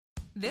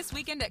This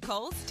weekend at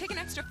Kohl's, take an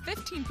extra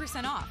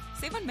 15% off.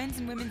 Save on men's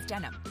and women's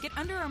denim. Get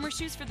Under Armour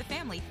shoes for the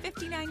family,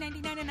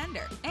 $59.99 and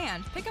under.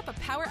 And pick up a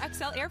Power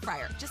XL air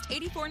fryer, just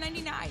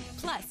 $84.99.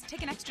 Plus,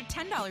 take an extra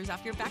 $10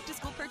 off your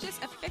back-to-school purchase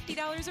of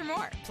 $50 or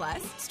more.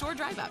 Plus, store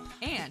drive-up.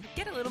 And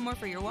get a little more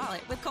for your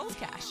wallet with Kohl's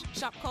Cash.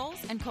 Shop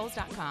Kohl's and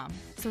Kohl's.com.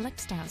 Select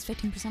styles,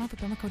 15% off with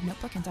promo code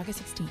Notebook ends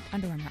August 16th.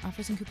 Under Armour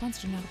offers and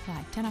coupons do not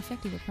apply. 10 off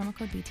 50 with promo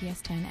code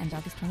BTS10 and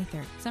August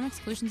 23rd. Some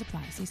exclusions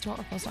apply. See store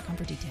or Kohl's.com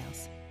for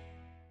details.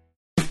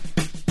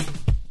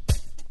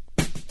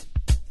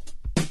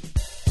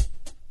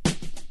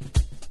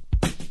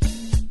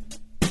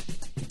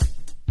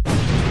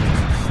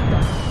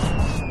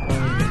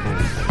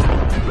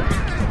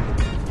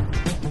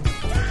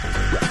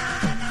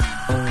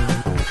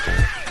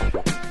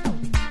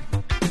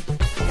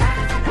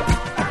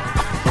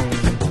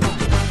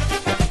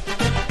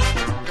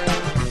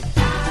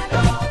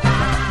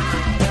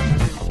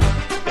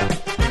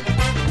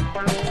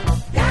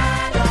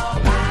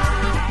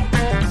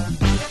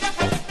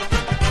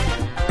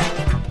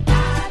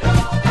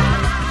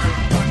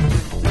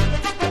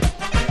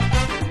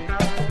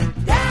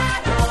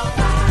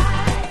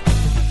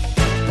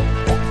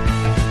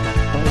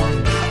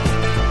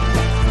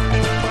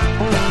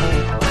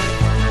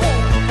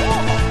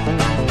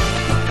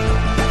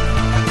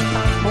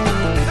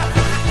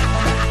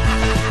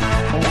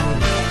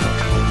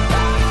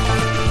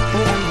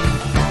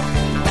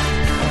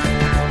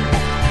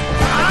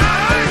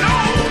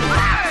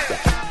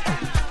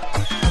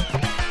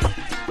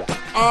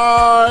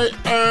 I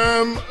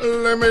am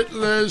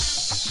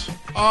limitless.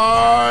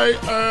 I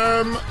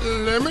am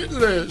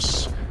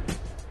limitless.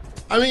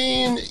 I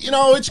mean, you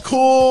know, it's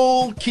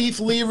cool. Keith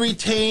Lee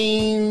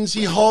retains.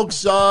 He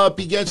hulks up.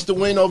 He gets the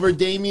win over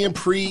Damian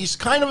Priest.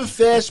 Kind of a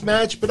fast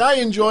match, but I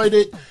enjoyed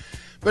it.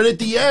 But at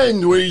the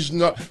end, when he's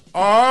not,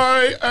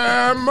 I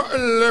am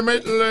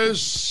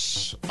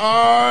limitless.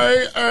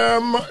 I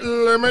am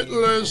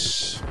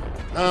limitless.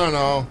 I don't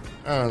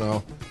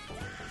know.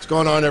 What's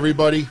going on,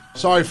 everybody?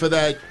 Sorry for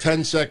that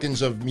 10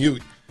 seconds of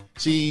mute.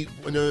 See,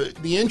 when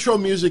the intro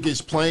music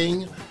is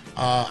playing,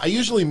 I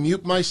usually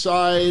mute my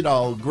side.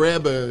 I'll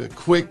grab a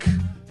quick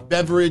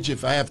beverage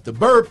if I have to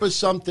burp or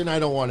something. I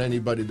don't want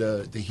anybody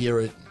to hear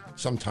it.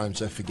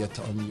 Sometimes I forget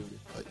to unmute it.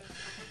 But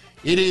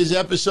it is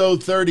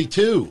episode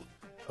 32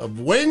 of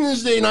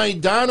Wednesday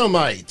Night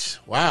Don-O-Mite.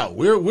 Wow,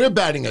 we're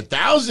batting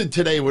 1,000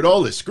 today with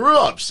all the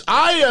screw-ups.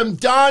 I am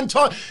Don.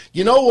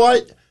 You know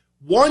what?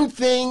 One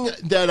thing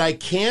that I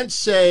can't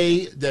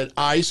say that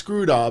I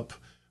screwed up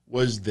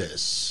was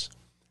this.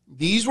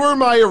 These were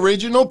my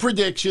original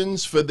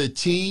predictions for the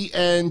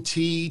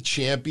TNT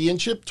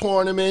Championship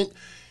Tournament.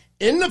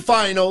 In the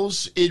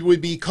finals, it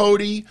would be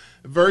Cody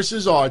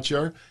versus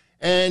Archer.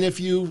 And if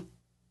you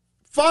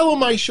follow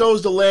my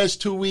shows the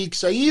last 2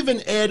 weeks, I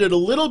even added a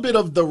little bit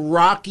of the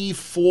Rocky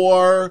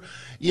IV,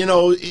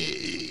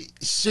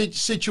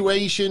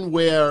 situation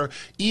where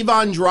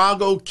Ivan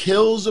Drago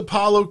kills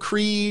Apollo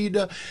Creed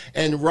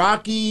and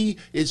Rocky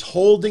is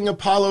holding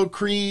Apollo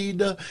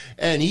Creed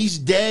and he's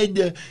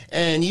dead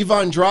and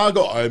Ivan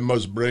Drago, I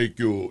must break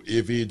you.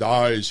 If he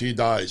dies, he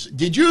dies.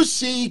 Did you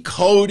see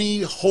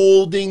Cody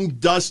holding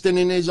Dustin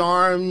in his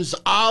arms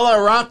a la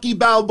Rocky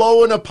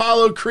Balboa and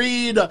Apollo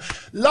Creed?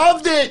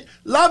 Loved it.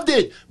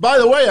 By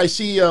the way, I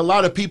see a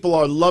lot of people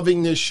are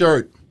loving this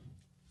shirt.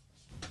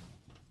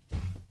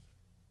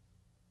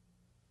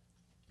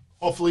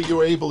 Hopefully you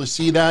were able to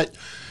see that.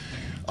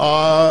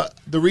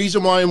 The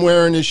reason why I'm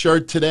wearing this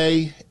shirt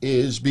today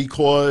is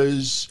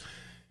because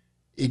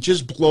it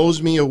just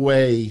blows me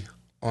away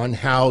on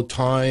how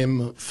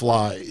time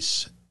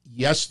flies.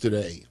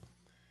 Yesterday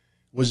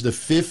was the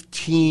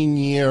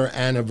 15-year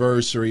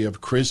anniversary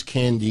of Chris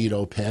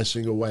Candido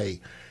passing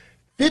away.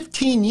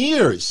 15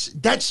 years.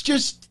 That's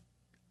just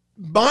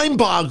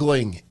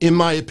mind-boggling, in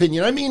my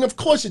opinion. I mean, of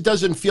course, it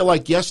doesn't feel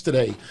like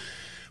yesterday.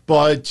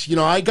 But,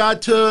 I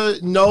got to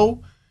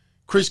know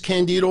Chris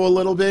Candido a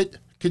little bit,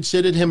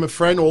 considered him a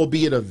friend,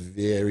 albeit a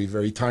very,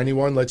 very tiny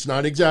one. Let's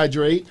not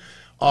exaggerate.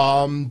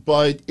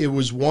 But it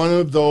was one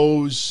of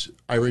those,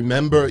 you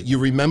remember,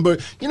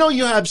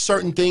 you have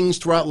certain things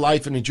throughout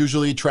life, and it's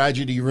usually a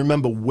tragedy. You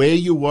remember where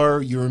you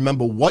were. You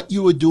remember what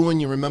you were doing.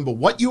 You remember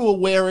what you were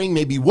wearing,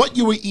 maybe what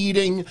you were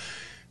eating.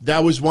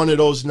 That was one of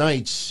those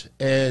nights,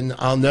 and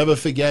I'll never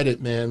forget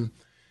it, man.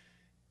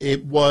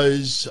 It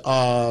was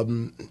a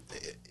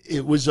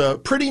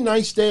pretty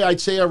nice day.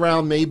 I'd say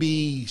around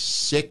maybe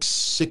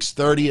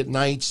 6:30 at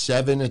night,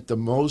 7 at the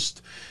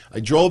most. I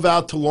drove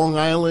out to Long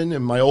Island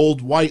in my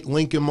old white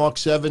Lincoln Mark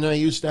 7 I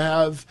used to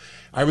have.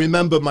 I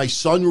remember my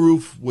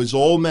sunroof was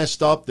all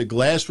messed up. The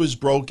glass was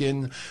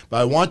broken.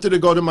 But I wanted to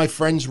go to my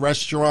friend's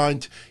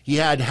restaurant. He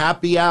had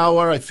happy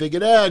hour. I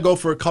figured, I'd go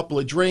for a couple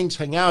of drinks,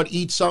 hang out,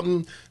 eat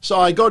something. So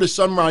I go to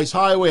Sunrise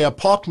Highway. I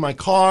park my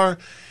car.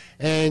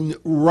 And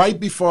right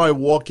before I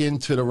walk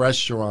into the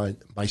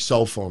restaurant, my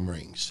cell phone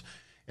rings.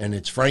 And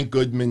it's Frank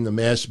Goodman, the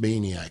masked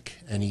maniac.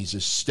 And he's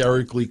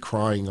hysterically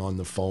crying on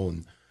the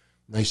phone.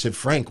 And I said,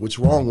 Frank, what's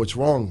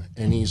wrong?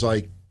 And he's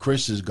like,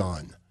 Chris is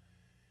gone.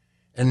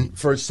 And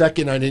for a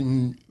second, I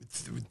didn't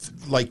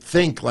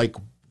think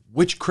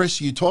which Chris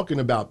are you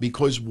talking about?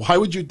 Because why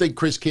would you think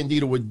Chris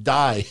Candido would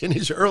die in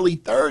his early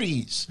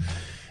 30s?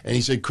 And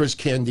he said, Chris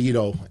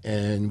Candido.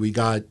 And we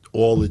got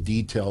all the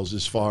details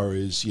as far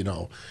as,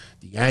 the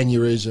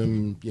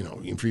aneurysm.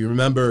 If you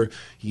remember,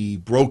 he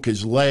broke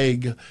his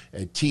leg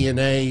at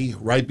TNA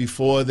right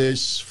before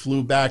this,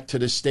 flew back to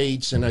the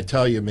States. And I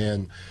tell you,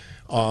 man,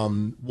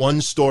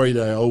 one story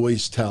that I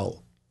always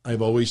tell,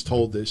 I've always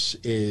told this,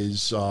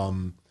 is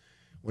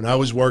when I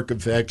was working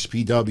for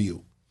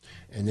XPW,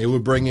 and they were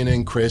bringing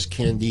in Chris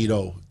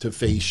Candido to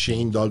face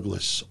Shane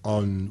Douglas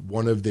on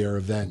one of their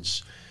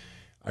events.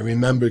 I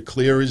remember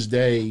clear as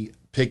day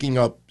picking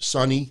up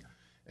Sonny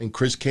and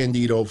Chris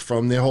Candido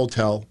from their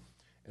hotel.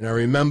 And I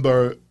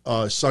remember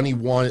Sonny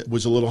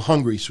was a little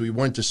hungry, so he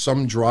went to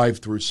some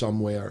drive-through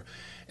somewhere.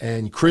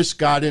 And Chris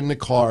got in the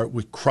car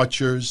with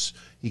crutches.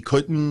 He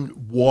couldn't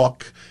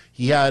walk.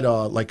 He had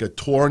like a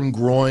torn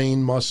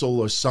groin muscle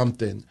or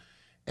something.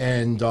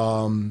 And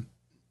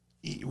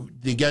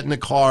they get in the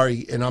car,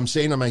 and I'm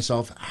saying to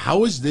myself,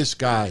 how is this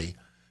guy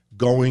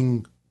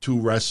going to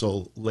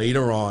wrestle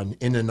later on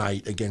in the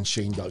night against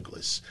Shane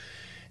Douglas?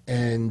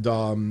 And,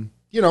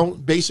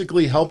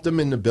 basically helped him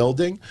in the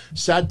building,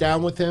 sat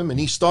down with him, and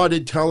he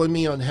started telling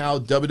me on how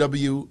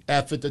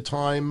WWF at the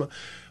time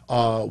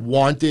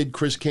wanted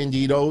Chris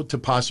Candido to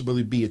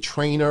possibly be a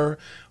trainer.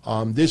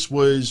 This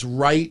was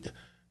right...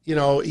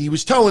 he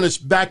was telling us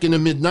back in the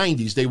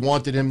mid-'90s they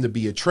wanted him to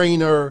be a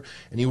trainer,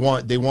 and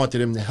they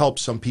wanted him to help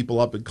some people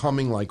up and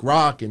coming like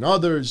Rock and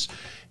others,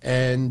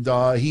 and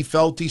he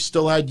felt he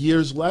still had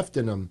years left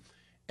in him.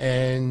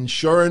 And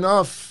sure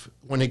enough,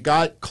 when it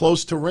got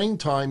close to ring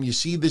time, you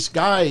see this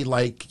guy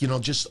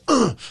just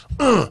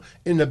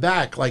in the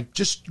back,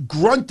 just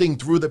grunting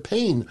through the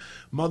pain.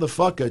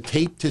 Motherfucker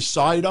taped his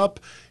side up,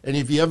 and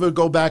if you ever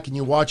go back and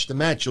you watch the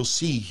match, you'll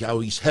see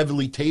how he's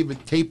heavily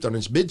taped on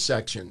his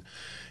midsection.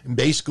 And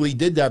basically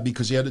did that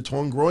because he had a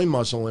torn groin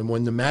muscle. And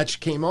when the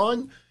match came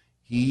on,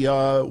 he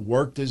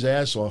worked his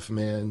ass off,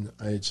 man.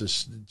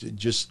 It's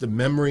just the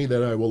memory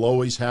that I will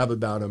always have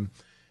about him.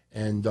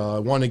 And I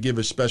want to give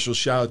a special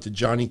shout out to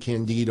Johnny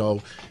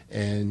Candido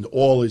and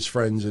all his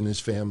friends and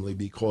his family,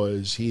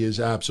 because he is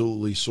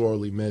absolutely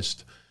sorely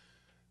missed.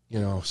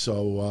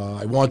 So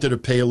I wanted to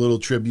pay a little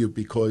tribute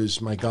because,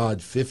 my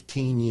God,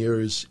 15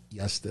 years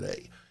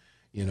yesterday,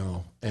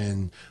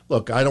 And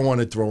look, I don't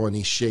want to throw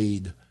any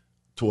shade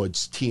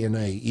towards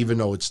TNA, even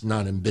though it's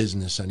not in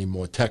business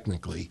anymore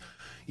technically.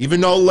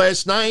 Even though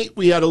last night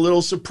we had a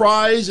little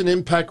surprise in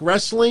Impact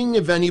Wrestling.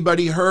 If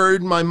anybody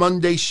heard my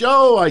Monday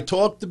show, I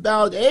talked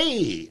about,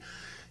 hey,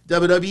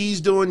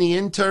 WWE's doing the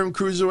interim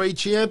Cruiserweight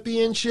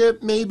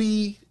Championship.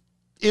 Maybe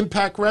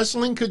Impact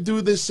Wrestling could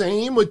do the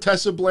same with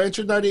Tessa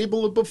Blanchard not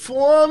able to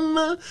perform.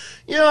 I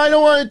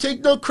don't want to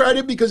take no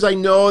credit because I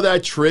know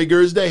that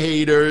triggers the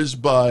haters,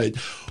 but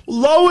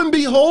lo and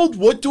behold,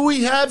 what do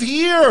we have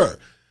here?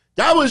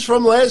 That was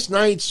from last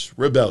night's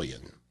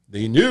Rebellion.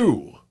 They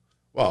knew,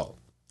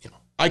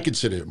 I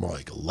consider it more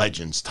like a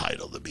Legends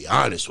title, to be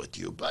honest with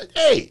you. But,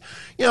 hey,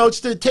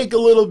 it's to take a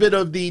little bit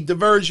of the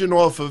diversion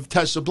off of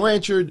Tessa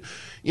Blanchard.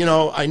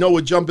 I know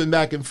we're jumping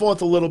back and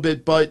forth a little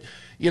bit, but,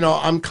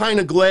 I'm kind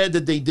of glad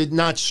that they did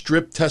not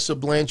strip Tessa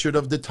Blanchard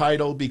of the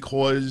title,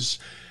 because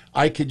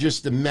I could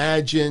just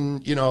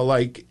imagine,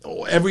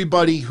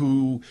 everybody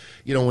who,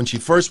 when she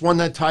first won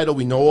that title,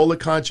 we know all the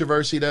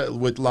controversy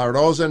with La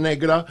Rosa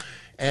Negra.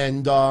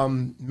 And,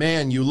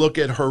 man, you look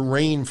at her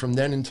reign from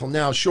then until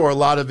now. Sure, a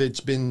lot of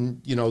it's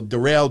been,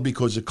 derailed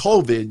because of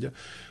COVID.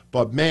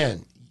 But,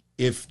 man,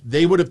 if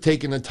they would have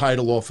taken the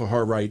title off of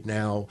her right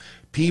now,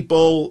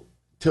 people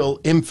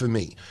till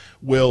infamy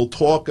will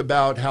talk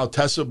about how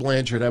Tessa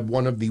Blanchard had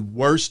one of the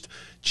worst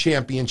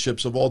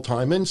championships of all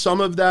time. And some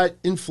of that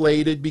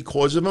inflated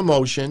because of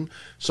emotion.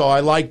 So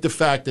I like the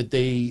fact that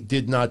they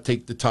did not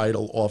take the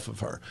title off of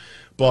her.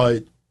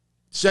 But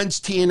since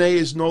TNA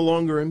is no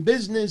longer in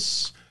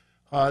business...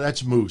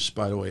 that's Moose,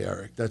 by the way,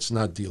 Eric. That's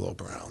not D'Lo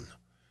Brown.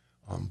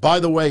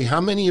 By the way,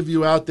 how many of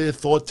you out there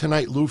thought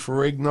tonight Lou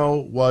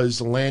Ferrigno was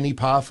Lanny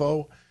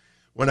Poffo?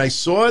 When I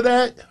saw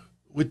that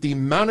with the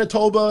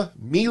Manitoba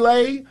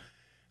Melee,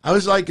 I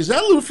was like, is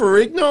that Lou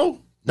Ferrigno?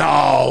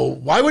 No.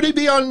 Why would he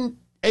be on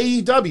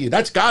AEW?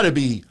 That's got to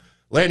be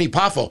Lanny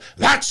Poffo.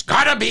 That's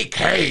got to be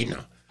Kane.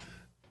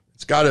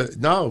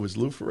 No, it was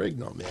Lou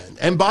Ferrigno, man.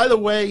 And by the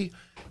way,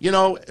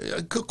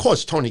 of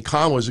course, Tony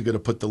Khan wasn't going to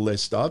put the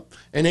list up.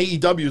 And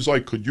AEW is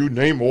like, could you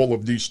name all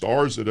of these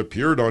stars that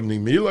appeared on the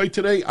Melee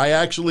today? I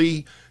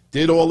actually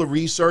did all the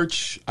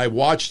research. I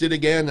watched it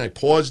again. I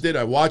paused it.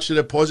 I watched it.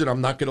 I paused it.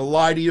 I'm not going to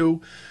lie to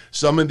you.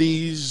 Some of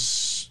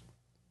these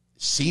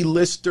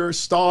C-lister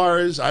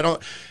stars,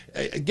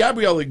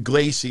 Gabriel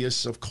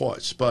Iglesias, of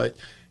course. But,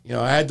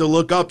 I had to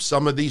look up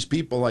some of these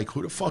people like,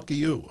 who the fuck are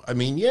you? I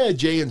mean, yeah,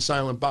 Jay and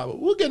Silent Bob.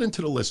 We'll get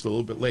into the list a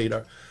little bit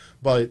later.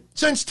 But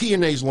since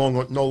TNA's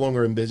no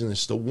longer in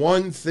business, the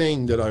one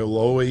thing that I will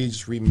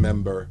always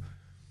remember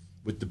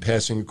with the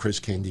passing of Chris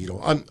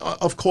Candido,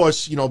 of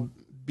course,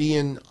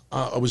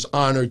 I was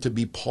honored to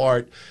be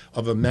part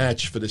of a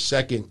match for the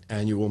second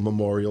annual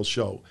memorial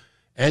show.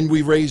 And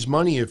we raised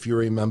money, if you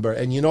remember.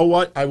 And you know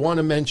what? I want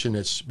to mention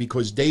this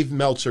because Dave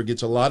Meltzer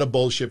gets a lot of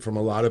bullshit from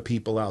a lot of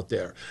people out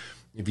there.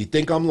 If you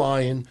think I'm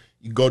lying,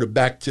 you go to the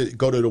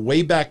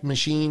Wayback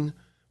Machine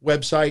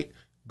website,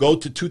 go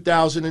to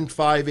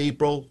 2005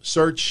 April,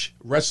 search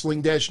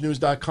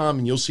wrestling-news.com,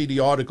 and you'll see the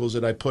articles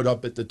that I put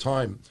up at the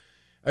time.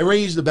 I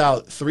raised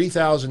about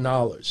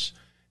 $3,000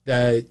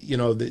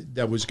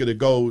 that was going to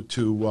go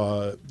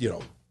to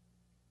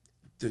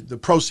the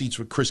proceeds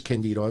with Chris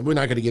Candido, and we're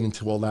not going to get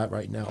into all that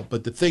right now.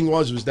 But the thing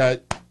was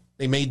that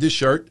they made this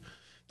shirt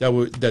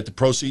that the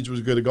proceeds was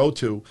going to go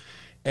to,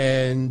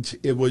 and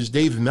it was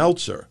Dave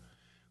Meltzer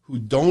who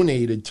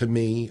donated to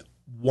me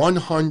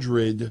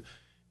 100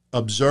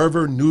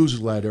 Observer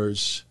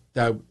newsletters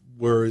that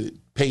were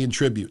paying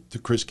tribute to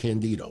Chris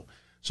Candido.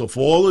 So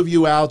for all of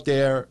you out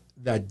there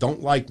that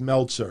don't like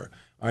Meltzer,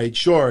 all right,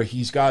 sure,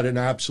 he's got an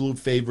absolute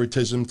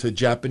favoritism to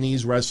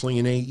Japanese wrestling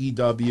and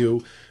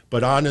AEW,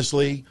 but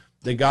honestly,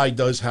 the guy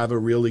does have a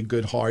really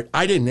good heart.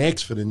 I didn't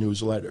ask for the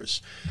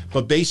newsletters,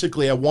 but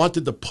basically I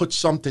wanted to put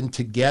something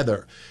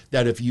together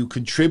that if you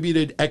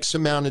contributed X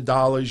amount of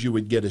dollars, you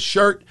would get a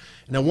shirt.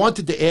 And I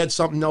wanted to add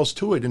something else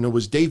to it. And it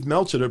was Dave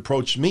Meltzer that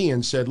approached me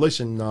and said,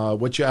 listen,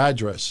 what's your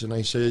address? And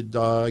I said,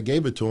 I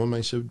gave it to him.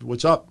 I said,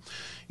 what's up?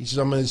 He says,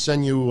 I'm going to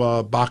send you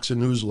a box of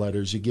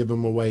newsletters. You give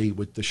them away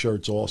with the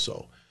shirts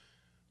also.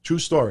 True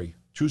story.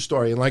 True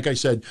story. And like I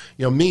said,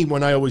 me,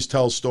 when I always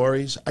tell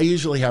stories, I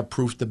usually have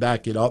proof to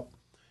back it up.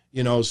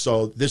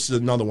 So this is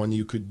another one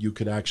you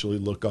could actually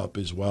look up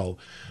as well.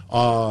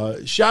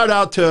 Shout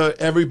out to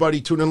everybody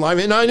tuning in live.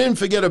 And I didn't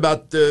forget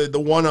about the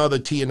one other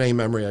TNA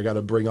memory I got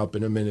to bring up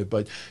in a minute.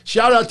 But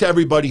shout out to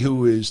everybody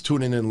who is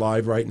tuning in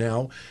live right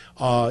now,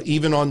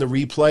 even on the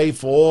replay,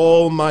 for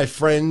all my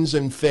friends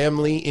and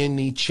family in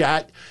the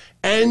chat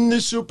and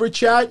the super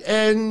chat.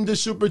 And the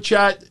super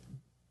chat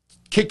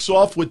kicks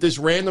off with this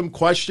random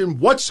question.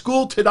 What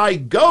school did I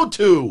go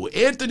to?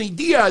 Anthony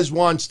Diaz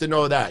wants to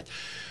know that.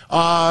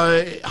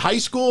 High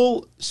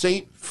school,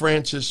 St.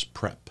 Francis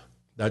Prep.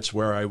 That's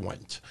where I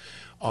went.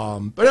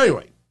 But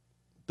anyway,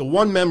 the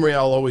one memory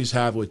I'll always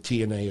have with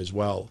TNA as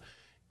well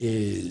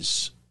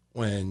is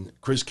when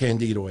Chris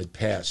Candido had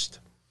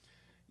passed.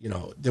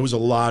 There was a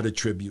lot of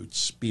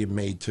tributes being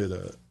made to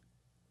the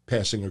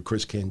passing of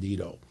Chris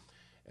Candido.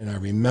 And I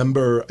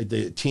remember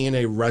the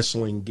TNA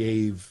Wrestling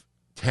gave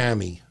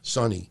Tammy,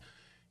 Sonny,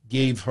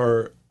 gave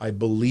her, I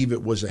believe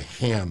it was a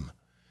ham.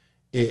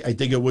 I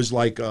think it was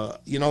like a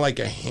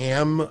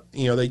ham,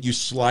 that you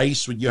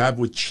slice, what you have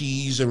with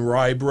cheese and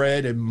rye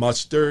bread and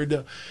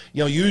mustard.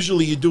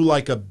 Usually you do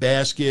like a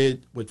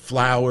basket with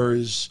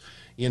flowers.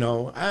 I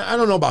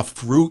don't know about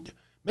fruit.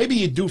 Maybe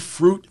you do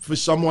fruit for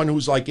someone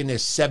who's like in their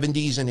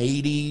 70s and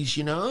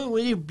 80s.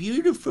 What a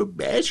beautiful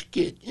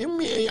basket. I'm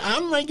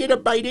going to get a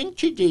bite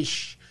into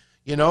this.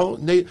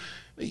 A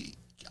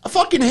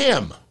fucking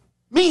ham.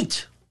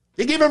 Meat.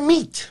 They gave her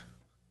meat.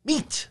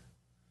 Meat.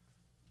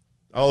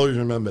 I'll always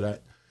remember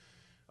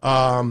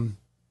that.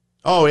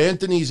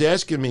 Anthony's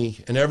asking me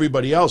and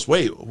everybody else,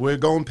 wait, we're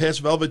going past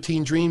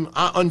Velveteen Dream?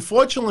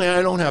 Unfortunately,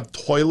 I don't have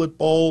toilet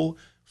bowl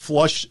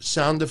flush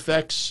sound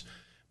effects.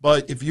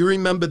 But if you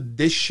remember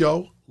this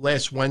show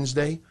last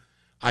Wednesday,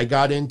 I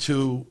got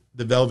into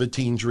the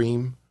Velveteen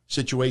Dream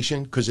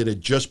situation because it had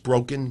just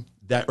broken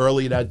that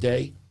early that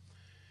day.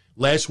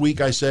 Last week,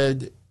 I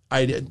said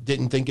I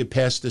didn't think it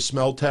passed the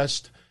smell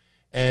test.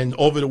 And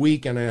over the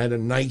weekend, I had a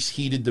nice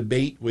heated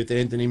debate with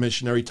Anthony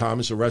Missionary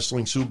Thomas of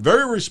Wrestling Soup.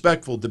 Very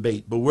respectful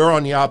debate, but we're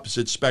on the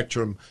opposite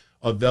spectrum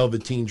of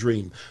Velveteen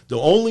Dream. The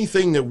only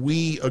thing that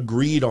we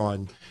agreed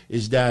on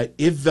is that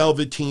if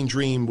Velveteen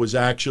Dream was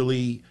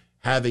actually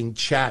having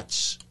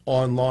chats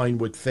online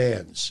with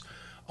fans,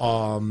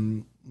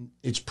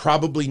 it's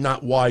probably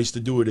not wise to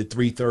do it at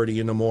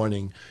 3:30 in the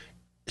morning,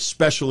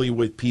 especially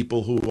with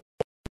people who are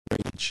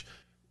age.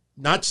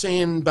 Not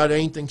saying about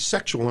anything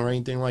sexual or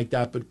anything like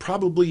that, but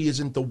probably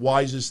isn't the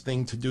wisest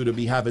thing to do to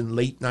be having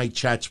late night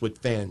chats with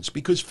fans,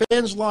 because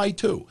fans lie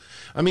too.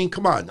 I mean,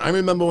 come on. I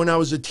remember when I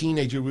was a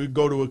teenager, we would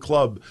go to a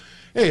club.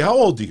 Hey, how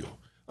old are you?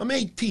 I'm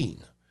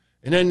 18.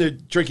 And then the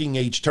drinking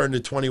age turned to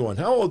 21.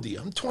 How old are you?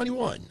 I'm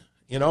 21.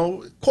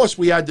 Of course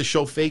we had to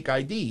show fake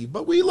ID,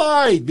 but we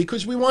lied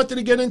because we wanted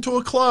to get into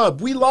a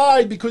club. We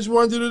lied because we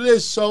wanted to do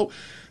this. So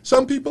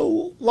some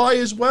people lie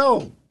as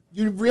well.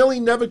 You really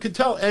never could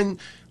tell. And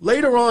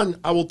later on,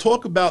 I will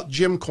talk about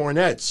Jim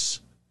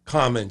Cornette's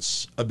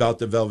comments about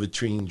the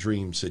Velveteen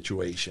Dream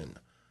situation.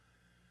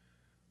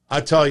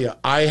 I tell you,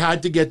 I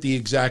had to get the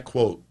exact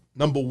quote.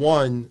 Number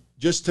one,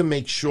 just to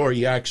make sure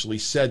he actually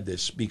said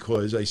this,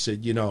 because I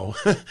said,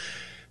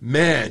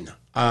 man,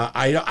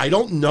 I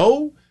don't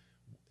know.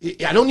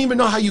 I don't even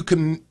know how you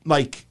can,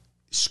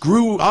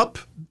 screw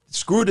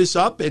this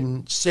up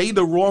and say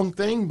the wrong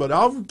thing, but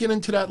I'll get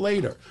into that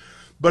later.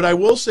 But I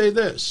will say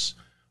this.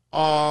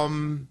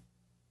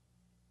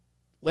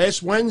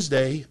 Last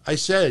Wednesday, I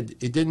said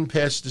it didn't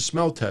pass the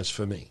smell test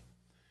for me.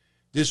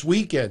 This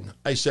weekend,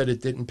 I said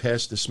it didn't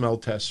pass the smell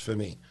test for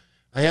me.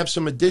 I have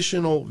some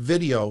additional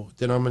video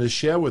that I'm going to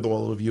share with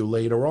all of you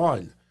later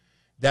on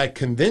that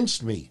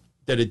convinced me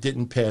that it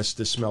didn't pass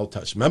the smell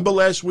test. Remember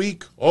last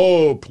week?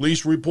 Oh,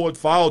 police report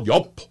filed.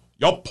 Yup.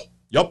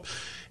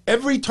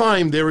 Every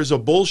time there is a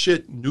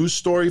bullshit news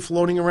story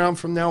floating around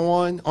from now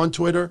on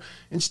Twitter,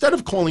 instead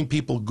of calling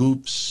people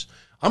goofs,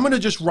 I'm going to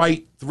just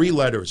write 3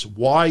 letters,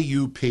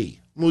 YUP.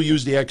 We'll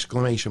use the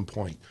exclamation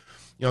point.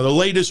 You know, the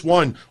latest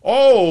one,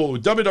 oh,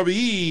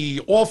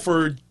 WWE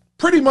offered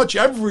pretty much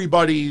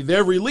everybody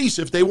their release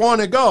if they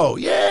want to go.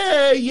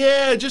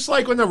 Yeah, just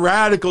like when the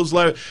Radicals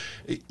left.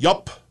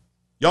 Yup.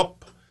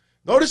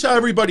 Notice how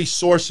everybody's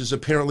sources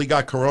apparently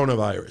got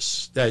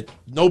coronavirus, that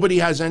nobody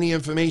has any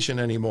information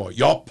anymore.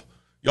 Yup.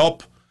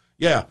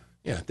 Yeah,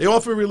 they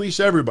offer release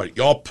everybody.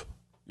 Yup.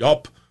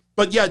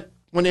 But yet,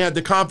 when they had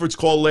the conference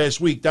call last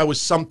week, that was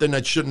something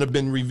that shouldn't have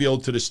been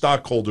revealed to the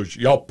stockholders.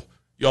 Yup.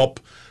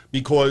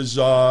 Because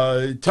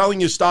telling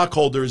your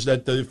stockholders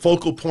that the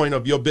focal point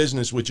of your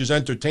business, which is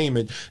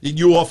entertainment,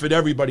 you offered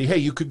everybody, hey,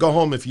 you could go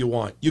home if you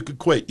want. You could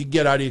quit. You could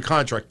get out of your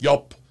contract.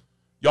 Yup.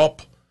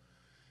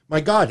 My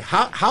God,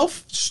 how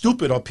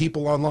stupid are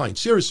people online?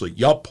 Seriously,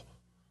 yup.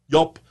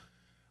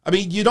 I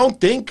mean, you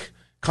don't think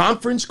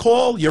conference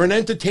call, you're an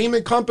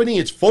entertainment company,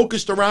 it's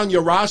focused around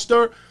your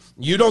roster.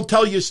 You don't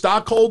tell your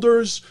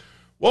stockholders,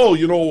 well,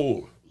 you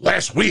know,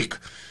 last week,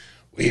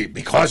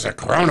 because of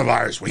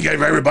coronavirus, we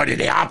gave everybody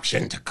the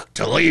option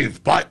to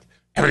leave, but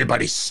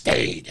everybody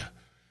stayed.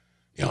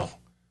 You know,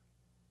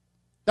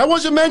 that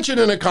wasn't mentioned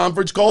in a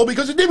conference call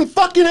because it didn't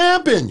fucking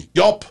happen.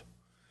 Yup.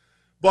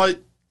 But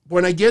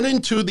when I get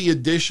into the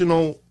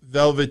additional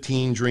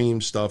Velveteen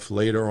Dream stuff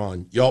later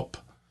on, yup,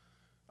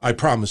 I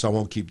promise I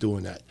won't keep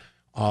doing that.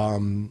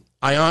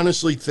 I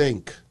honestly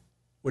think,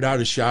 without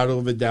a shadow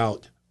of a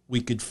doubt,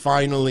 we could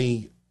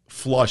finally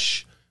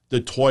flush the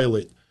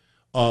toilet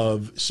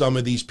of some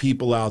of these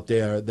people out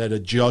there that are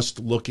just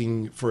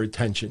looking for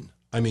attention.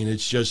 I mean,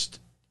 it's just,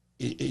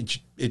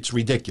 it's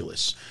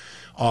ridiculous.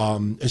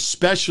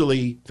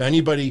 Especially if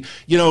anybody,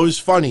 you know, it's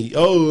funny.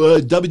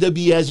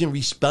 WWE hasn't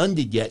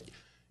responded yet.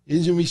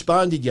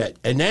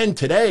 And then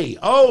today,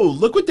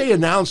 look what they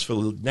announced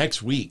for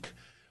next week.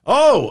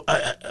 A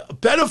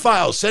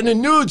pedophile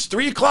sending nudes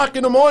 3 o'clock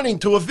in the morning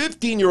to a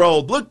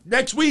 15-year-old. Look,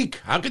 next week.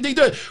 How could they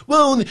do it?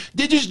 Well,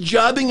 they're just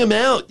jobbing him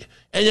out.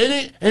 And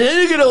then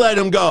they're going to let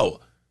him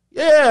go.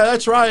 Yeah,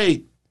 that's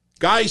right.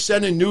 Guy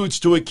sending nudes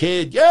to a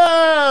kid.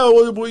 Yeah,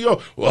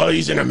 well,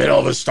 he's in the middle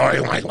of a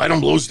storyline. Let him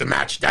lose the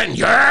match. Then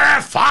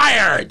you're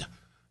fired.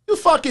 You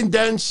fucking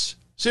dense.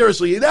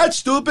 Seriously, you're that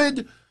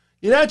stupid?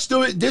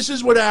 This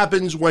is what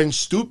happens when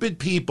stupid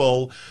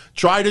people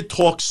try to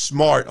talk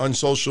smart on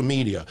social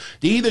media.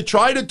 They either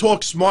try to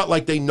talk smart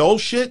like they know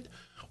shit,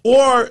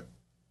 or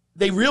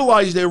they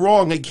realize they're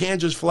wrong. They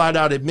can't just flat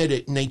out admit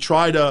it, and they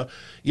try to,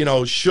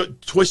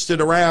 twist it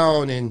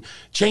around and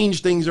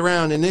change things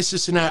around and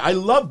this and that. I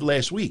loved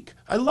last week.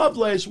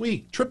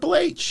 Triple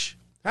H.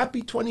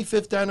 Happy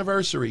 25th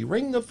anniversary.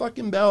 Ring the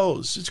fucking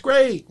bells. It's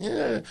great.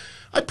 Yeah.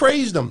 I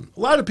praised them. A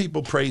lot of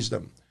people praised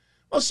them.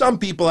 Well, some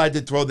people had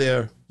to throw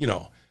their,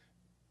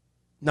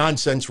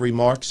 nonsense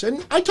remarks.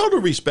 And I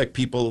totally respect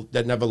people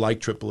that never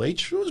liked Triple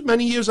H. It was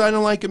many years I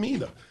didn't like him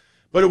either.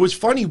 But it was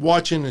funny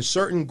watching a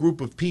certain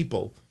group of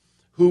people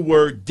who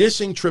were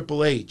dissing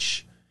Triple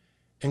H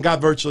and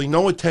got virtually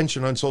no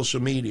attention on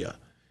social media.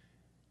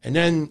 And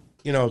then,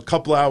 a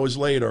couple hours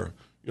later,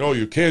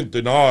 you can't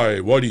deny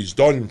what he's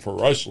done for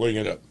wrestling.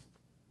 And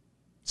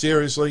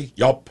seriously?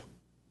 Yup.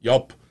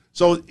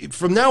 So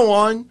from now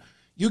on,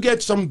 you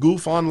get some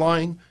goof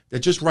online that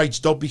just writes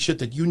dopey shit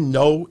that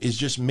is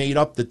just made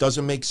up, that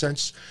doesn't make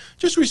sense.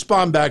 Just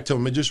respond back to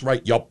him and just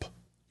write, yup.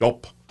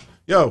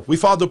 Yeah, we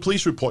filed the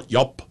police report,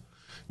 yup.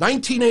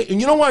 And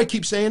you know why I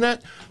keep saying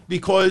that?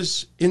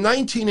 Because in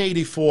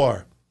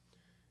 1984,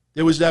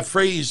 there was that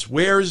phrase,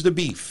 where's the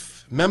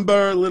beef?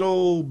 Remember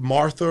little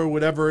Martha or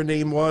whatever her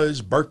name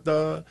was,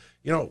 Bertha?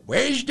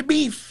 Where's the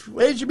beef?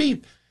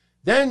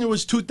 Then it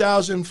was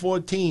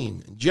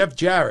 2014, Jeff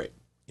Jarrett,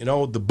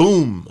 the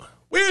boom.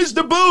 Where's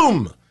the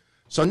boom?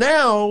 So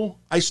now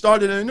I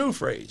started a new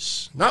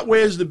phrase. Not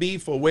where's the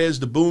beef or where's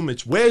the boom.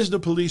 It's where's the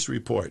police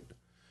report.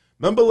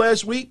 Remember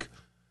last week?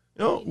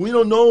 We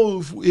don't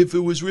know if it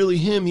was really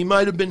him. He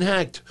might have been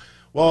hacked.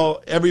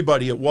 Well,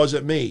 everybody, it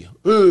wasn't me.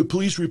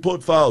 Police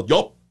report filed.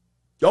 Yup.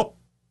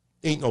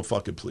 Ain't no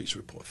fucking police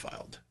report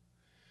filed.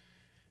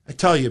 I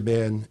tell you,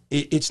 man,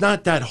 it's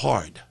not that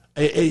hard.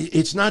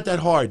 It's not that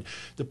hard.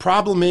 The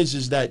problem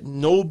is that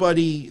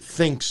nobody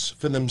thinks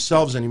for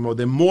themselves anymore.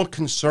 They're more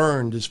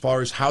concerned as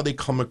far as how they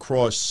come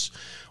across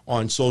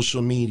on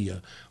social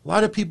media. A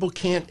lot of people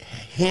can't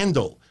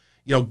handle,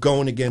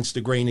 going against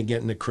the grain and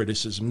getting the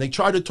criticism. They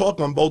try to talk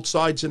on both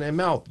sides of their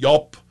mouth.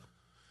 Yup.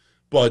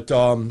 But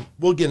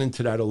we'll get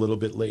into that a little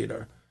bit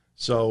later.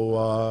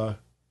 So,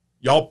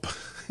 yup.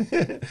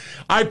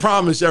 I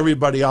promise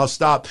everybody I'll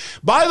stop.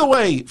 By the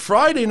way,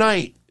 Friday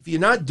night, if you're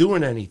not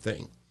doing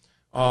anything,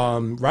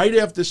 right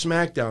after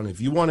SmackDown, if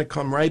you want to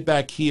come right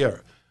back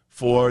here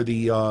for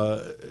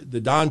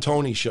the Don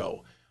Tony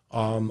show,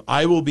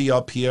 I will be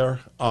up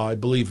here. I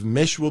believe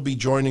Mish will be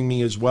joining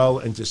me as well.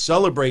 And to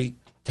celebrate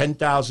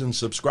 10,000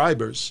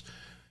 subscribers,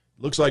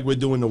 Looks like we're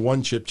doing the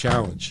one-chip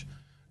challenge.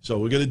 So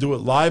we're going to do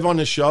it live on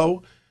the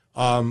show.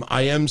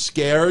 I am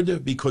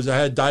scared because I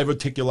had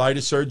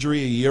diverticulitis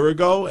surgery a year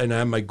ago, and I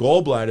had my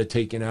gallbladder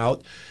taken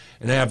out.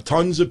 And I have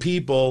tons of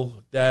people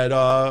that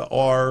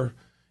are,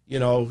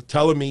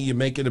 telling me you're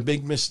making a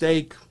big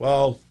mistake.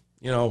 Well,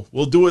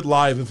 we'll do it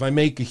live. If I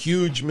make a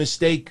huge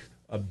mistake,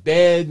 a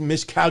bad,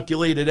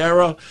 miscalculated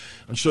error,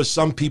 I'm sure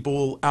some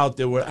people out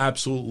there will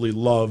absolutely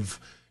love,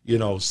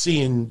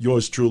 seeing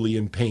yours truly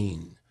in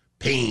pain.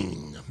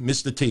 Pain.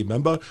 Mr. T,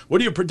 remember?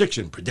 What are your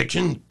prediction?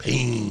 Prediction?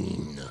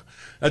 Pain.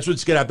 That's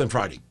what's going to happen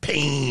Friday.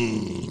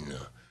 Pain.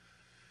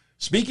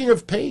 Speaking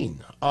of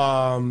pain,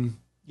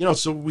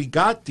 so we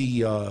got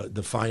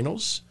the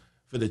finals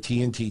for the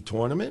TNT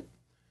tournament.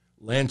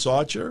 Lance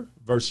Archer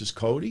versus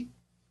Cody.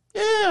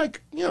 Yeah,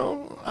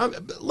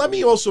 let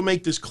me also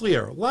make this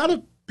clear. A lot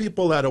of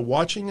people that are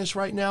watching this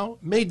right now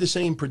made the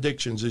same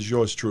predictions as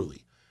yours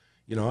truly.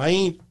 I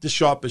ain't the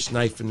sharpest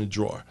knife in the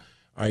drawer.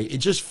 All right, it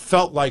just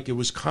felt like it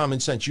was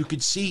common sense. You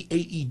could see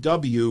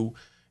AEW,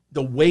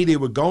 the way they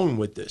were going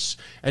with this.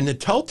 And the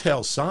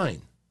telltale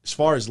sign, as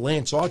far as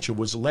Lance Archer,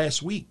 was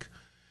last week.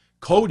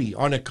 Cody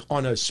on a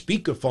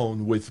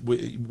speakerphone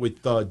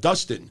with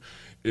Dustin.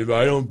 If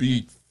I don't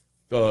beat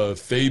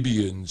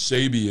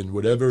Sabian,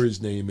 whatever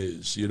his name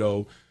is,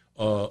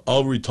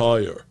 I'll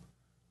retire.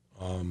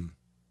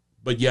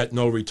 But yet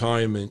no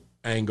retirement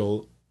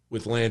angle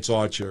with Lance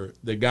Archer,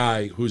 the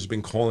guy who's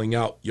been calling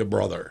out your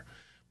brother.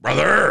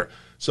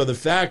 So the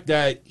fact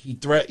that he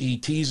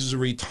teases a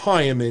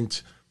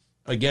retirement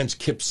against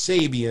Kip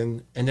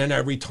Sabian, and then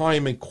that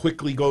retirement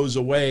quickly goes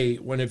away.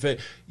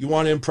 You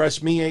want to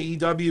impress me,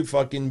 AEW,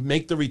 fucking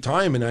make the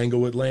retirement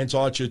angle with Lance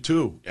Archer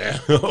too.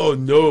 Oh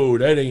no,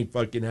 that ain't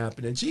fucking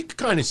happening. So you can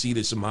kind of see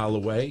this a mile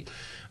away.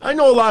 I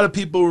know a lot of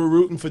people were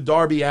rooting for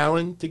Darby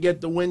Allin to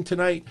get the win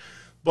tonight,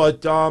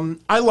 but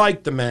I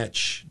liked the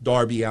match,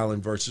 Darby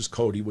Allin versus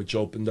Cody, which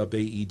opened up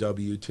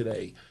AEW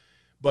today.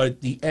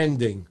 But the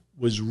ending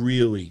was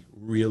really,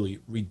 really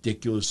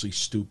ridiculously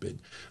stupid.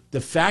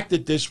 The fact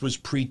that this was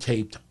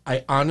pre-taped,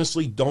 I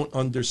honestly don't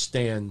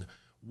understand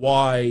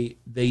why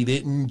they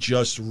didn't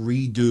just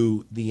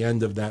redo the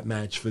end of that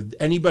match. For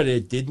anybody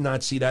that did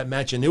not see that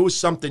match, and there was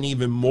something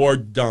even more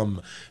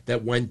dumb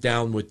that went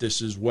down with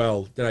this as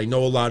well, that I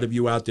know a lot of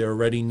you out there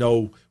already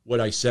know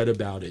what I said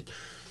about it.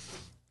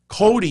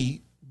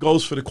 Cody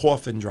goes for the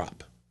coffin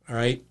drop, all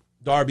right?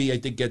 Darby, I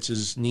think, gets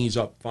his knees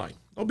up fine.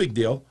 No big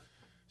deal.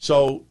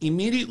 So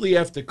immediately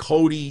after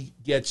Cody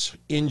gets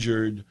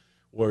injured,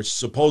 or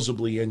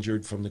supposedly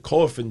injured from the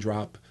coffin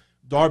drop,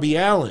 Darby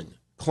Allin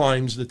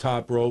climbs the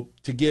top rope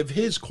to give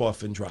his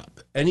coffin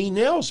drop. And he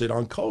nails it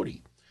on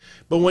Cody.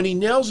 But when he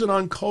nails it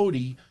on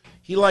Cody,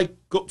 he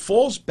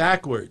falls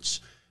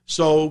backwards.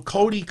 So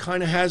Cody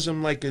kind of has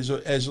him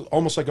as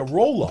almost like a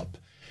roll-up.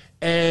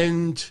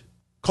 And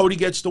Cody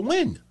gets the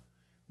win.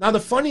 Now, the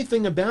funny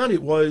thing about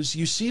it was,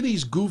 you see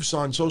these goofs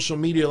on social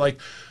media like,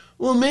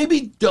 well,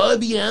 maybe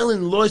Darby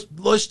Allin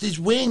lost his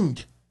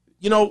wind.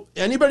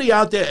 Anybody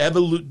out there ever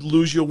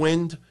lose your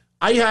wind?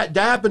 That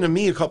happened to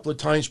me a couple of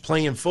times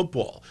playing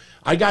football.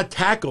 I got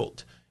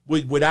tackled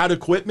without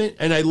equipment,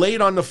 and I laid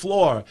on the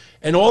floor.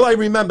 And all I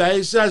remember,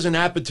 this hasn't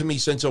happened to me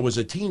since I was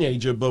a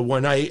teenager, but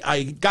when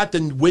I got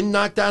the wind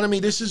knocked out of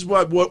me, this is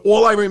what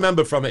all I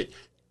remember from it.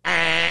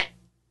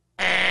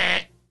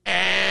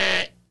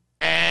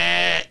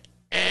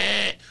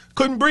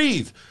 Couldn't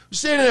breathe. I was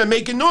standing there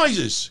making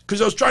noises because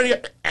I was trying to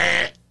get.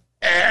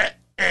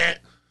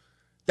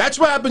 That's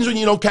what happens when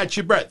you don't catch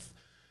your breath.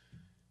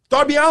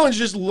 Darby Allin's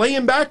just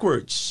laying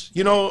backwards,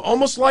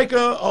 almost like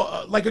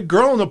a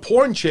girl in a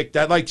porn chick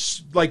that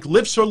like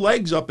lifts her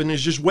legs up and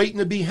is just waiting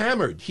to be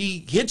hammered.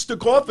 He hits the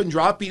coffin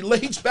drop. He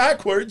lays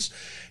backwards.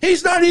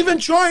 He's not even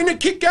trying to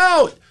kick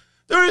out.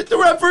 The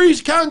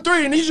referee's counting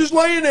 3, and he's just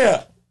laying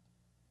there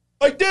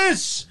like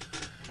this.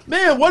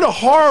 Man, what a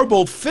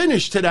horrible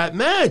finish to that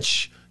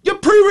match. You're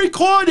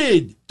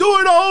pre-recorded. Do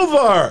it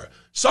over.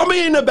 Somebody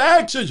in the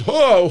back says,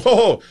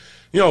 whoa.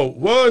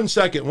 1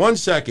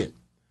 second.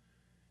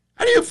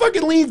 How do you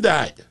fucking leave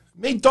that?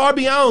 Made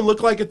Darby Allin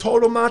look like a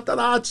total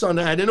matarazzo on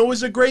that, and it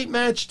was a great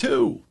match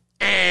too.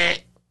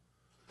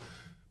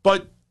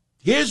 But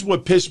here's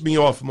what pissed me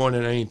off more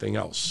than anything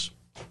else.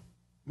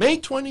 May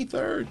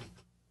 23rd.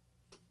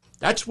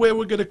 That's where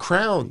we're going to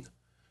crown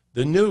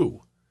the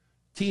new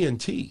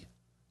TNT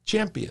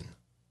champion.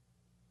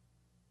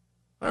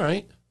 All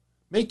right.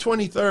 May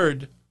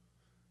 23rd,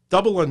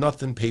 Double or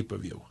Nothing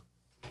pay-per-view.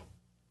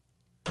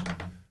 Let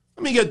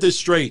me get this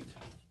straight,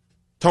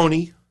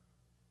 Tony.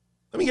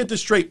 Let me get this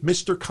straight,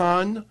 Mr.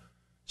 Khan,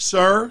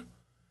 sir.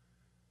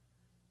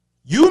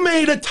 You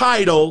made a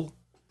title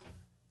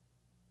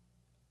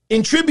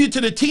in tribute to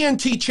the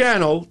TNT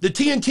channel, the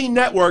TNT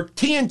network,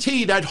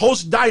 TNT that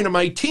hosts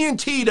Dynamite,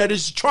 TNT that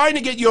is trying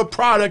to get your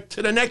product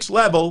to the next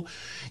level.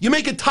 You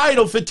make a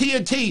title for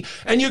TNT,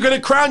 and you're going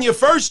to crown your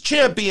first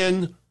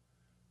champion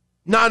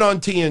not on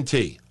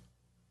TNT.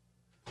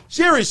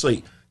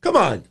 Seriously, come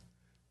on.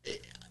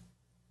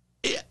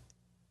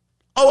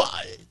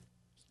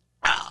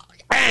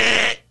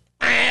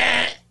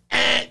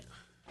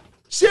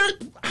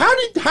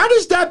 How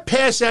does that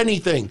pass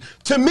anything?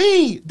 To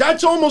me,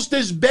 that's almost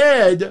as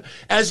bad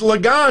as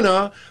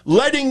Lagana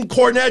letting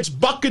Cornette's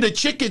bucket of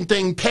chicken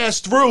thing pass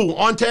through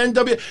onto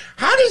NW.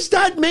 How does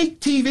that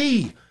make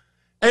TV?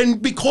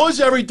 And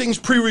because everything's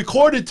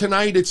pre-recorded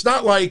tonight, it's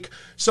not like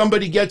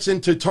somebody gets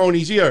into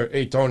Tony's ear.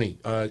 Hey, Tony,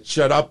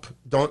 shut up.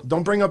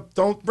 Don't bring up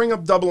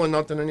Double or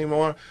Nothing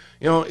anymore.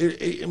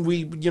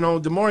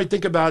 The more I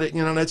think about it,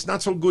 that's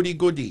not so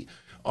goody-goody.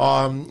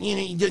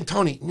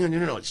 Tony,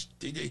 no,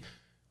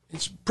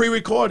 it's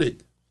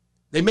pre-recorded.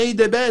 They made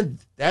their bed.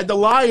 They had to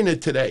lie in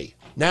it today.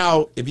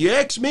 Now, if you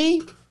ask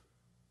me,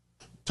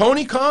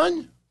 Tony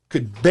Khan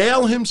could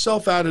bail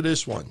himself out of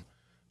this one.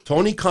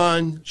 Tony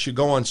Khan should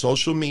go on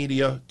social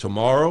media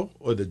tomorrow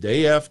or the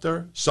day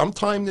after,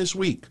 sometime this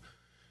week.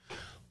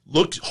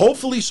 Look,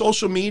 hopefully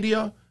social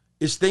media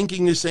is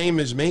thinking the same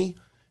as me.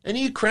 And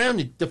he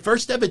crowned the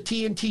first ever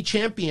TNT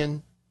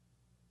champion.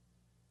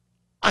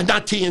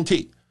 Not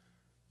TNT.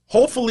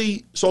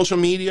 Hopefully social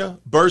media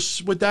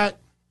bursts with that.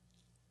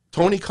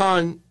 Tony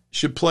Khan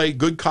should play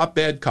good cop,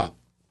 bad cop.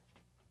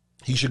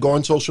 He should go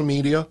on social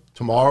media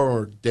tomorrow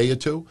or a day or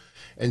two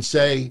and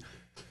say,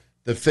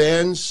 the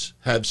fans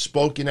have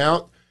spoken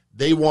out.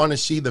 They want to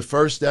see the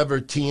first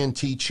ever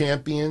TNT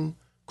champion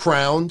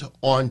crowned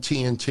on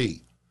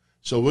TNT.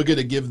 So we're going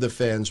to give the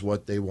fans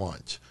what they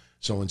want.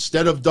 So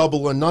instead of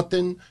Double or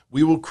Nothing,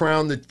 we will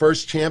crown the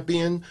first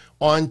champion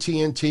on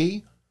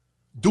TNT.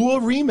 Do a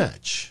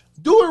rematch.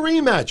 Do a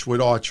rematch with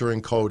Archer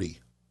and Cody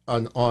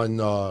on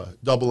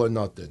Double or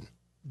Nothing.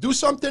 Do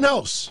something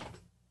else.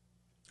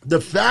 The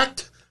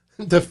fact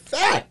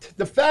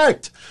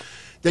that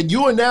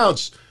you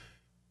announce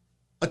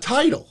a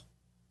title,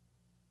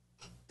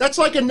 that's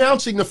like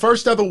announcing the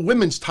first ever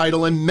women's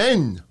title and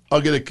men are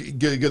going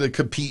to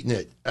compete in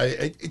it.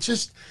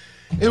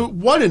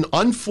 What an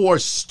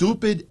unforced,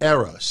 stupid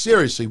era.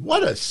 Seriously,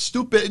 what a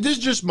stupid, this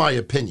is just my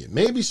opinion.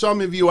 Maybe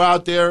some of you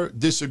out there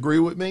disagree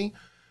with me.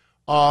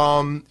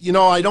 I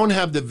don't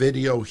have the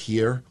video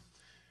here.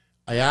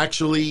 I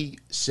actually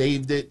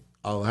saved it.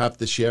 I'll have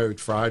to share it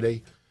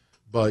Friday.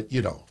 But,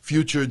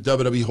 future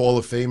WWE Hall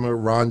of Famer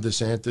Ron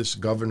DeSantis,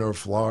 governor of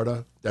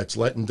Florida, that's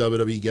letting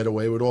WWE get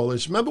away with all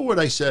this. Remember what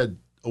I said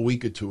a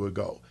week or two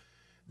ago,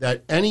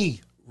 that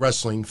any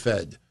wrestling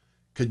fed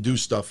could do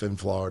stuff in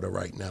Florida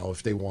right now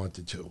if they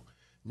wanted to.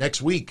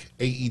 Next week,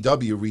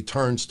 AEW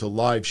returns to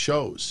live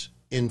shows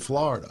in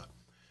Florida.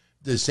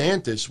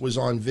 DeSantis was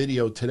on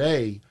video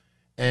today,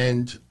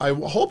 and I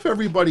hope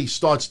everybody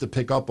starts to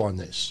pick up on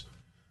this.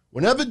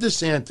 Whenever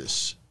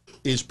DeSantis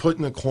is put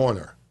in a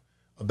corner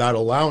about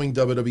allowing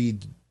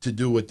WWE to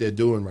do what they're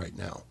doing right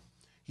now,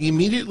 he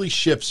immediately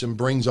shifts and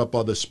brings up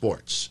other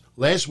sports.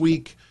 Last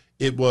week,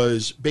 it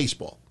was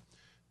baseball.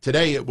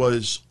 Today, it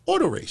was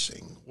auto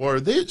racing or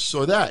this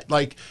or that.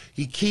 Like,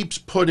 he keeps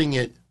putting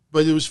it,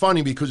 but it was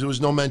funny because there was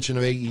no mention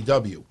of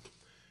AEW.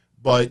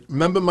 But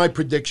remember my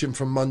prediction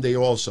from Monday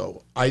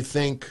also. I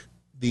think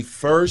the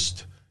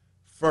first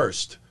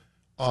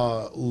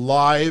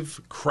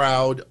live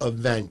crowd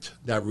event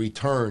that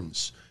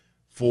returns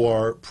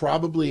for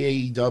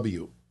probably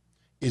AEW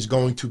is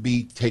going to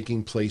be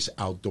taking place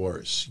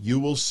outdoors. You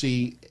will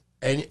see,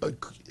 and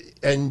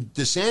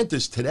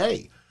DeSantis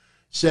today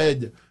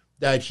said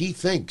that he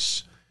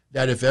thinks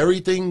that if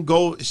everything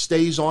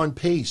stays on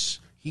pace,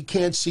 he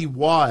can't see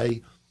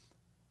why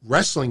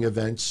wrestling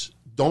events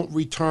don't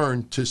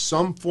return to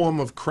some form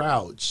of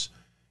crowds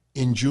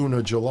in June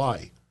or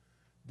July.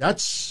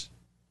 That's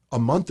a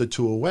month or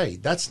two away.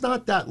 That's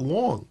not that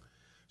long.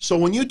 So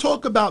when you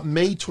talk about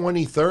May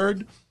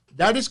 23rd,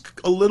 that is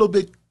a little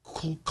bit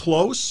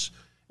close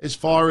as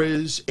far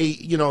as the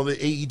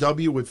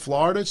AEW with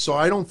Florida. So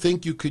I don't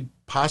think you could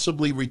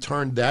possibly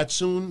return that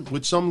soon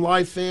with some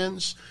live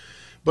fans.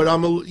 But I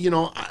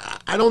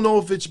don't know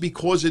if it's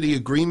because of the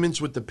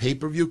agreements with the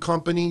pay-per-view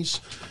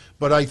companies,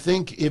 but I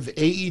think if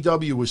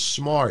AEW was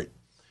smart,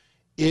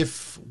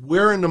 if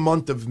we're in the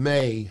month of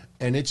May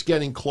and it's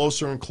getting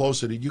closer and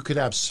closer that you could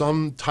have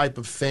some type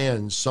of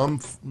fans, some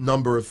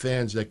number of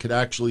fans that could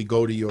actually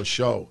go to your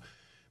show,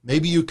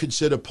 maybe you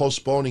consider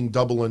postponing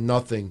Double or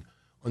Nothing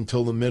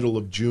until the middle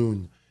of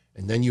June,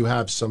 and then you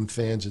have some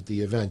fans at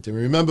the event. And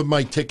remember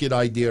my ticket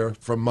idea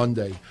from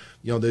Monday.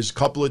 There's a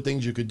couple of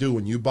things you could do.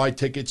 When you buy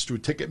tickets through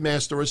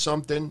Ticketmaster or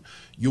something,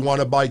 you want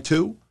to buy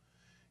two,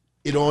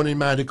 it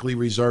automatically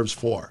reserves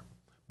 4.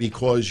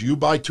 Because you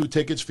buy 2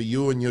 tickets for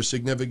you and your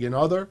significant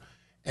other,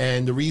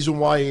 and the reason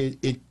why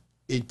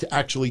it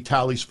actually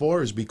tallies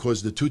 4 is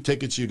because the 2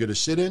 tickets you're going to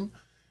sit in,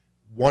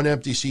 1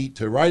 empty seat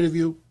to the right of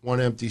you,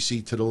 1 empty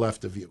seat to the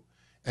left of you.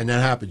 And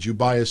that happens. You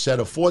buy a set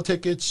of 4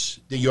 tickets,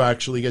 then you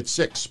actually get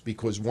 6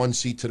 because 1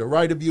 seat to the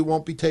right of you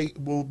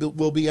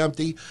will be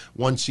empty,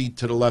 1 seat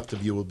to the left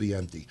of you will be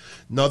empty.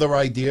 Another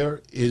idea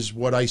is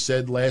what I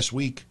said last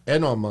week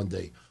and on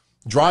Monday,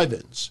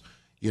 drive-ins.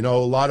 A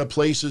lot of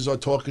places are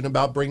talking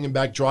about bringing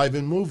back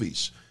drive-in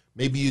movies.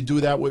 Maybe you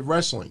do that with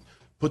wrestling.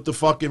 Put the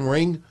fucking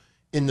ring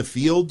in the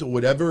field or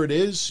whatever it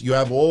is. You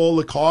have all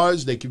the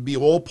cars. They can be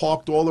all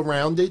parked all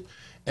around it.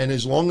 And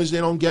as long as they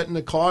don't get in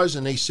the cars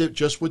and they sit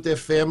just with their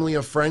family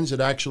or friends that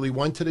actually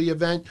went to the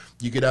event,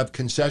 you could have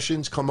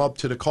concessions come up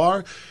to the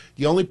car.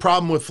 The only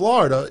problem with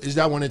Florida is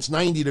that when it's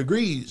 90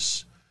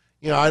 degrees,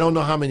 I don't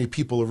know how many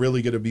people are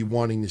really going to be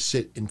wanting to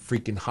sit in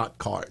freaking hot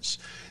cars.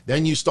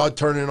 Then you start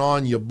turning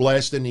on, you're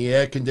blasting the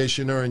air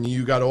conditioner, and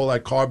you got all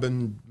that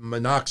carbon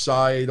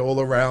monoxide all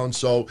around.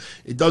 So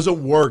it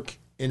doesn't work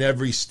in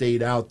every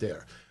state out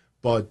there.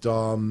 But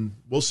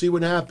we'll see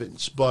what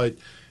happens. But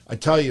I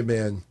tell you,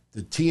 man,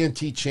 the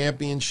TNT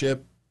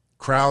Championship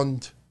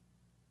crowned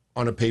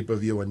on a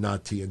pay-per-view and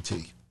not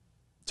TNT.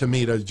 To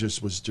me, that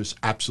was just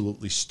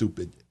absolutely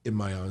stupid, in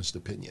my honest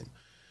opinion.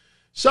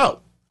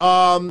 So,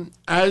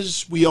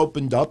 as we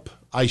opened up,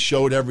 I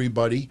showed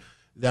everybody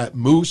that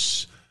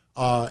Moose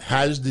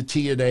has the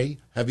TNA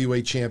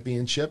Heavyweight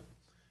Championship.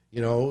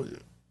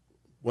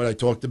 What I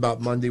talked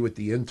about Monday with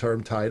the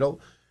interim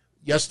title.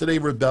 Yesterday,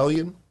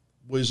 Rebellion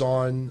was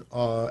on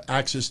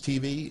Access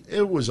TV.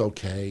 It was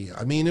okay.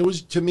 I mean,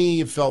 to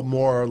me, it felt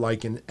more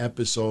like an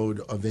episode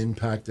of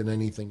Impact than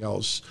anything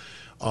else.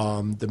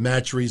 The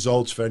match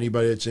results, for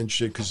anybody that's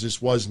interested, because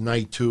this was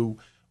night 2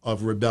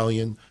 of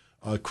Rebellion.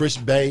 Chris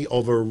Bay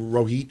over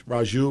Rohit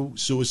Raju,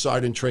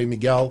 Suicide, and Trey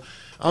Miguel.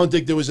 I don't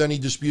think there was any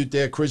dispute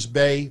there. Chris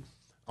Bay,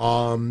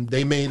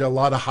 they made a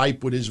lot of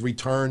hype with his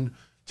return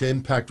to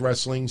Impact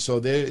Wrestling, so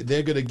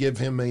they're going to give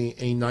him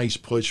a nice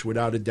push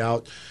without a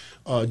doubt.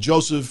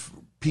 Joseph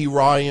P.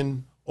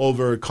 Ryan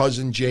over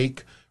Cousin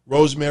Jake,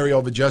 Rosemary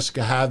over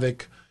Jessica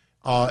Havoc.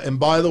 And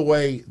by the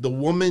way, the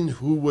woman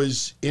who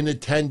was in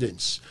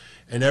attendance,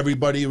 and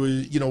everybody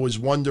was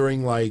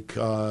wondering, like,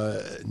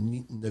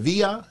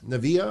 Navia,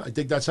 I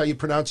think that's how you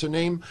pronounce her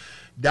name.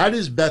 That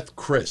is Beth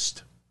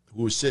Christ,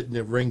 who was sitting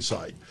at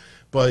ringside.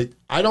 But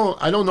I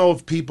don't know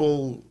if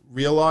people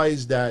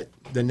realize that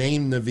the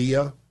name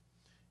Navia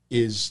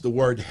is the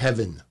word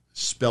heaven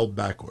spelled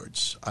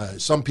backwards.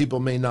 Some people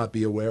may not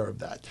be aware of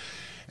that.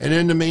 And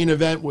then the main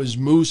event was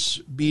Moose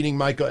beating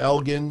Michael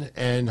Elgin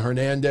and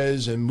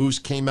Hernandez, and Moose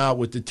came out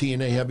with the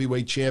TNA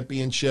Heavyweight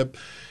Championship.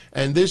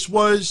 And this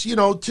was,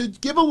 to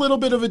give a little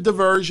bit of a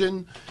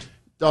diversion,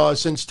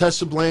 since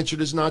Tessa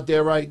Blanchard is not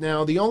there right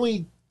now. The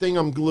only thing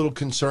I'm a little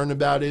concerned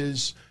about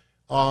is,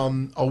 are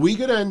we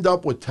going to end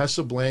up with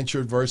Tessa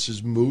Blanchard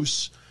versus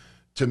Moose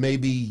to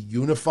maybe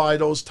unify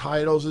those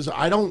titles?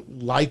 I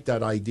don't like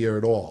that idea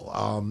at all.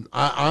 I'm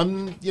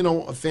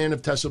a fan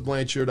of Tessa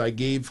Blanchard. I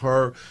gave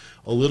her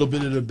a little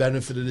bit of the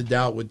benefit of the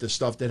doubt with the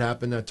stuff that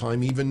happened that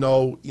time, even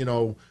though,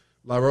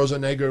 La Rosa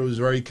Negra was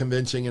very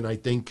convincing, and I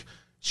think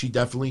she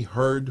definitely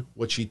heard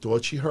what she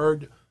thought she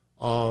heard.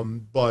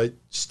 But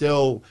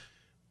still,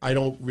 I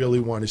don't really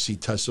want to see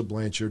Tessa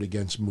Blanchard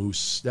against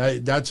Moose.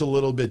 That's a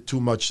little bit too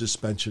much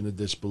suspension of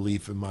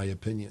disbelief, in my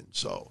opinion.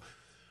 So,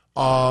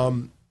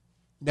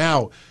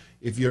 now,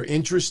 if you're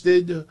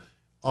interested,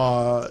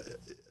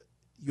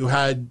 you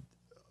had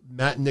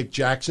Matt and Nick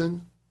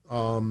Jackson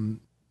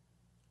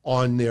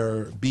on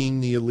their Being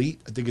the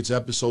Elite. I think it's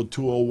episode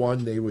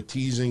 201. They were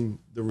teasing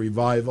the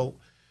revival.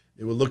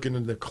 They were looking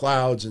in the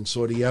clouds and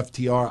saw the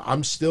FTR.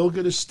 I'm still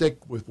going to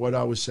stick with what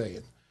I was saying.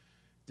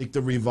 I think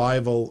the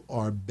revival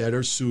are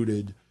better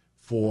suited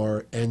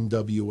for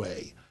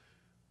NWA.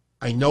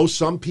 I know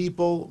some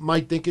people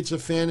might think it's a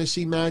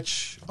fantasy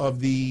match of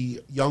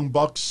the Young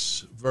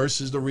Bucks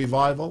versus the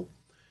Revival.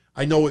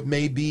 I know it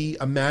may be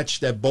a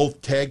match that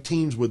both tag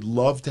teams would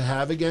love to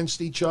have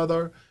against each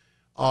other.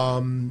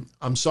 I'm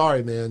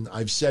sorry, man.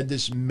 I've said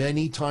this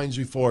many times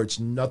before. It's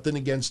nothing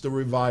against the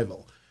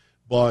Revival.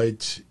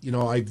 But,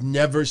 I've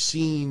never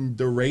seen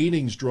the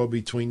ratings draw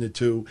between the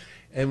two.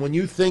 And when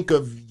you think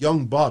of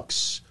Young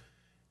Bucks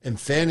and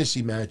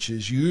fantasy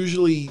matches, you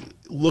usually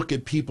look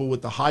at people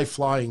with the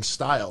high-flying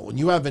style. When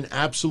you have an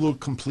absolute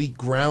complete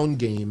ground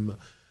game,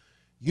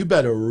 you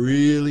better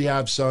really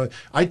have some.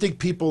 I think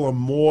people are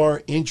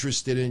more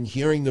interested in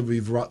hearing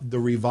the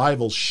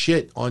Revival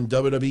shit on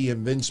WWE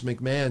and Vince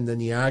McMahon than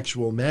the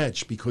actual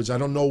match, because I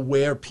don't know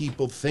where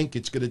people think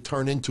it's going to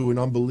turn into an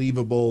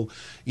unbelievable,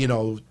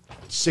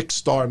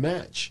 6-star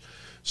match.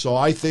 So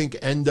I think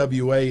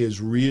NWA is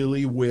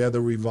really where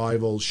the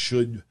Revival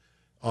should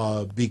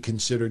be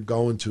considered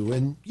going to.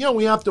 And,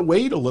 we have to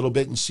wait a little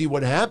bit and see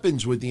what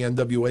happens with the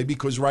NWA,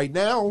 because right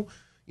now,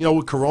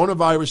 with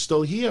coronavirus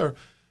still here,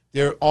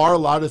 there are a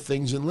lot of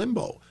things in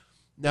limbo.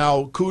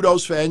 Now,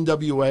 kudos for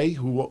NWA,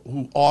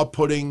 who are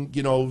putting,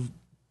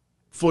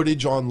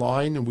 footage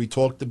online, and we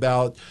talked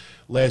about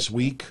last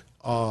week,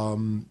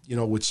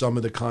 with some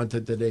of the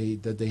content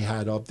that they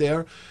had up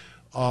there.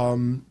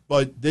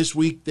 But this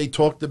week they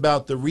talked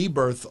about the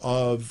rebirth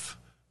of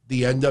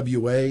the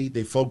NWA.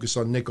 They focused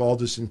on Nick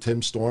Aldis and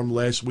Tim Storm.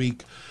 Last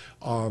week,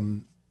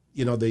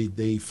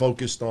 they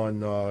focused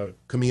on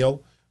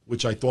Camille,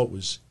 which I thought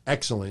was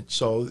excellent.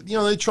 So,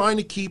 they're trying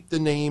to keep the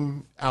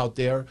name out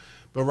there.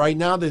 But right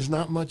now, there's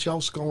not much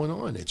else going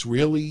on. It's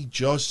really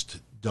just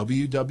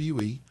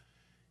WWE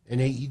and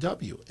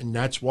AEW. And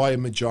that's why a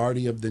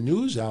majority of the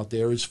news out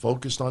there is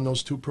focused on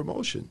those two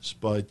promotions.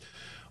 But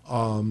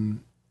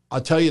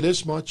I'll tell you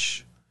this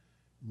much.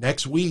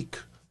 Next week,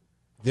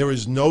 there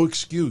is no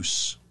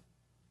excuse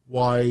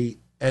why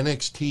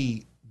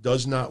NXT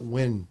does not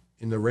win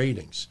in the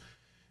ratings.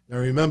 Now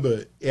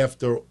remember,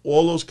 after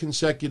all those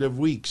consecutive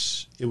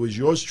weeks, it was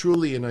yours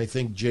truly and I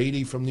think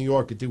JD from New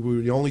York. I think we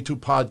were the only two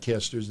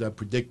podcasters that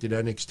predicted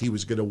NXT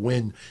was going to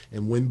win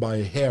and win by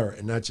a hair,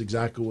 and that's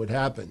exactly what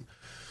happened.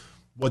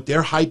 What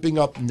they're hyping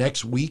up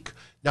next week,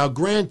 now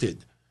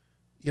granted,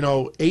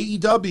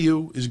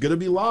 AEW is going to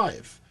be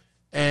live.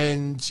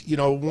 And,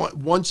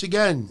 once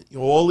again,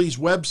 all these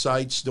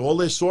websites, all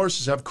their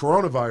sources have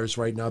coronavirus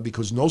right now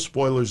because no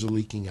spoilers are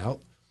leaking out,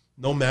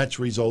 no match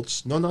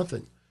results, no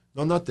nothing.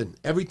 No, nothing.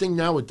 Everything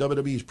now with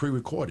WWE is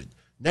pre-recorded.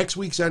 Next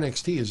week's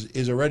NXT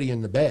is already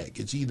in the bag.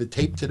 It's either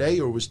taped today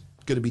or was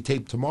going to be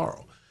taped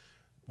tomorrow.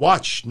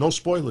 Watch. No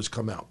spoilers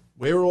come out.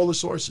 Where are all the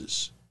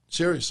sources?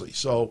 Seriously.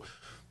 So,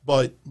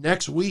 but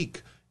next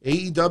week,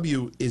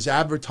 AEW is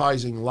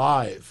advertising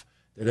live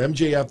that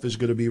MJF is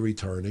going to be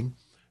returning.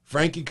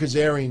 Frankie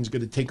Kazarian is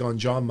going to take on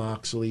Jon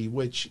Moxley,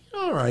 which,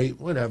 all right,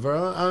 whatever.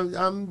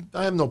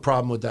 I have no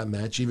problem with that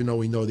match, even though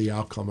we know the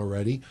outcome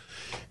already.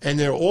 And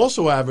they're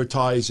also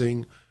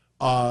advertising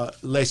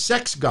Les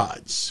Sex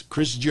Gods,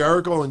 Chris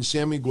Jericho and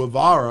Sammy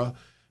Guevara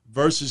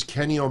versus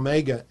Kenny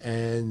Omega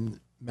and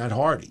Matt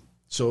Hardy.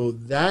 So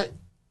that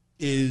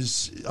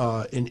is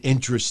an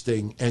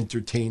interesting,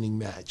 entertaining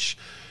match.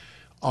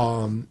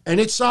 And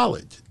it's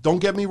solid. Don't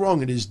get me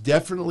wrong. It is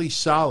definitely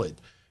solid.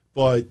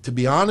 But to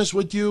be honest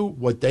with you,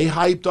 what they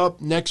hyped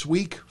up next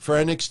week for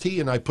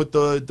NXT, and I put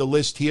the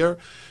list here,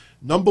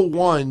 number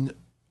one,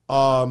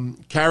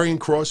 Karrion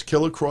Kross,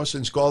 Killer Kross,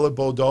 and Scarlett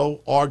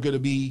Bordeaux are going to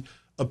be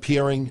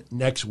appearing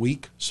next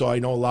week. So I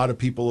know a lot of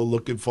people are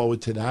looking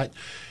forward to that.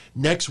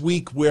 Next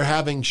week, we're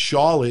having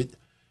Charlotte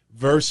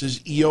versus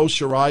Io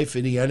Shirai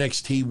for the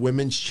NXT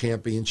Women's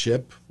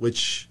Championship,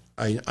 which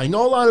I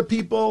know a lot of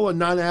people are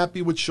not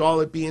happy with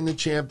Charlotte being the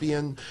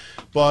champion,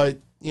 but,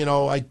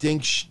 I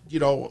think,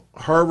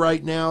 her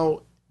right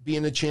now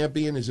being the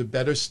champion is a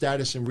better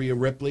status than Rhea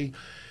Ripley.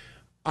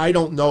 I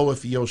don't know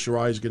if Io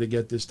Shirai is going to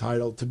get this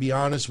title. To be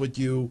honest with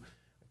you,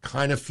 I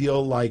kind of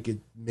feel like it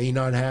may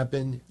not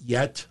happen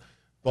yet.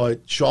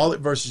 But Charlotte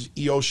versus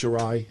Io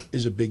Shirai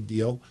is a big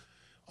deal.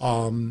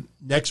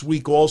 Next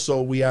week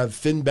also, we have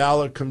Finn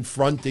Balor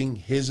confronting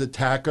his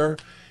attacker.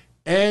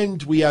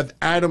 And we have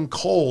Adam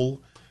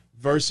Cole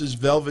versus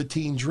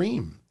Velveteen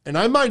Dream. And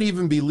I might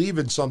even be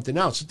leaving something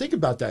out. So think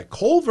about that.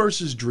 Cole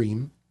versus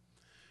Dream.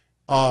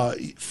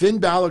 Finn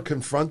Balor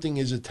confronting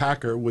his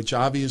attacker, which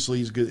obviously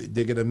is good.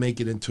 They're going to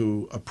make it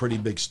into a pretty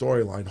big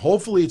storyline.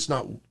 Hopefully it's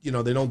not,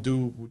 they don't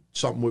do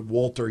something with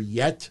Walter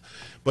yet,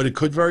 but it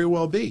could very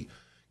well be.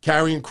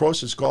 Karrion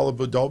Kross and Scarlett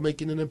Bordeaux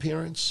making an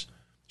appearance.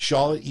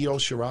 Charlotte, Io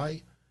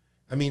Shirai.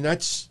 I mean,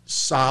 that's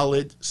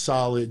solid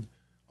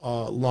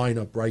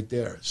lineup right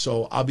there.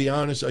 So I'll be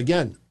honest,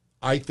 again,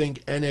 I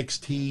think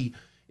NXT,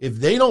 if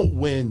they don't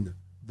win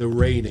the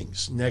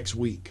ratings next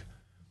week,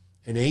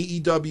 an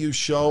AEW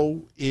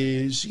show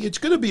it's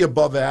going to be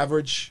above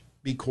average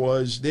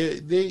because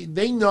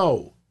they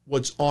know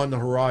what's on the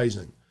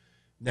horizon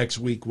next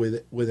week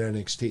with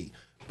NXT.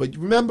 But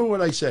remember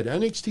what I said,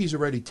 NXT is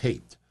already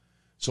taped.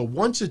 So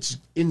once it's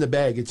in the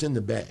bag, it's in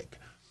the bag.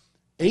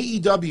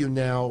 AEW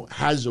now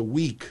has a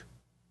week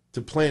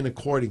to plan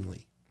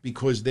accordingly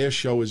because their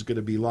show is going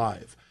to be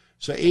live.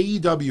 So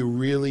AEW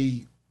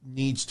really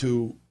needs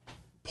to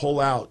pull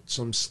out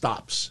some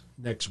stops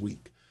next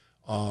week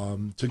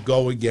to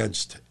go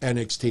against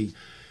NXT.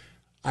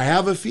 I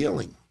have a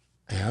feeling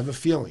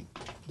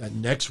that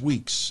next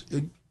week's,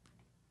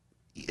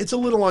 it's a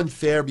little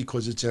unfair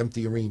because it's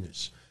empty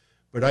arenas.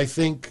 But I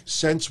think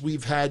since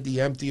we've had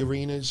the empty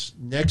arenas,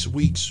 next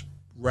week's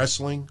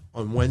wrestling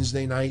on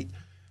Wednesday night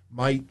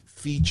might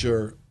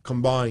feature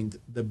combined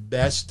the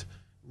best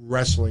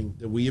wrestling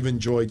that we have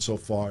enjoyed so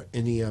far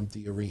in the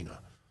empty arena.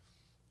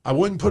 I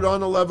wouldn't put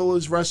on a level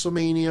as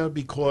WrestleMania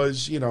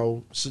because,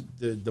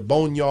 the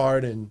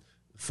Boneyard and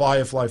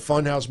Firefly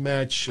Funhouse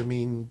match, I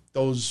mean,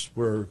 those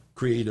were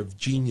creative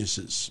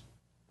geniuses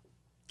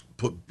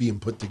being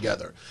put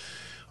together.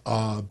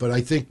 But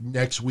I think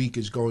next week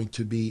is going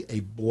to be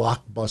a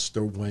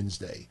blockbuster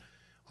Wednesday.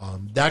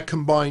 That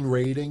combined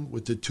rating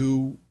with the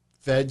two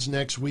feds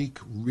next week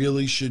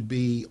really should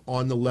be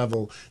on the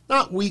level.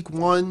 Not week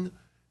one,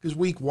 because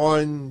week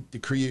one, the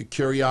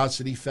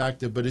curiosity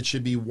factor, but it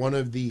should be one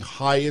of the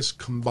highest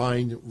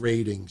combined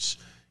ratings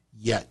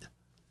yet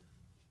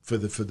for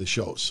the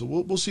show. So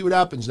we'll see what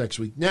happens next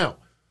week. Now,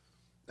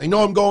 I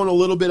know I'm going a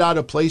little bit out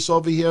of place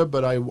over here,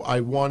 but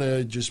I want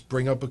to just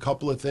bring up a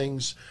couple of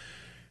things.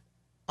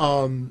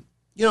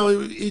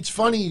 It's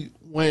funny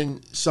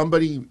when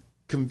somebody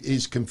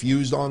is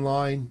confused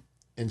online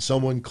and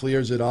someone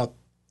clears it up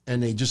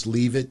and they just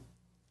leave it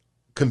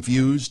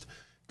confused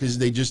because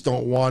they just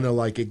don't want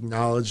to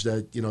acknowledge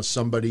that,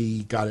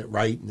 somebody got it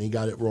right and they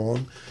got it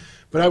wrong.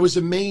 But I was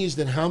amazed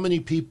at how many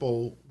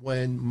people,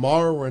 when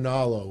Mauro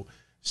Ranallo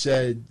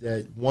said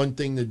that one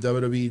thing that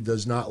WWE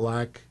does not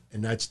lack,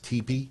 and that's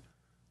TP,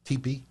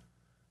 TP,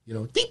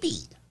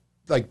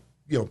 like,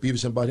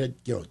 Beavis and Butthead,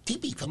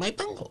 TP for my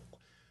bungle.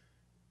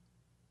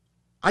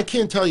 I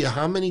can't tell you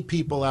how many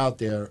people out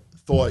there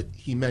thought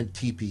he meant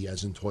TP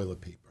as in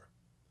toilet paper.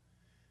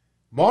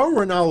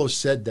 Mauro Ranallo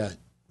said that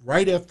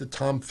right after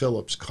Tom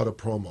Phillips cut a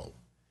promo.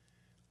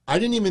 I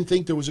didn't even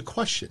think there was a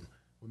question.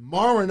 When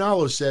Mauro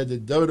Ranallo said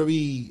that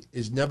WWE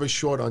is never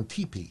short on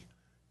TP,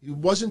 he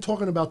wasn't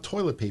talking about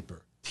toilet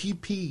paper.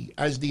 TP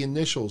as the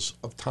initials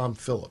of Tom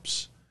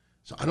Phillips.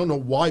 So I don't know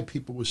why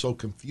people were so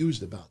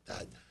confused about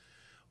that.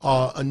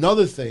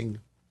 Another thing,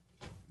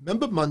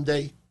 remember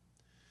Monday?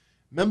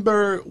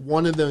 Remember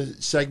one of the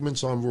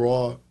segments on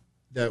Raw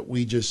that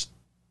we just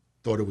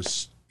thought it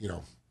was,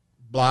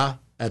 blah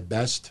at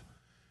best?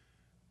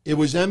 It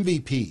was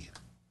MVP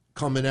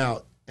coming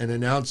out and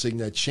announcing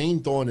that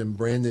Shane Thorne and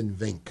Brandon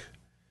Vink,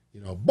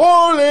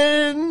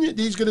 ballin',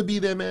 he's going to be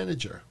their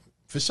manager.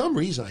 For some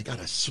reason, I got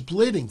a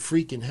splitting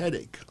freaking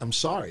headache. I'm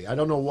sorry. I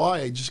don't know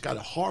why. I just got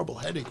a horrible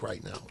headache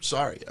right now.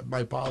 Sorry. My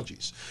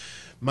apologies.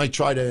 Might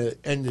try to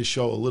end the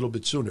show a little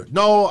bit sooner.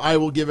 No, I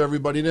will give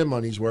everybody their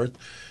money's worth,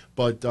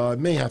 but I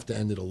may have to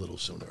end it a little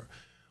sooner.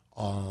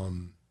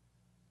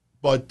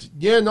 But,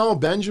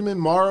 Benjamin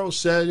Morrow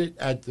said it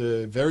at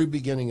the very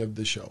beginning of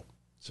the show.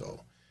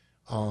 So,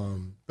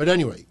 but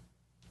anyway,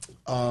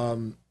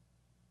 what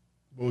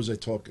was I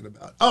talking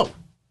about? Oh,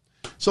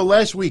 so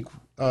last week,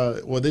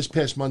 this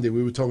past Monday,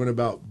 we were talking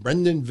about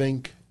Brendan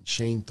Vink and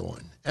Shane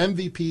Thorne.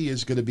 MVP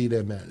is going to be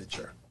their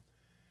manager.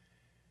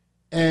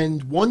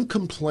 And one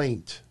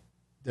complaint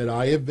that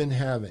I have been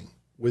having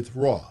with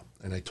Raw,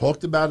 and I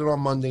talked about it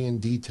on Monday in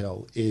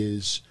detail,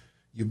 is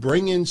you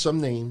bring in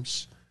some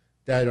names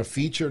that are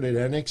featured at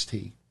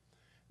NXT,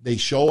 they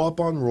show up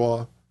on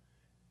Raw,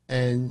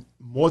 and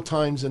more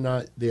times than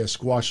not, they're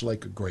squashed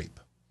like a grape.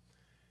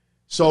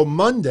 So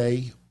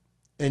Monday,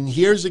 and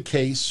here's a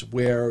case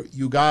where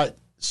you got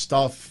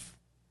stuff,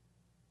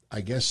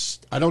 I guess,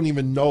 I don't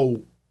even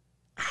know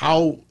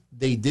how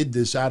they did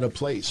this out of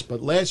place,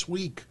 but last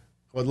week,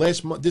 or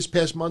this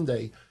past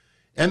Monday,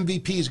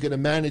 MVP is going to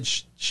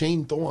manage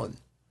Shane Thorne.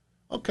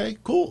 Okay,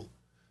 cool.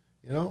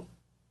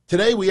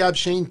 Today we have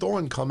Shane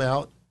Thorne come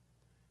out,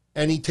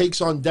 and he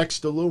takes on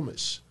Dexter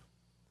Lumis.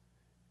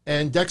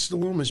 And Dexter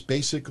Lumis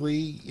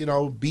basically,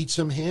 beats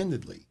him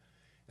handedly.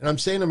 And I'm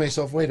saying to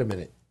myself, wait a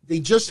minute. They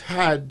just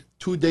had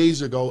 2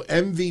 days ago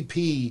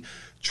MVP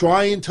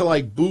trying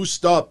to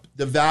boost up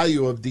the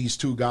value of these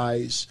two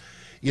guys.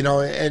 And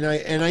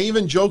I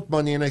even joked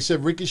Monday and I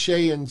said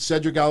Ricochet and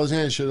Cedric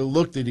Alexander should have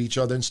looked at each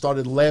other and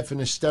started laughing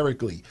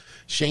hysterically.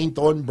 Shane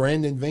Thorne,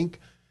 Brandon Vink.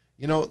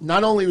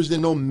 Not only was there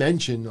no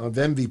mention of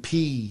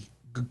MVP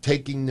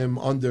taking them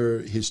under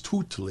his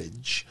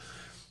tutelage,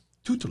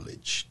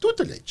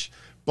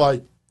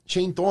 but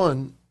Shane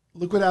Thorne,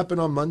 look what happened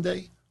on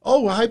Monday.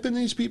 Oh, we're hyping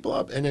these people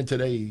up. And then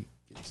today,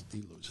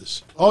 he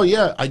loses. Oh,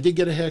 yeah, I did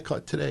get a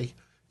haircut today.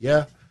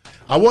 Yeah.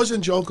 I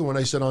wasn't joking when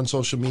I said on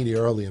social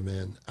media earlier,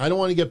 man. I don't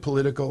want to get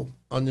political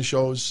on the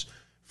shows.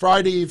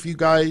 Friday, if you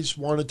guys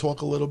want to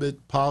talk a little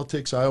bit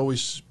politics, I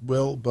always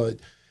will. But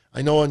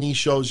I know on these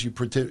shows you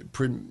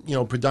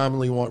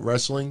predominantly want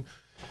wrestling.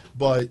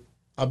 But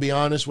I'll be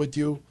honest with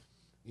you.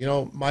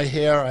 My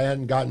hair, I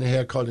hadn't gotten a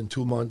haircut in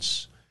 2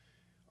 months.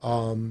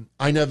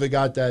 I never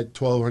got that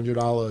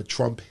 $1,200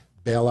 Trump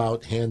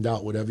bailout,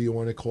 handout, whatever you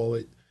want to call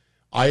it.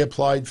 I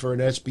applied for an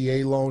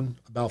SBA loan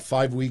about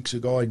 5 weeks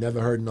ago. I never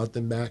heard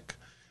nothing back.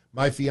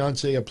 My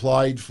fiance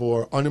applied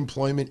for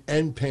unemployment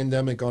and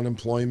pandemic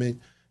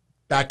unemployment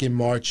back in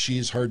March.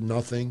 She's heard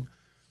nothing.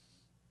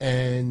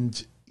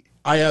 And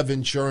I have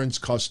insurance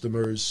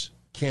customers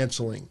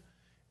canceling.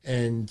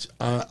 And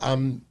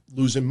I'm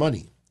losing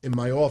money in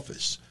my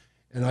office.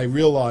 And I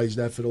realized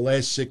that for the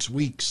last 6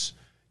 weeks,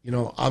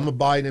 I'm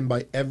abiding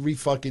by every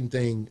fucking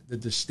thing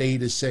that the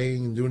state is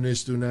saying and doing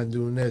this, doing that, and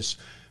doing this.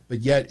 But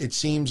yet it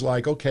seems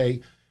like,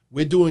 okay,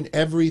 we're doing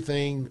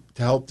everything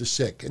to help the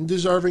sick, and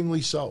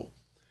deservingly so.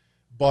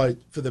 But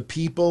for the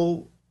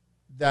people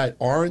that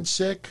aren't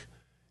sick,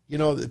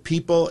 the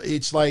people,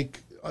 it's like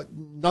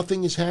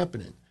nothing is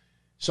happening.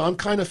 So I'm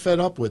kind of fed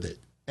up with it.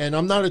 And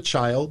I'm not a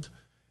child.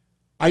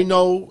 I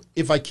know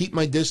if I keep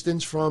my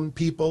distance from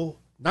people,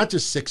 not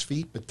just 6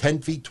 feet, but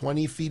 10 feet,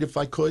 20 feet if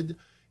I could,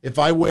 if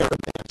I wear a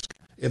mask,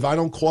 if I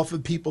don't cough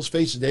in people's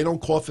faces, they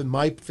don't cough in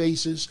my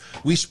faces,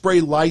 we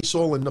spray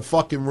Lysol in the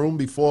fucking room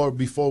before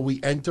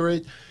we enter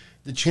it,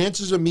 the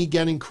chances of me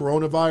getting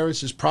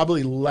coronavirus is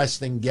probably less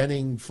than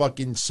getting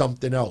fucking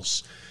something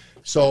else.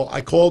 So I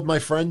called my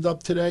friend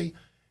up today,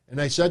 and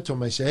I said to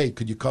him, hey,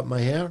 could you cut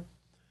my hair?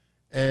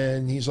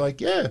 And he's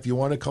like, yeah, if you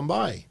want to come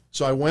by.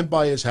 So I went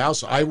by his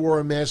house. I wore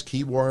a mask.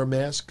 He wore a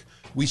mask.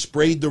 We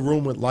sprayed the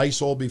room with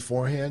Lysol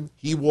beforehand.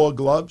 He wore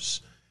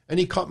gloves, and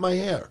he cut my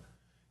hair.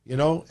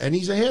 And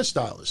he's a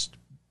hairstylist,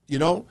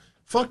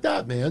 fuck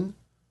that, man.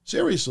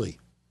 Seriously.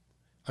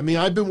 I mean,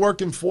 I've been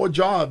working 4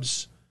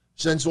 jobs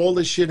since all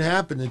this shit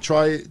happened to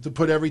try to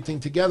put everything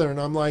together. And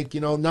I'm like,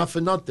 not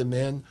for nothing,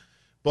 man.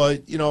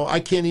 But, I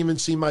can't even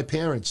see my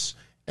parents.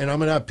 And I'm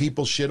going to have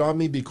people shit on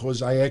me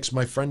because I asked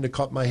my friend to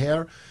cut my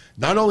hair.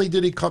 Not only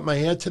did he cut my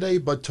hair today,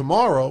 but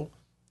tomorrow,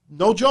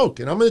 no joke.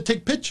 And I'm going to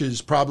take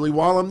pictures probably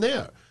while I'm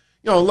there.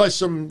 Unless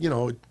some,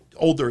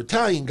 older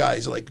Italian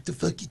guys are like, what the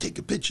fuck you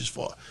taking pictures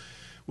for?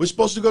 we're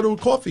supposed to go to a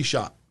coffee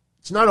shop.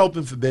 It's not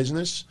open for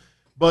business,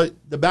 but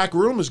the back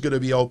room is going to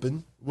be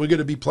open. We're going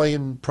to be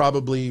playing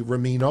probably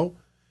Ramino,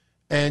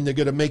 and they're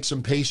going to make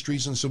some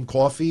pastries and some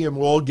coffee, and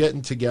we're all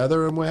getting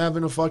together, and we're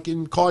having a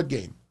fucking card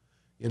game,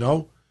 you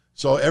know?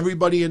 So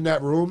everybody in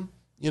that room,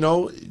 you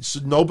know, so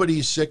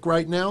nobody's sick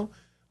right now.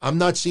 I'm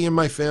not seeing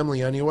my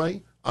family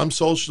anyway. I'm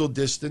social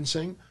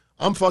distancing.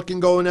 I'm fucking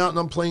going out and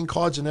I'm playing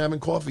cards and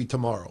having coffee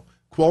tomorrow.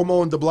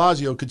 Cuomo and de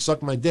Blasio could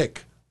suck my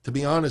dick, to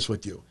be honest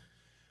with you.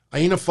 I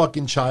ain't a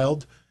fucking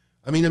child.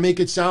 I mean, to make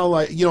it sound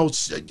like, you know,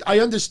 I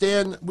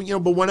understand, you know,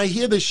 but when I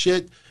hear this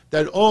shit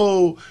that,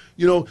 oh,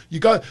 you know,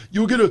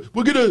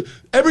 we're gonna,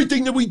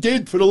 everything that we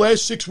did for the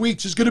last 6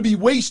 weeks is gonna be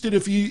wasted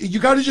if you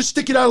gotta just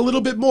stick it out a little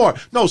bit more.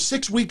 No,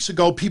 6 weeks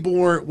ago, people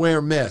weren't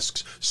wearing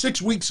masks.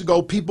 6 weeks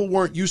ago, people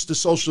weren't used to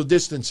social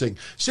distancing.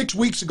 6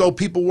 weeks ago,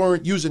 people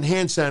weren't using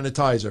hand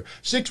sanitizer.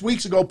 6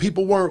 weeks ago,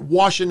 people weren't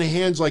washing their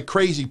hands like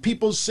crazy.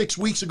 People 6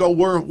 weeks ago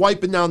weren't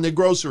wiping down their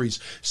groceries.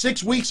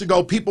 6 weeks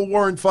ago, people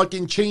weren't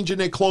fucking changing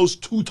their clothes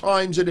 2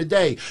 times in a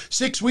day.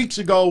 6 weeks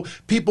ago,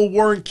 people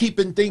weren't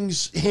keeping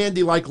things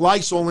handy like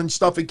Lysol and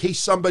stuff in case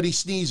somebody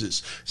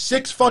sneezes.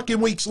 6 fucking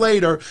weeks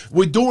later,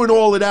 we're doing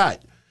all of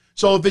that.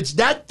 So if it's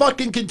that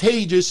fucking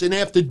contagious, and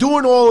after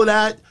doing all of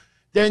that,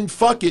 then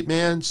fuck it,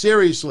 man.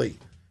 Seriously.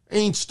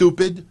 Ain't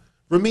stupid.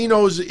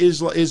 Ramino's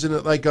is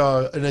like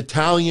an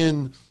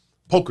Italian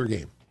poker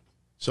game.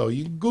 So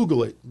you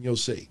Google it and you'll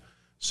see.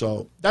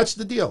 So that's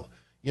the deal.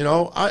 You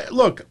know,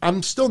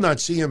 I'm still not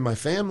seeing my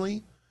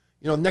family.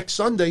 You know, next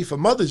Sunday for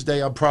Mother's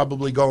Day, I'm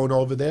probably going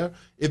over there.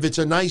 If it's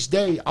a nice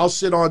day, I'll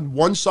sit on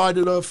one side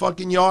of the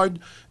fucking yard.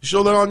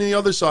 She'll sit on the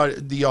other side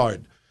of the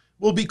yard.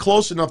 We'll be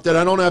close enough that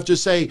I don't have to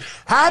say,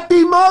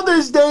 Happy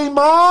Mother's Day,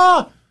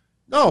 Ma!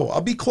 No,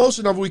 I'll be close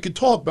enough we could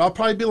talk, but I'll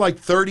probably be like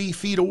 30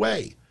 feet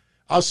away.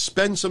 I'll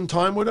spend some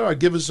time with her. I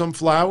give her some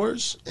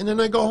flowers, and then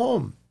I go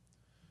home.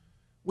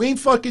 We ain't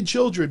fucking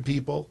children,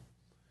 people.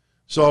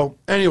 So,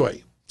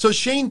 anyway. So,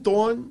 Shane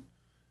Thorne,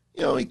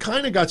 you know, he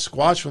kind of got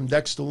squashed from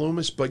Dexter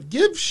Lumis, but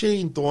give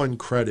Shane Thorne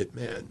credit,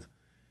 man.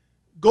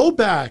 Go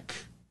back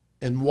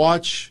and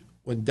watch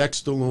when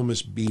Dexter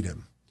Lumis beat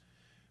him,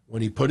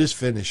 when he put his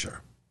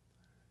finisher.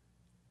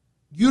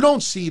 You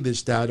don't see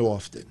this that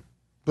often,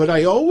 but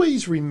I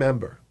always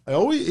remember,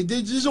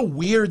 this is a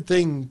weird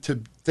thing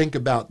to think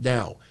about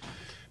now,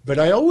 but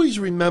I always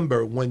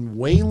remember when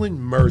Waylon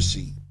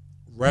Mercy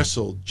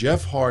wrestled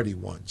Jeff Hardy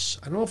once.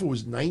 I don't know if it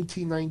was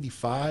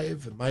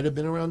 1995. It might have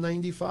been around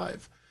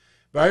 95.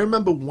 But I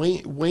remember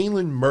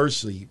Waylon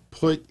Mercy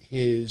put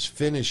his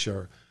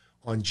finisher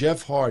on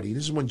Jeff Hardy.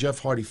 This is when Jeff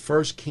Hardy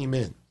first came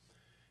in,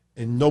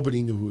 and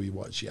nobody knew who he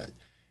was yet.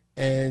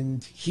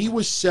 And he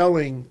was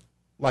selling,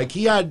 like,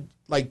 he had,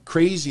 like,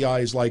 crazy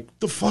eyes, like,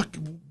 the fuck,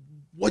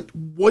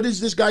 what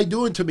is this guy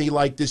doing to me?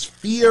 Like, this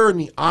fear in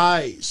the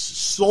eyes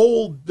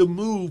sold the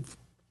move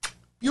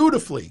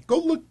beautifully. Go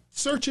look,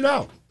 search it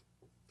out.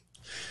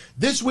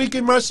 This week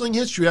in wrestling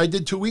history, I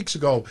did 2 weeks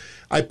ago,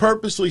 I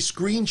purposely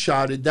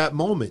screenshotted that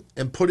moment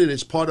and put it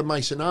as part of my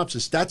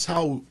synopsis. That's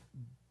how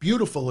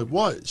beautiful it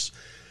was.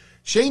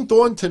 Shane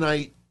Thorne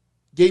tonight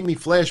gave me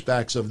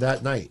flashbacks of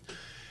that night.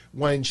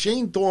 When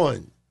Shane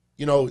Thorne,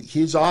 you know,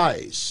 his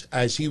eyes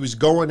as he was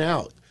going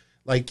out,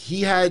 like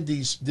he had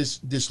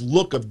this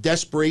look of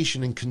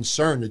desperation and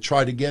concern to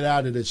try to get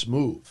out of this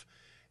move.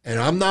 And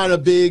I'm not a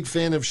big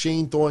fan of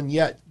Shane Thorne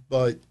yet,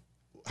 but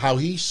how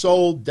he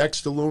sold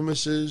Dexter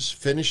Lumis's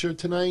finisher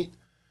tonight,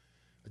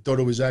 I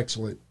thought it was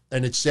excellent.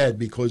 And it's sad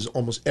because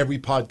almost every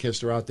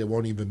podcaster out there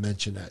won't even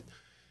mention that.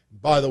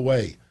 By the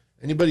way,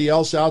 anybody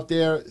else out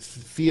there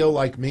feel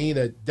like me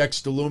that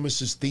Dexter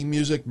Lumis's theme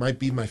music might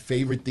be my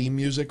favorite theme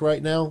music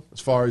right now as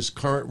far as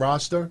current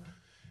roster?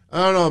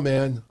 I don't know,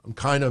 man. I'm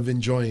kind of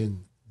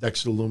enjoying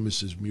Dexter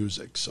Lumis's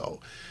music. So,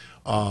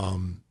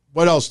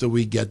 what else did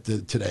we get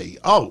today?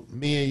 Oh,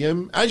 Mia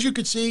Yim. As you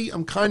can see,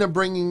 I'm kind of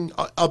bringing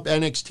up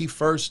NXT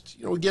first.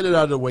 You know, get it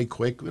out of the way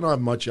quick. We don't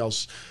have much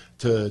else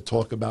to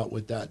talk about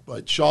with that.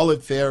 But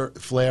Charlotte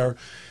Flair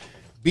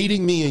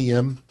beating Mia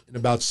Yim in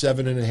about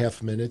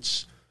 7.5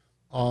 minutes.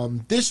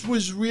 This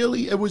was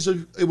really, it was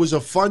a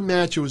fun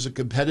match. It was a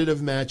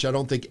competitive match. I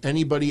don't think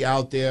anybody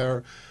out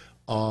there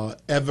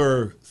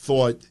ever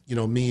thought, you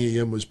know, Mia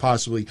Yim was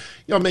possibly,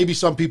 you know, maybe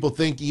some people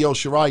think Io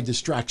Shirai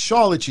distracts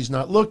Charlotte. She's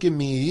not looking.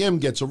 Mia Yim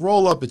gets a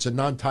roll-up. It's a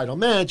non-title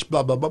match,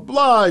 blah, blah, blah,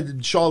 blah.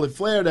 And Charlotte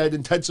Flair, that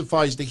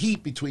intensifies the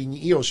heat between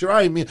Io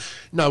Shirai and Mia.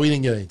 No, we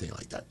didn't get anything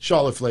like that.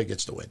 Charlotte Flair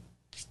gets the win.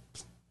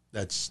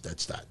 That's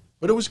that.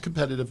 But it was a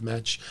competitive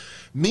match.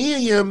 Mia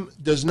Yim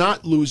does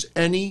not lose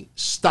any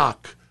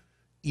stock,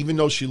 even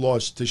though she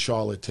lost to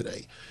Charlotte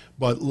today.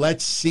 But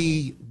let's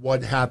see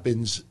what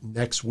happens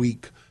next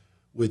week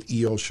with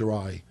Io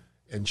Shirai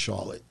and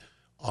Charlotte.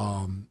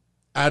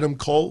 Adam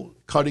Cole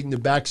cutting the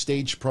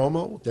backstage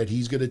promo that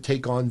he's going to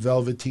take on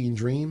Velveteen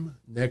Dream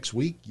next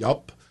week.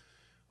 Yup.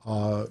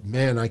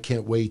 Man, I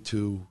can't wait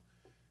to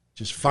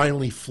just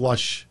finally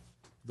flush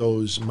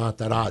those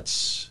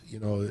matarats. You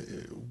know,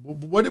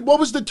 what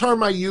was the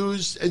term I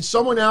used? And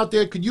someone out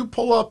there, could you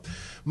pull up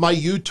my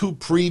YouTube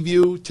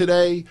preview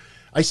today?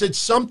 I said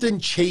something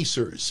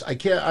chasers.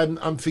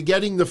 I'm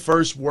forgetting the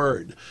first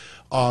word.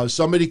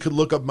 Somebody could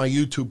look up my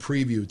YouTube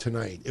preview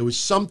tonight. It was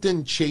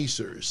something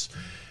chasers.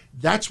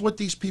 That's what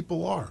these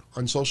people are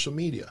on social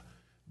media.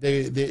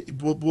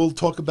 We'll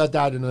talk about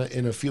that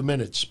in a few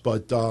minutes.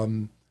 But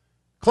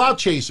clout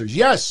chasers,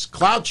 yes,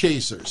 clout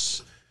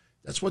chasers.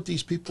 That's what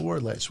these people were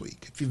last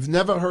week. If you've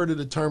never heard of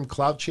the term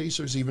clout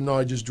chasers, even though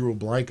I just drew a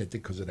blank, I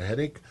think because of the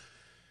headache,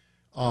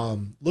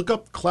 look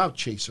up clout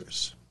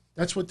chasers.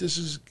 That's what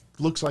this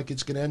looks like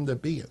it's going to end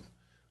up being.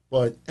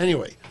 But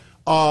anyway,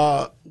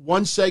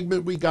 one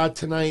segment we got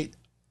tonight,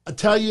 I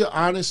tell you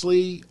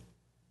honestly,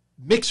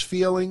 mixed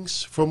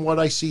feelings from what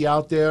I see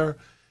out there.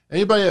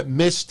 Anybody that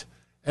missed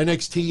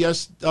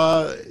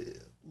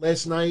NXT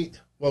last night?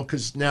 Well,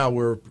 because now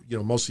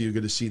most of you are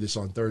going to see this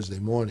on Thursday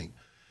morning.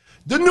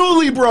 The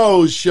Newly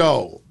Bros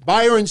show.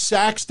 Byron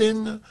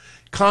Saxton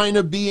kind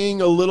of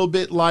being a little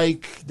bit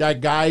like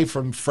that guy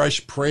from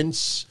Fresh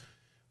Prince.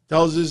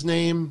 Tells his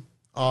name.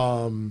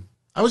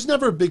 I was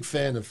never a big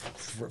fan of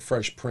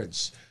Fresh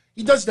Prince.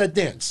 He does that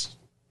dance.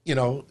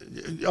 What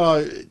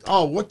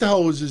the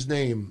hell was his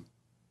name?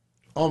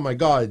 Oh, my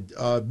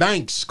God.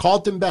 Banks.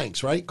 Carlton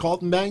Banks, right?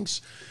 Carlton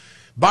Banks.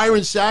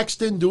 Byron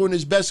Saxton doing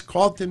his best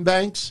Carlton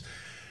Banks.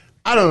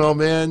 I don't know,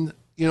 man.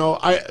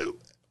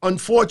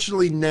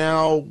 Unfortunately,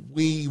 now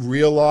we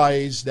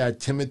realize that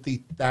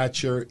Timothy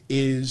Thatcher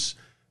is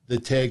the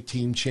tag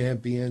team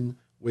champion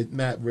with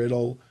Matt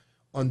Riddle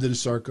under the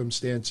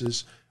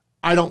circumstances.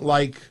 I don't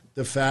like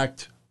the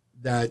fact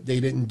that they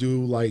didn't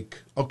do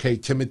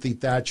Timothy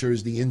Thatcher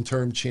is the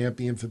interim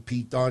champion for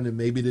Pete Dunne, and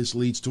maybe this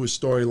leads to a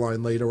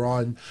storyline later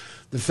on.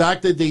 The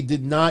fact that they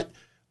did not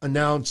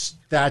announce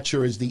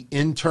Thatcher as the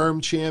interim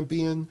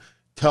champion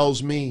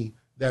tells me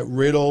that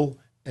Riddle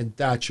and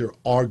Thatcher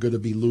are going to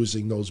be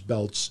losing those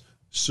belts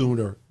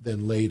sooner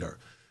than later.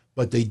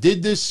 But they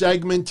did this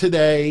segment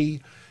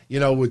today,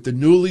 with the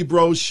Newly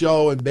Bros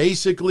show, and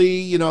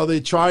basically,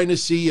 they're trying to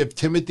see if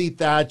Timothy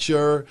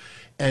Thatcher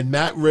and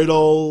Matt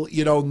Riddle,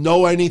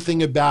 know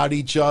anything about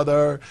each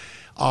other.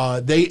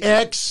 Byron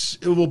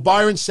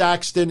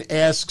Saxton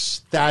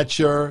asks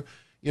Thatcher,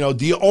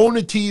 do you own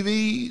a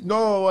TV?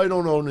 No, I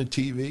don't own a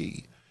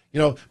TV.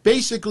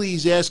 Basically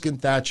he's asking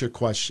Thatcher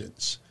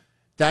questions.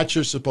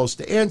 Thatcher's supposed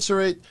to answer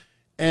it,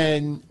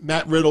 and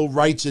Matt Riddle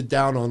writes it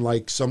down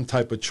on some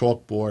type of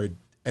chalkboard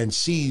and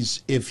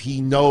sees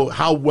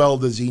how well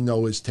does he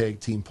know his tag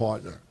team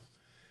partner.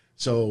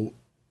 So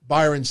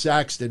Byron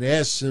Saxton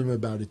asks him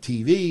about a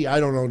TV.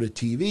 I don't own a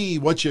TV.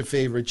 What's your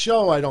favorite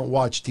show? I don't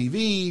watch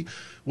TV.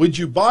 Would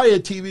you buy a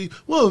TV?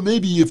 Well,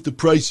 maybe if the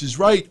price is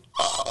right.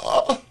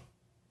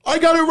 I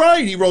got it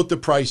right. He wrote The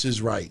Price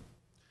is Right.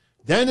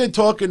 Then they're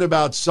talking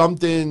about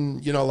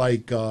something,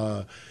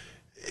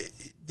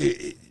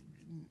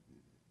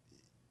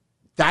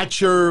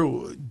 Thatcher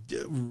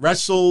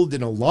wrestled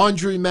in a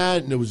laundromat,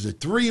 and it was a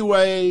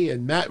three-way,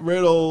 and Matt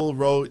Riddle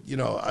wrote,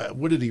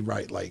 what did he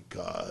write?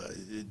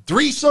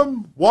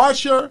 Threesome?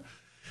 Washer?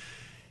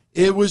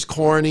 It was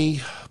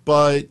corny,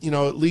 but,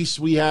 at least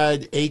we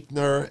had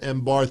Aichner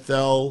and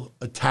Barthel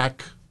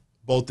attack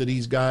both of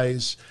these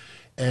guys,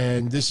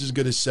 and this is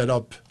going to set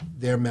up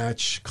their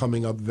match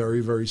coming up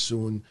very, very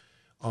soon.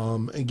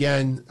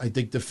 Again, I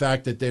think the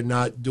fact that they're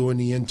not doing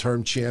the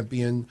interim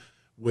champion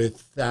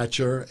with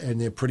Thatcher, and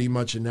they're pretty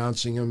much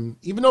announcing him,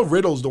 even though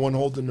Riddle's the one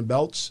holding the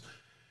belts.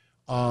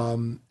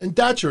 And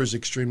Thatcher is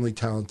extremely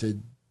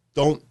talented.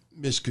 Don't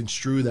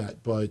misconstrue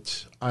that,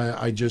 but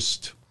I'm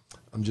just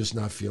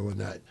not feeling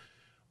that.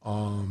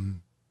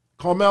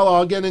 Carmelo,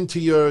 I'll get into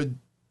your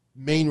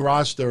main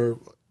roster.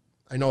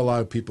 I know a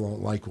lot of people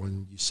don't like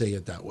when you say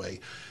it that way.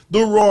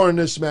 The Raw and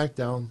the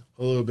SmackDown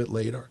a little bit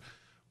later.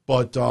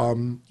 But,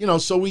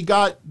 so we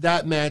got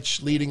that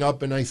match leading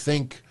up, and I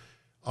think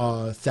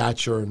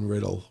Thatcher and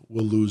Riddle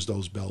will lose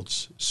those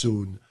belts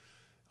soon.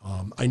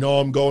 I know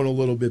I'm going a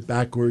little bit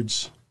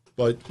backwards,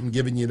 but I'm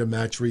giving you the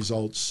match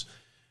results.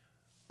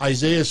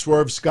 Isaiah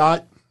Swerve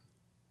Scott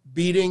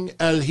beating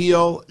El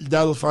Hijo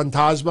del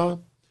Fantasma.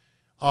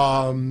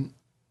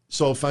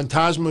 So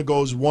Fantasma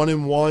goes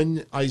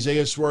 1-1.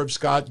 Isaiah Swerve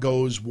Scott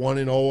goes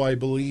 1-0, I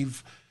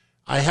believe.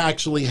 I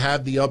actually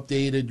have the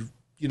updated,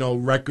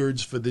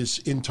 records for this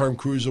interim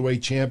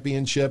cruiserweight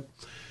championship.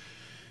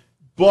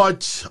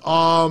 But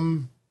I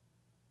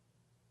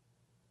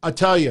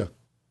tell you,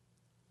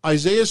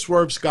 Isaiah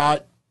Swerve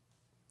Scott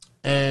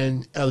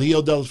and El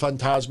Hijo del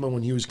Fantasma,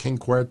 when he was King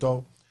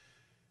Cuerto,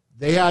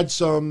 they had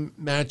some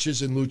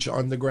matches in Lucha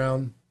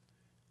Underground.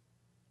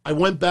 I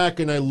went back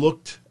and I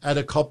looked at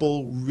a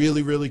couple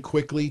really, really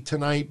quickly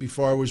tonight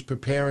before I was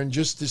preparing,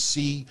 just to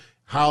see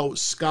how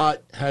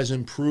Scott has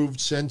improved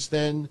since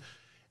then.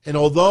 And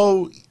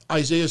although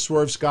Isaiah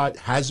Swerve Scott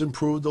has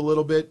improved a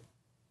little bit,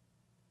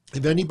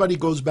 if anybody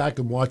goes back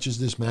and watches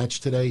this match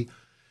today,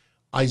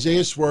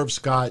 Isaiah Swerve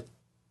Scott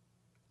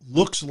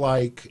looks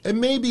like,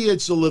 and maybe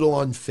it's a little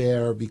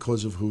unfair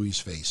because of who he's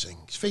facing.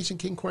 He's facing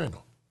King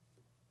Cuerno.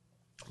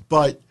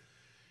 But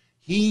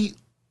he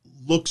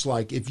looks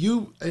like,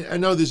 I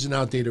know this is an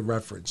outdated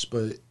reference,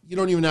 but you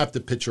don't even have to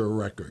picture a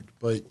record.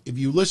 But if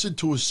you listen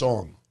to a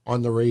song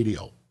on the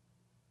radio.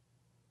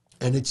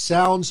 And it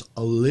sounds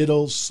a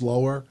little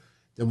slower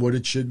than what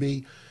it should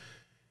be.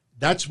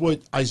 That's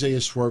what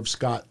Isaiah Swerve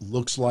Scott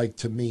looks like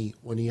to me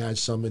when he has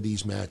some of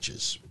these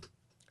matches.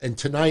 And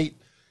tonight,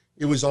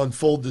 it was on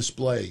full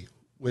display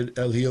with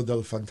El Hijo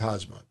del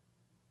Fantasma.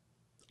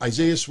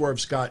 Isaiah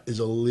Swerve Scott is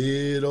a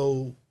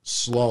little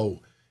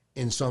slow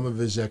in some of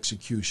his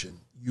execution.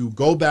 You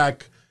go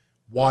back,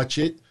 watch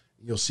it,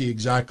 you'll see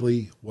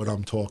exactly what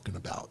I'm talking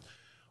about.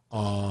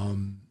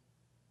 And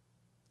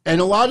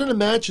a lot of the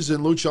matches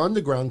in Lucha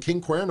Underground,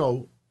 King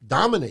Cuerno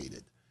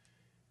dominated.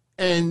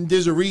 And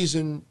there's a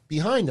reason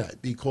behind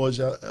that because,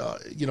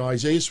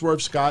 Isaiah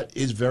Swerve Scott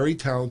is very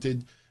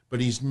talented,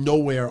 but he's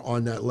nowhere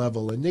on that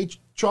level. And they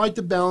tried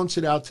to balance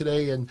it out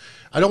today. And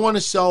I don't want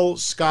to sell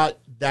Scott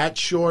that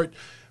short,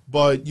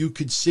 but you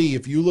could see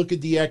if you look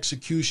at the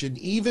execution,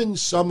 even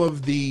some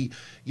of the,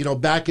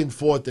 back and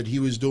forth that he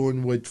was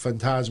doing with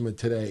Fantasma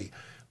today,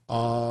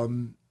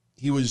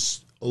 he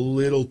was a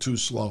little too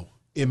slow,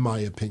 in my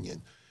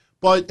opinion.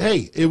 But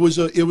hey, it was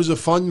a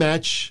fun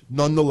match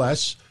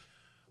nonetheless.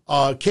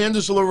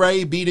 Candice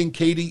LeRae beating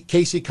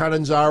Casey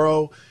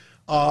Catanzaro.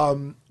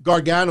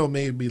 Gargano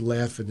made me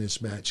laugh in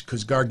this match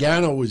because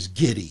Gargano was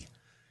giddy.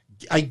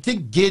 I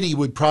think giddy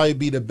would probably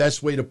be the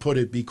best way to put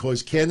it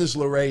because Candice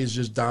LeRae is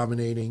just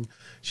dominating.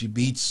 She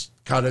beats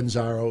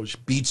Catanzaro. She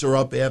beats her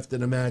up after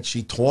the match.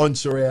 She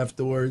taunts her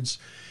afterwards.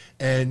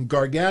 And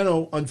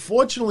Gargano,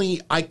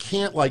 unfortunately, I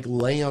can't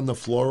lay on the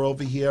floor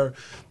over here.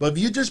 But if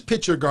you just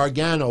picture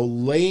Gargano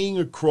laying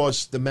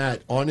across the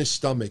mat on his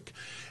stomach,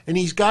 and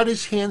he's got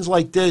his hands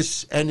like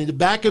this, and in the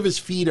back of his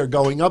feet are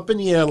going up in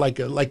the air like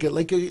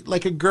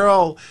a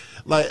girl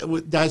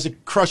that has a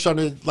crush on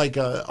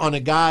a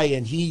guy,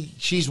 and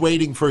she's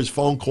waiting for his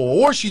phone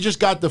call, or she just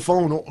got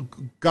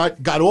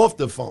off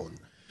the phone.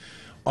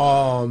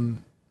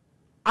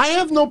 I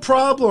have no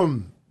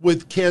problem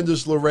with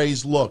Candice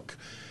LeRae's look.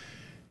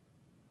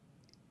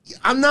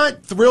 I'm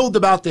not thrilled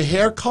about the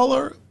hair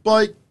color,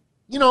 but,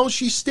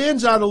 she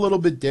stands out a little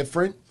bit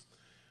different.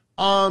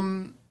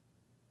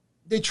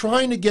 They're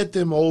trying to get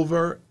them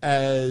over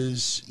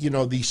as,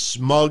 these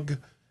smug,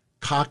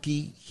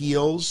 cocky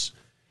heels.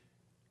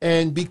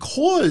 And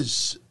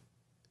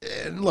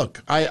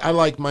look, I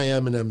like my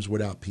M&Ms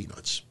without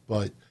peanuts,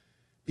 but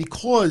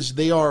because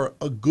they are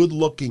a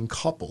good-looking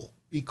couple,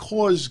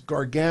 because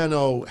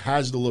Gargano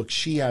has the look,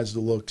 she has the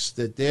looks,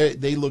 that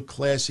they look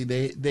classy,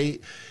 they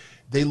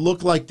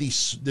look like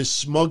this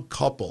smug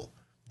couple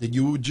that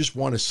you would just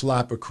want to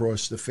slap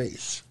across the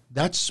face.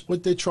 That's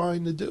what they're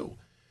trying to do.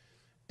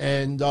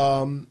 And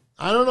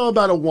I don't know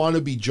about a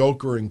wannabe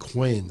Joker and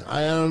Quinn.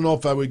 I don't know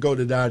if I would go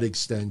to that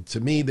extent. To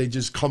me, they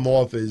just come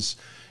off as,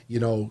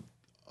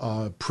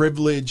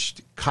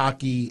 privileged,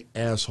 cocky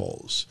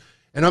assholes.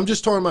 And I'm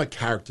just talking about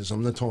characters.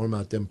 I'm not talking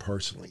about them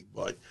personally.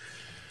 But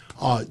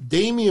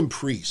Damian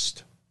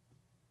Priest,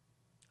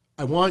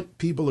 I want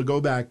people to go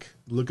back,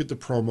 look at the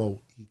promo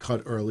he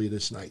cut earlier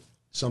this night.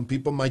 Some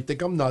people might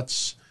think I'm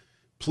nuts.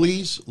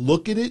 Please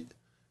look at it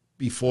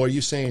before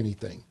you say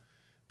anything.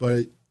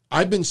 But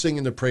I've been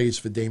singing the praise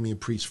for Damian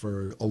Priest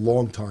for a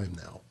long time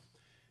now.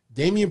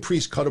 Damian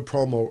Priest cut a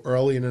promo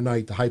early in the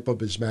night to hype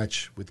up his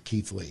match with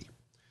Keith Lee.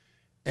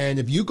 And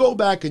if you go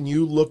back and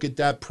you look at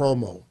that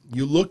promo,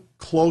 you look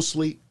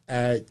closely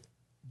at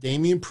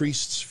Damian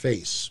Priest's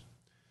face,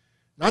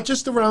 not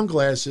just the round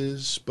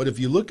glasses, but if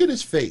you look at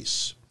his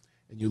face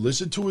and you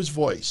listen to his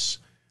voice,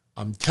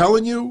 I'm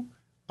telling you,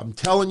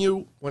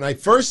 when I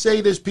first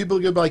say this, people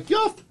are going to be like,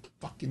 you're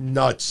fucking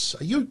nuts.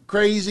 Are you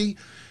crazy?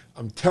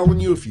 I'm telling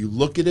you, if you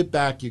look at it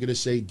back, you're going to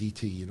say,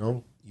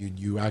 DT,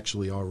 you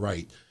actually are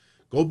right.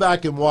 Go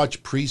back and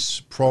watch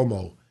Priest's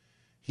promo.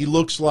 He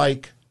looks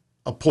like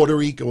a Puerto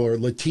Rico or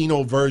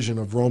Latino version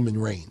of Roman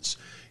Reigns.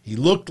 He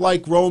looked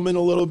like Roman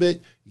a little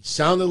bit. He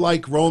sounded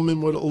like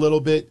Roman a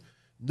little bit.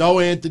 No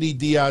Anthony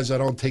Diaz, I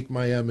don't take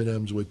my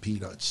M&Ms with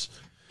peanuts.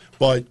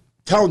 But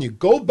telling you,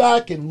 go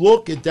back and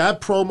look at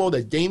that promo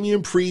that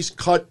Damian Priest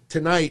cut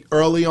tonight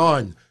early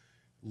on.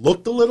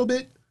 Looked a little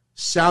bit,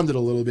 sounded a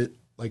little bit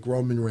like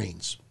Roman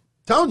Reigns.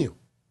 Telling you,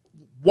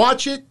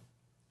 watch it.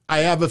 I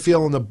have a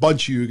feeling a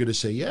bunch of you are going to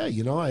say, yeah,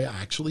 I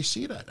actually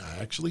see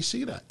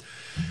that.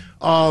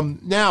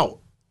 Now,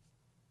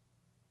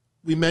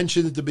 we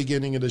mentioned at the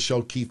beginning of the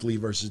show Keith Lee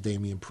versus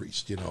Damian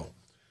Priest, It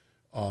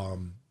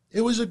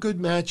was a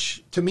good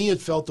match. To me,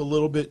 it felt a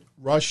little bit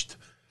rushed.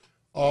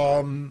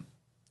 I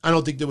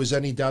don't think there was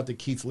any doubt that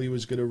Keith Lee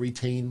was going to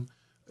retain.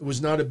 It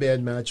was not a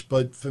bad match,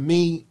 but for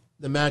me,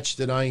 the match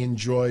that I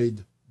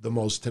enjoyed the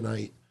most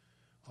tonight,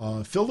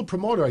 Phil, the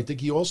promoter, I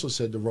think he also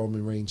said the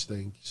Roman Reigns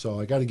thing, so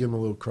I got to give him a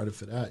little credit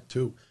for that,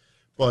 too.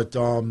 But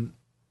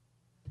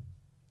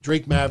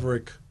Drake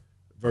Maverick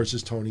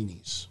versus Tony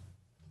Nese.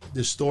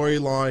 The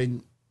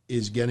storyline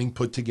is getting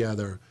put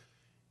together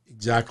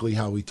exactly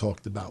how we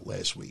talked about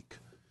last week.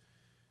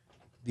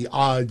 The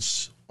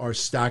odds are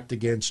stacked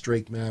against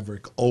Drake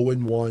Maverick.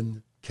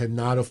 0-1,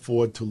 cannot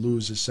afford to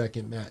lose a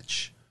second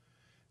match.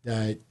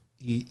 That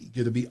he's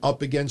going to be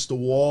up against the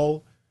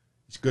wall.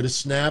 He's going to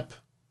snap,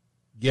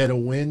 get a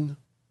win,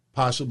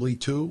 possibly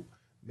two.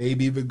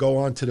 maybe even go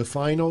on to the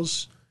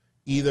finals.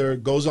 Either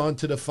goes on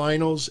to the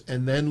finals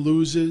and then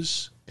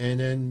loses, and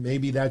then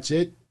maybe that's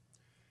it.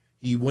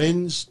 He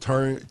wins,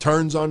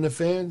 turns on the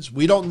fans.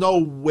 We don't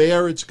know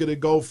where it's going to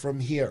go from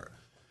here.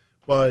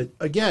 But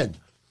again,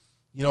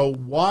 you know,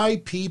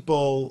 why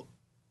people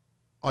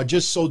are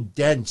just so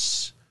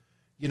dense.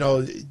 You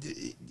know,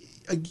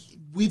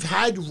 we've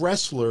had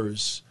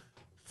wrestlers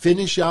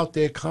finish out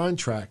their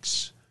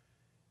contracts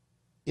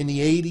in the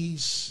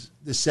 80s,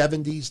 the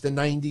 70s, the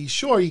 90s.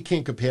 Sure, you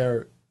can't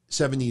compare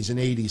 70s and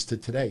 80s to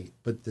today,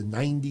 but the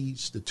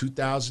 90s, the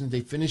 2000s, they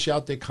finish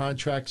out their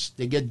contracts,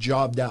 they get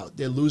jobbed out.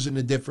 They're losing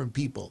to different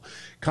people.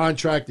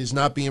 Contract is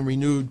not being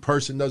renewed.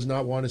 Person does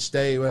not want to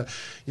stay. You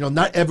know,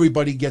 not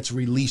everybody gets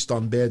released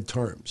on bad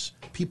terms.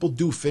 People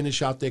do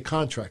finish out their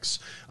contracts.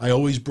 I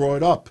always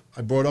brought up.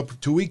 I brought up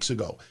 2 weeks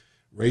ago.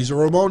 Razor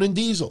Ramon and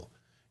Diesel.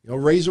 You know,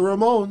 Razor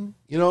Ramon,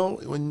 you know,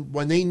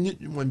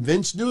 when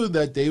Vince knew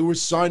that they were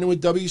signing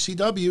with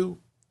WCW,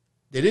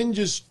 they didn't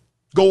just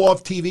go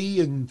off TV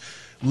and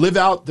live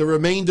out the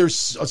remainder of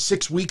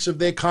 6 weeks of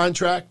their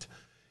contract,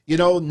 you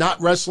know,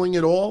 not wrestling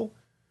at all.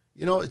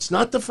 You know, it's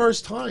not the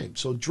first time.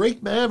 So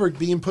Drake Maverick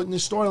being put in the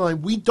storyline,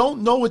 we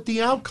don't know what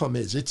the outcome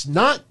is. It's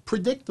not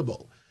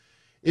predictable.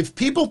 If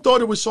people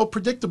thought it was so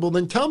predictable,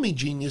 then tell me,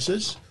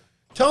 geniuses.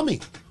 Tell me,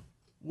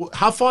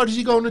 how far does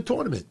he go in the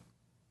tournament?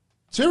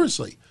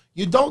 Seriously,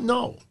 you don't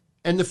know.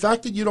 And the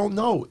fact that you don't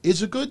know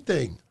is a good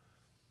thing.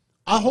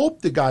 I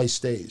hope the guy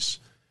stays.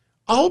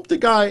 I hope the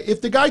guy, if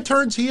the guy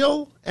turns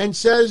heel and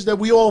says that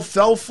we all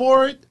fell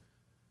for it,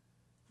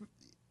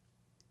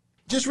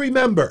 just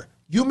remember,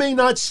 you may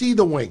not see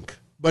the wink,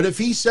 but if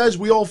he says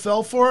we all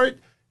fell for it,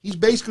 he's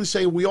basically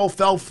saying we all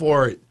fell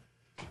for it.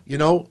 You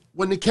know,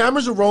 when the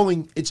cameras are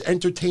rolling, it's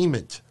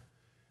entertainment.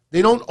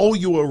 They don't owe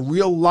you a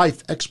real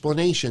life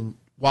explanation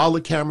while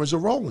the cameras are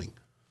rolling.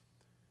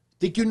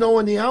 Think you know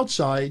on the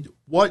outside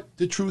what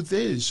the truth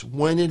is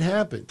when it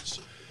happens.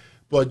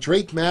 But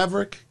Drake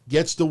Maverick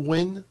gets the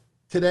win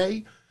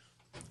today.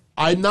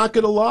 I'm not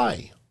going to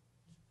lie.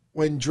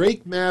 When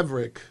Drake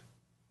Maverick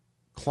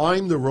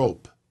climbed the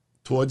rope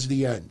towards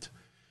the end,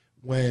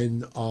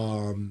 when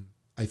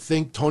I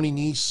think Tony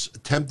Nese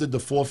attempted the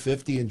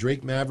 450 and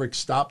Drake Maverick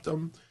stopped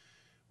him,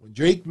 when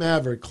Drake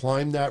Maverick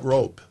climbed that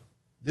rope,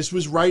 this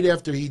was right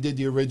after he did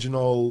the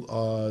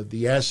original,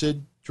 the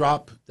acid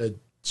drop that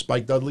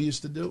Spike Dudley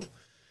used to do.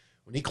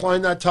 When he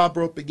climbed that top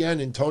rope again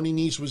and Tony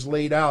Nese was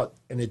laid out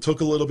and it took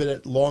a little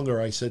bit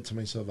longer, I said to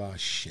myself, ah,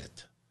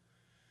 shit.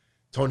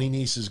 Tony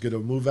Nese is going to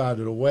move out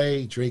of the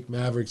way. Drake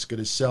Maverick's going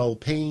to sell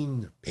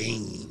pain.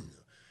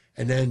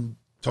 And then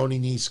Tony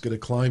Nese is going to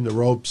climb the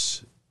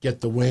ropes, get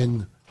the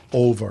win,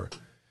 over.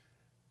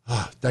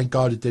 Thank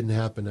God it didn't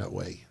happen that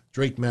way.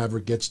 Drake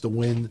Maverick gets the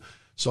win.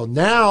 So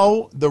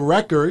now the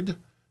record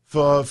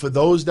for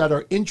those that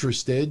are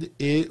interested,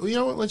 is, you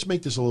know what, let's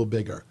make this a little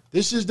bigger.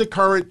 This is the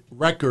current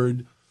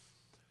record.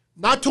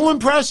 Not too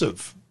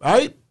impressive,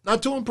 right?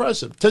 Not too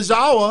impressive.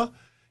 Tozawa,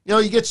 you know,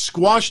 he gets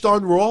squashed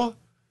on Raw.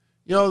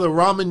 You know, the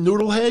ramen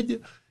noodle head,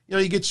 you know,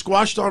 he gets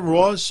squashed on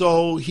Raw,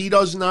 so he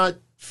does not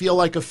feel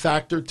like a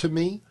factor to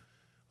me.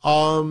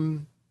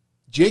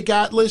 Jake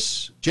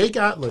Atlas,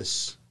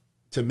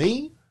 to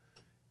me,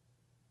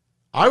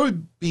 I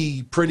would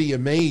be pretty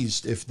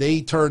amazed if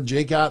they turned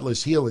Jake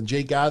Atlas heel and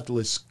Jake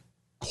Atlas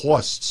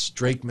costs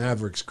Drake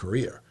Maverick's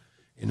career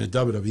in the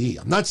WWE.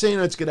 I'm not saying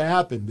that's going to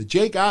happen, but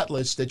Jake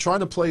Atlas, they're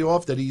trying to play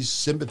off that he's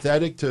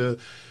sympathetic to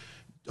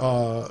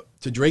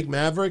Drake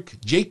Maverick.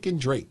 Jake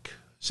and Drake.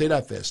 Say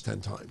that fast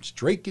 10 times.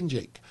 Drake and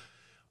Jake.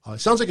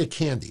 Sounds like a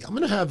candy. I'm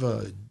going to have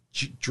a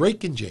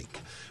Drake and Jake.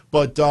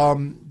 But,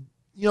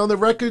 you know, the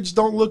records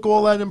don't look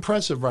all that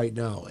impressive right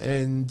now.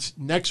 And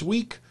next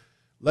week,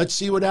 let's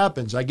see what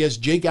happens. I guess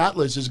Jake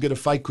Atlas is going to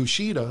fight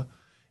Kushida.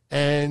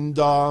 And,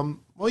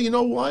 well, you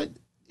know what?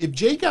 If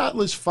Jake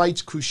Atlas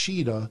fights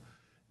Kushida,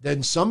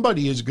 then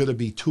somebody is going to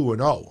be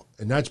 2-0.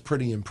 And that's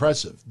pretty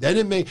impressive. Then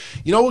it may,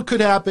 you know what could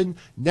happen?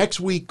 Next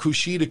week,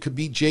 Kushida could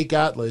beat Jake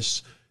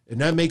Atlas.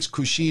 And that makes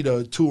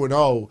Kushida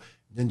 2-0.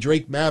 Then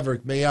Drake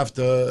Maverick may have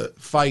to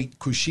fight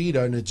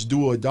Kushida, and it's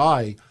do or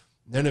die.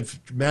 And then if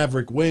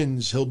Maverick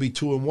wins, he'll be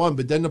 2-1.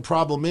 But then the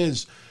problem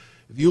is,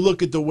 if you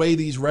look at the way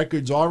these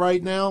records are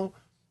right now,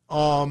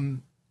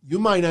 you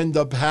might end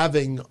up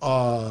having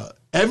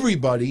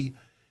everybody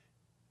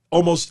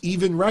almost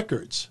even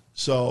records.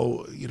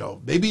 So, you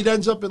know, maybe it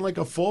ends up in like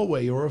a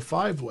 4-way or a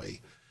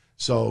 5-way.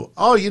 So,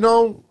 you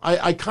know,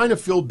 I kind of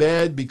feel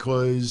bad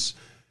because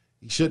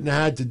he shouldn't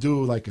have had to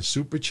do like a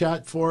super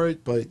chat for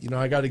it, but, you know,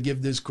 I got to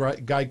give this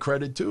guy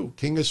credit too.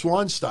 King of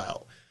Swan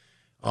style.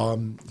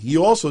 He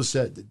also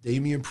said that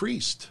Damian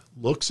Priest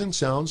looks and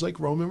sounds like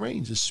Roman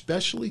Reigns,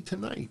 especially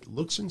tonight.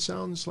 Looks and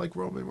sounds like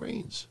Roman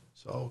Reigns.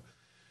 So,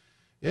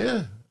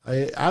 yeah,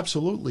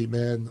 absolutely,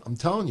 man. I'm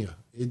telling you.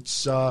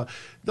 It's, no,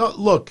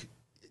 look,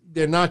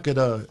 they're not going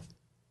to,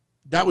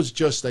 that was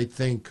just, I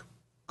think,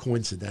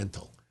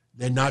 coincidental.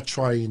 They're not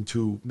trying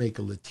to make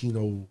a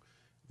Latino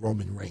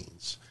Roman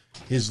Reigns.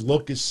 His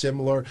look is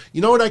similar.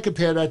 You know what I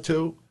compare that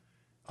to?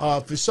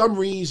 For some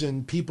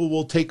reason, people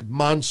will take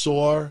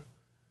Mansoor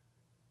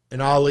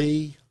and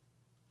Ali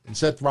and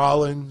Seth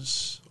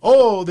Rollins.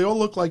 Oh, they all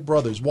look like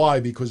brothers. Why?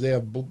 Because they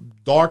have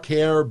dark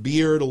hair,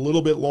 beard, a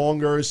little bit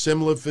longer,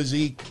 similar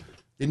physique.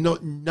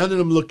 None of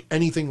them look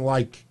anything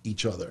like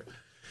each other.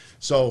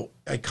 So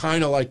I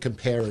kind of like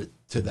compare it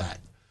to that.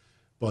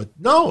 But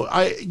no,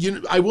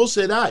 I will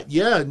say that.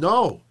 Yeah,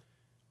 no.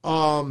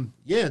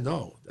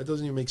 That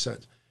doesn't even make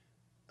sense.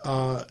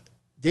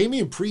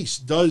 Damian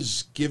Priest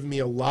does give me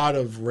a lot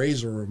of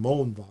Razor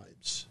Ramon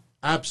vibes.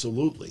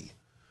 Absolutely.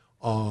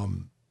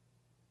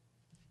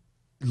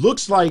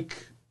 Looks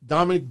like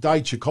Dominik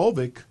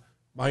Dijakovic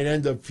might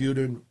end up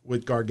feuding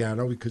with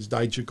Gargano because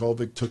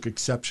Dijakovic took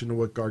exception to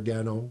what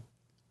Gargano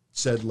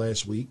said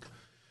last week.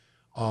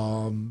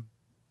 I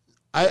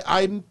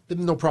have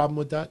no problem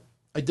with that.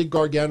 I think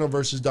Gargano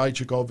versus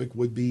Dijakovic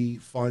would be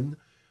fun.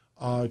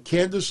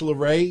 Candice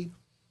LeRae,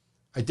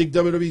 I think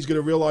WWE's going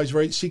to realize,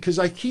 right? See, because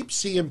I keep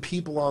seeing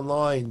people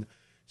online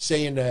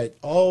saying that,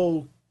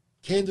 oh,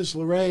 Candice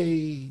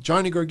LeRae,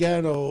 Johnny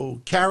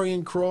Gargano,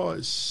 Karrion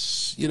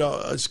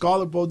Kross,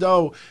 Scarlett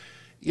Bordeaux,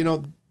 you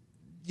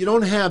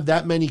don't have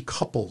that many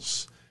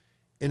couples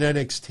in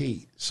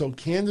NXT. So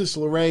Candice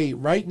LeRae,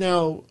 right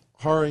now,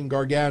 her and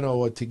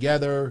Gargano are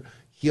together,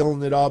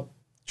 healing it up,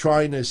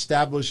 trying to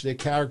establish their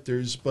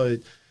characters.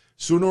 But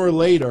sooner or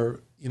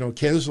later,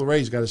 Candice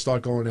LeRae's got to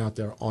start going out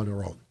there on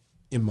her own,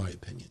 in my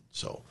opinion.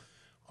 So,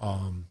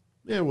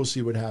 we'll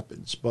see what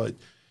happens. But,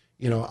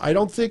 I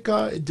don't think,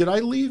 did I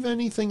leave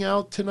anything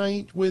out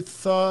tonight with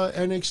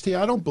NXT?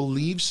 I don't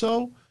believe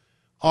so.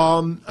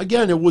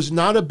 Again, it was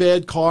not a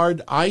bad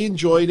card. I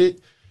enjoyed it.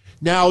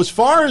 Now, as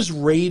far as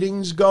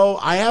ratings go,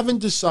 I haven't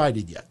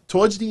decided yet.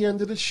 Towards the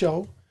end of the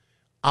show,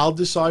 I'll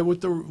decide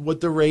what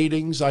the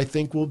ratings I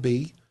think will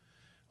be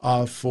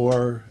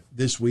for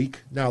this week.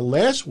 Now,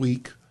 last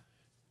week,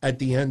 at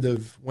the end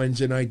of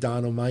Wednesday Night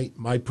Don-O-Mite,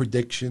 my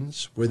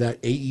predictions were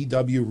that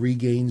AEW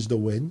regains the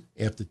win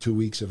after 2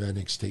 weeks of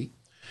NXT.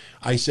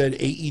 I said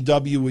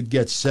AEW would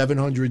get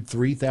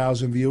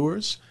 703,000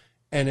 viewers.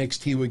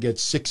 NXT would get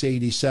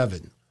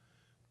 687.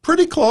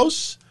 Pretty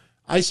close.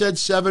 I said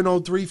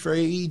 703 for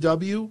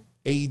AEW.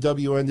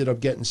 AEW ended up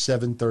getting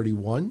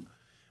 731.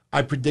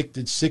 I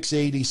predicted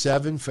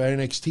 687 for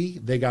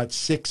NXT. They got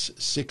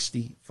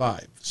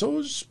 665. So it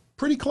was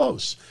pretty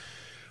close.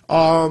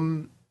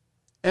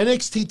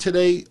 NXT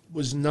today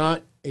was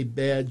not a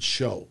bad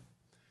show,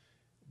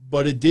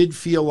 but it did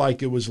feel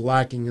like it was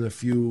lacking in a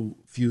few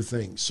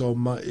things. So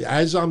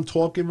as I'm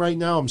talking right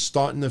now, I'm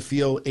starting to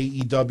feel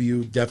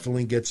AEW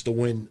definitely gets the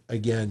win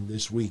again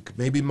this week.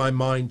 Maybe my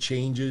mind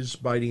changes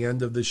by the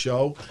end of the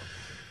show.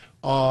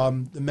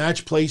 The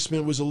match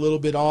placement was a little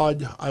bit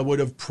odd. I would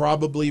have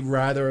probably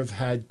rather have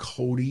had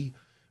Cody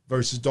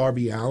versus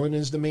Darby Allin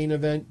as the main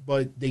event,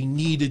 but they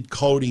needed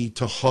Cody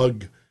to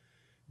hug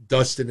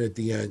Dustin at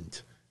the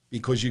end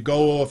because you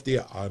go off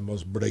the, I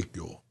must break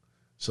you.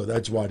 So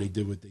that's why they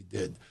did what they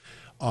did.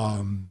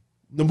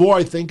 The more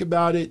I think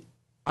about it,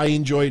 I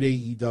enjoyed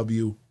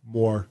AEW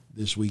more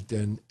this week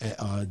than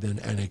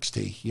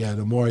NXT. Yeah,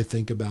 the more I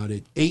think about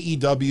it.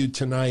 AEW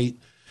tonight,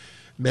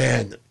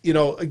 man,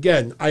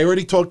 again, I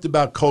already talked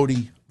about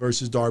Cody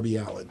versus Darby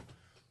Allin.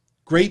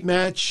 Great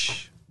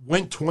match,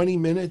 went 20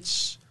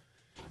 minutes,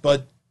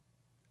 but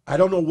I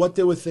don't know what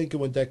they were thinking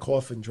with that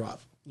coffin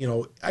drop.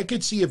 I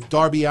could see if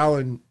Darby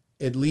Allin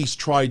at least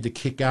tried to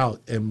kick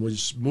out and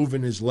was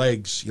moving his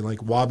legs,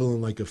 like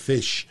wobbling like a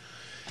fish,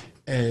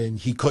 and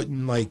he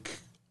couldn't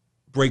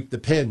break the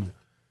pin,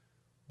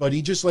 but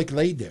he just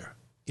laid there,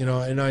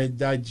 and I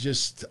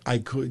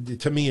could,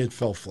 to me, it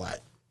fell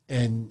flat.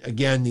 And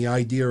again, the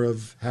idea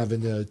of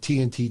having a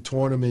TNT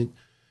tournament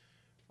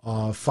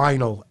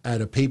final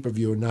at a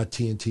pay-per-view and not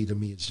TNT, to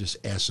me, is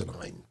just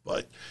asinine.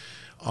 But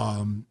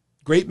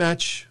great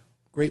match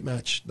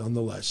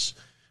nonetheless.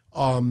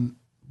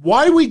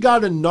 Why we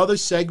got another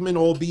segment,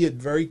 albeit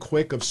very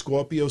quick, of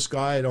Scorpio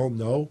Sky, I don't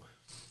know.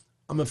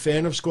 I'm a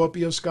fan of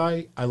Scorpio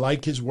Sky. I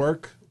like his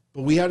work,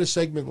 but we had a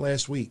segment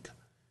last week.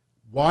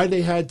 Why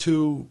they had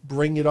to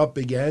bring it up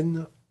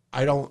again,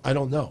 I don't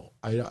know.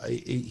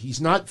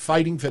 He's not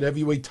fighting for the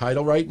heavyweight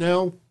title right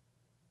now.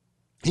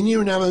 He didn't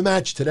even have a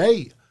match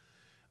today.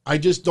 I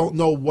just don't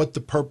know what the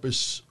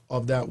purpose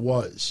of that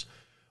was.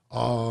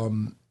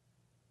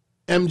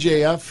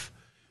 MJF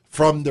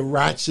from the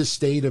Rats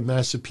Estate of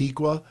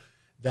Massapequa,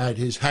 that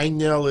his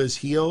hangnail is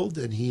healed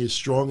and he is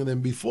stronger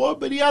than before,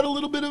 but he had a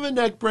little bit of a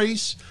neck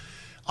brace.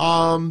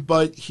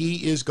 But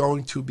he is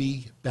going to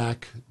be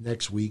back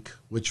next week,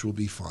 which will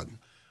be fun.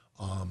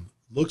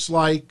 Looks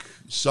like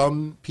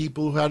some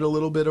people who had a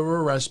little bit of a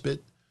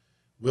respite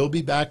will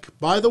be back.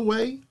 By the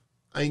way,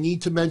 I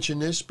need to mention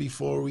this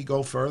before we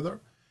go further.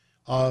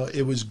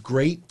 It was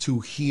great to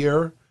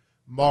hear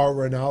Mauro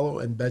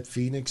Ranallo and Beth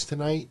Phoenix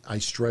tonight. I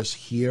stress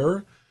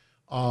here.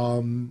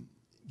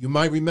 You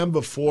might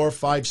remember 4,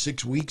 5,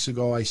 6 weeks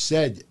ago, I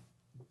said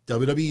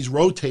WWE's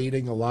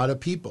rotating a lot of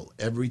people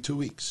every 2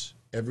 weeks.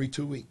 Every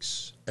 2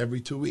 weeks.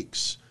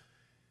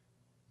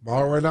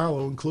 Mauro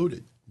Ranallo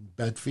included.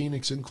 Beth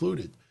Phoenix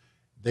included.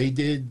 They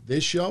did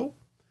this show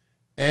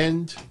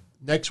and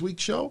next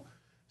week's show.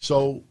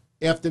 So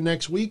after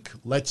next week,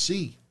 let's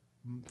see.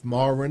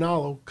 Mauro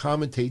Ranallo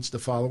commentates the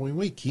following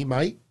week. He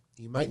might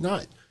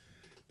not.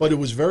 But it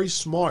was very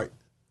smart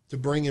to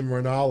bring in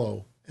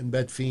Ranallo and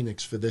Bet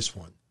Phoenix for this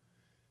one,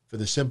 for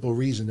the simple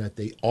reason that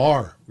they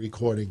are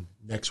recording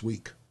next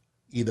week.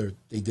 Either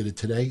they did it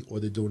today or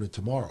they're doing it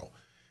tomorrow.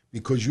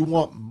 Because you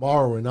want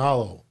Mauro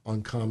Ranallo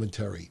on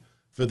commentary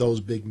for those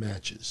big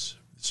matches.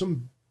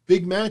 Some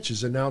big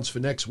matches announced for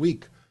next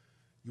week.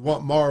 You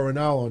want Mauro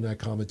Ranallo on that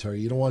commentary.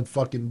 You don't want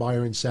fucking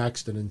Byron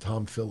Saxton and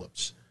Tom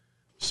Phillips.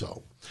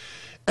 So,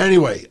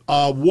 anyway,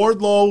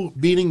 Wardlow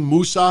beating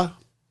Musa,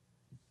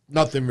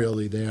 nothing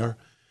really there.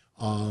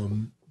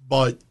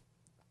 But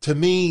to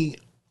me,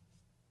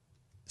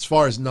 as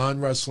far as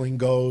non-wrestling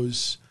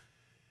goes,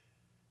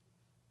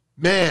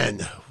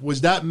 man,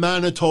 was that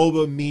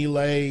Manitoba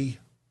melee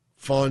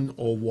fun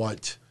or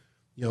what?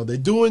 You know, they're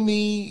doing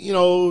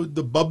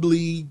the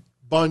bubbly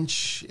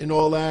bunch and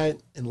all that.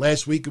 And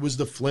last week it was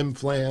the flim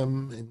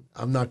flam. And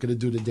I'm not going to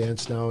do the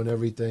dance now and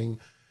everything.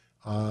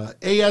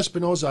 A.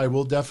 Espinosa, I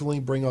will definitely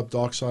bring up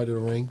Dark Side of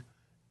the Ring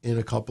in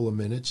a couple of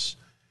minutes.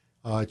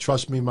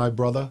 Trust me, my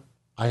brother,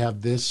 I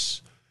have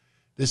this.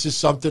 This is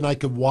something I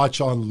could watch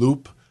on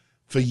loop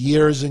for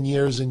years and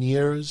years and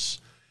years.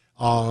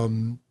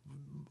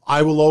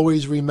 I will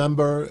always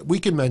remember, we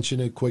can mention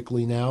it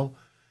quickly now.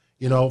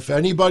 You know, for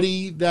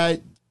anybody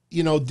that,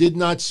 you know, did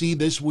not see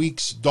this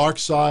week's Dark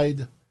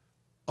Side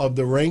of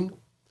the Ring,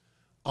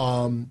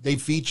 they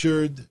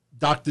featured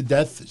Dr.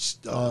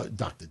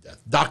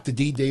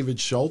 D. David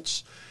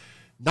Schultz,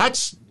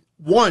 not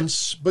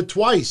once, but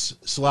twice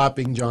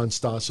slapping John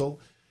Stossel.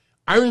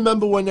 I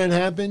remember when that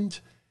happened,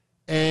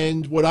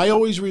 and what I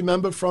always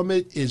remember from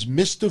it is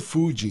Mr.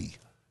 Fuji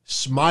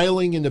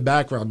smiling in the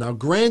background. Now,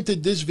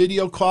 granted, this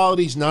video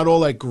quality is not all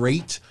that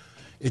great.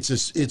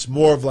 It's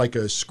more of like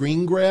a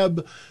screen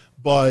grab,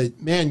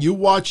 but man, you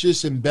watch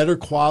this in better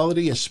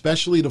quality,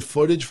 especially the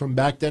footage from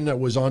back then that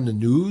was on the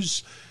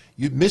news.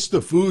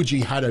 Mr.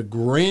 Fuji had a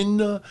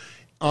grin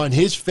on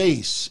his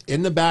face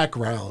in the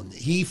background.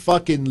 He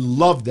fucking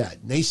loved that.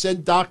 And they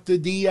sent Dr.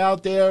 D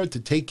out there to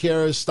take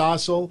care of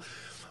Stossel.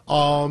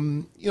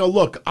 You know,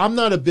 look, I'm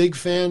not a big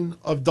fan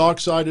of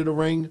Dark Side of the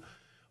Ring.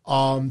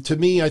 To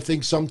me, I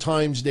think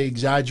sometimes they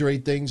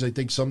exaggerate things. I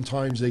think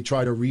sometimes they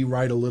try to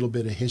rewrite a little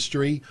bit of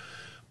history.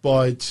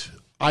 But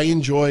I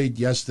enjoyed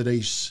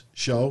yesterday's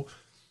show,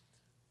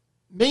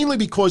 mainly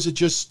because it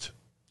just,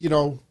 you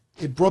know,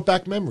 it brought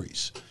back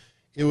memories.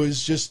 It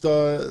was just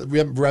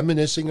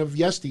reminiscing of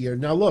yesteryear.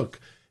 Now, look,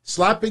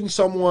 slapping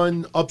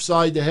someone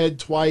upside the head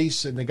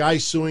twice and the guy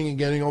suing and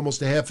getting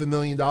almost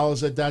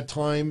 $500,000 at that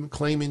time,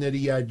 claiming that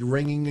he had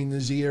ringing in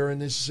his ear and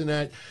this and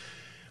that.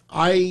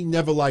 I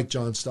never liked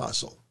John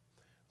Stossel.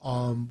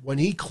 When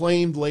he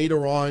claimed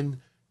later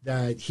on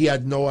that he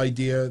had no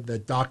idea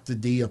that Dr.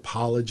 D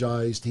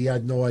apologized, he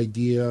had no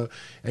idea,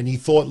 and he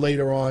thought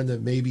later on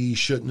that maybe he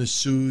shouldn't have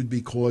sued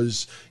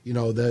because, you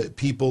know, the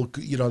people,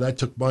 you know, that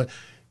took money.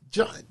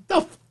 John,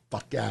 the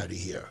fuck out of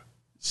here.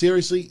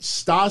 Seriously,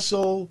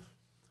 Stossel,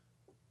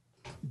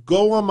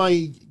 you're on my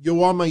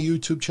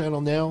YouTube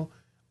channel now.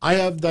 I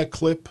have that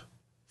clip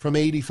from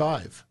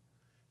 85.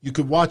 You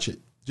could watch it.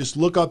 Just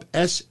look up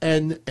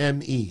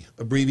SNME,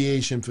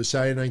 abbreviation for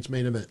Saturday Night's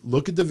Main Event.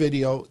 Look at the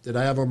video that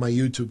I have on my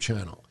YouTube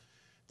channel,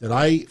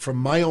 that from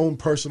my own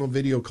personal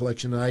video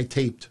collection that I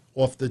taped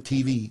off the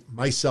TV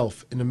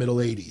myself in the middle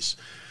 80s.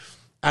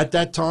 At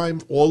that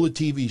time, all the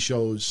TV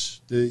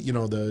shows,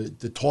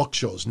 the talk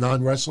shows,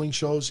 non-wrestling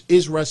shows,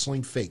 is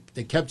wrestling fake.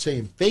 They kept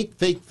saying fake,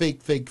 fake,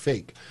 fake, fake,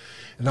 fake.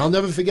 And I'll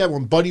never forget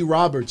when Buddy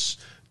Roberts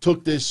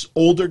took this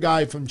older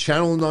guy from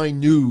Channel 9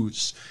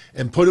 News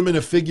and put him in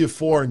a figure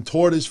four and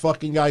tore this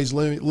fucking guy's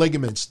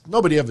ligaments.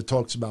 Nobody ever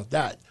talks about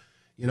that.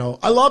 You know,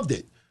 I loved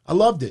it. I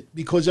loved it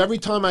because every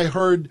time I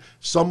heard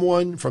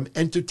someone from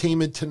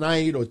Entertainment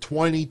Tonight or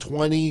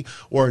 2020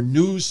 or a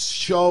news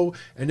show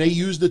and they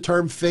used the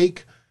term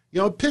fake,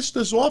 you know, it pissed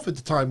us off at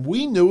the time.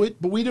 We knew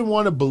it, but we didn't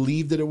want to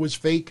believe that it was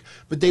fake.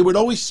 But they would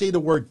always say the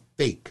word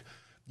fake.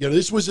 You know,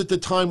 this was at the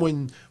time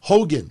when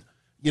Hogan,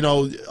 you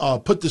know,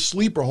 put the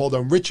sleeper hold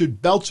on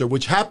Richard Belzer,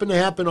 which happened to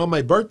happen on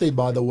my birthday,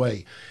 by the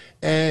way.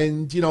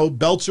 And, you know,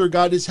 Belzer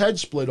got his head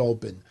split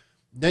open.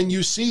 Then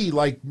you see,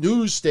 like,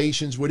 news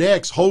stations would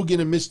ask Hogan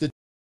and Mr.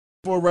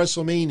 for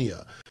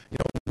WrestleMania.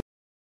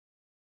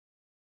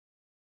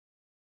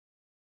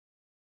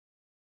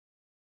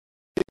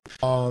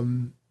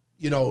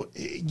 You know,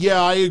 yeah,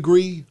 I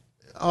agree,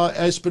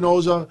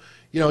 Espinoza.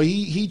 You know,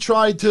 he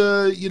tried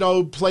to, you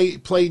know,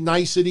 play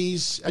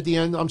niceties at the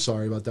end. I'm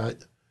sorry about that.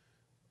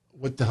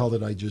 What the hell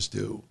did I just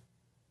do?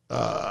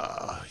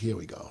 Here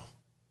we go.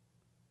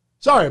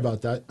 Sorry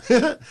about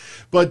that.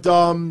 But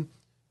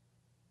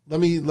let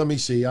me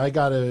see. I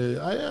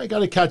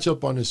gotta catch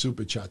up on the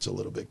super chats a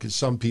little bit because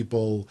some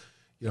people,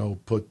 you know,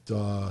 put.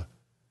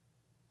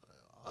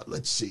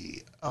 Let's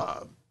see.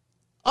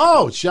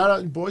 Oh, shout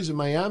out boys in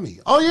Miami.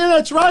 Oh yeah,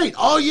 that's right.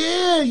 Oh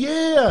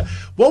yeah.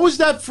 What was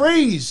that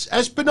phrase,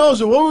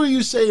 Espinoza? What were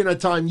you saying at the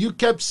time? You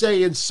kept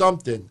saying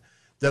something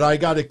that I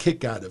got a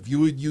kick out of.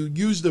 You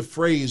use the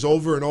phrase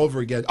over and over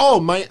again. Oh,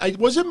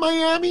 was it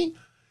Miami?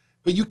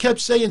 But you kept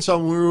saying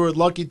something when we were at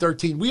Lucky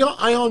 13.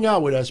 I hung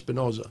out with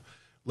Espinoza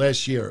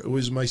last year. It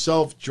was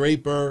myself,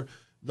 Draper,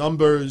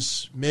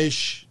 Numbers,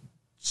 Mish,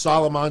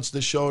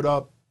 Solomonster showed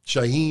up,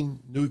 Shaheen,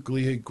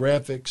 Nuclear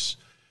Graphics.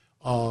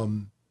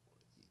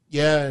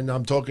 Yeah, and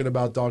I'm talking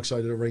about Dark Side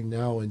of the Ring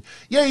now. And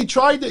yeah, he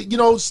tried to,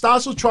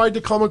 Stossel tried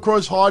to come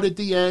across hard at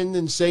the end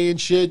and saying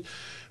shit.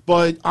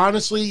 But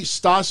honestly,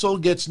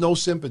 Stossel gets no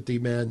sympathy,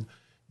 man.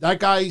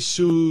 That guy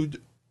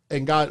sued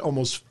and got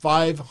almost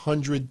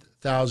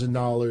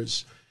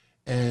 $500,000.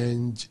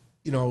 And,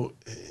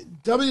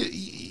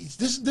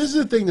 this is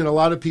the thing that a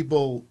lot of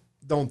people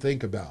don't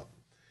think about.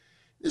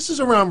 This is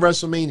around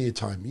WrestleMania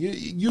time.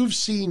 You've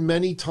seen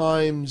many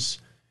times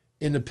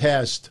in the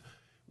past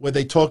where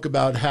they talk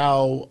about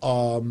how,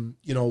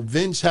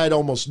 Vince had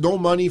almost no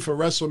money for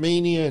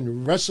WrestleMania,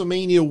 and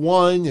WrestleMania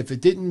 1, if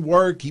it didn't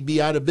work, he'd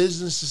be out of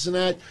business, this and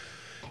that.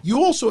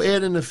 You also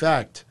add in the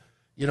fact,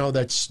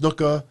 that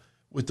Snuka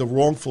with the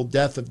wrongful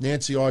death of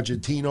Nancy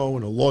Argentino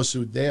and a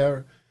lawsuit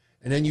there.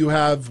 And then you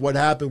have what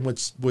happened with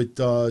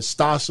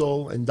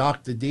Stossel and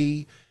Dr.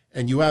 D,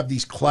 and you have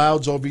these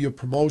clouds over your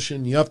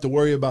promotion. You have to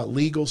worry about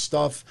legal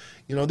stuff.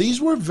 These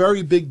were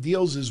very big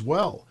deals as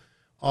well.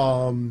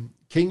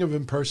 King of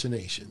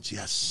impersonations.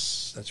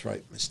 Yes, that's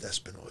right, Mr.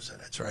 Espinoza.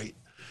 That's right.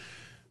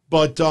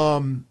 But,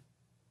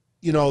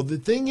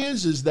 the thing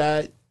is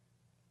that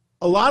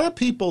a lot of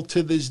people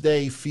to this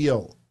day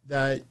feel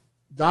that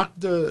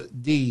Dr.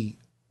 D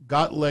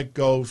got let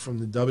go from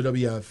the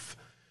WWF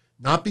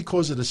not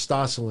because of the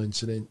Stossel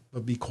incident,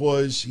 but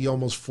because he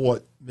almost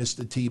fought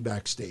Mr. T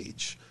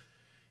backstage.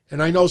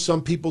 And I know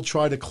some people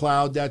try to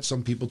cloud that.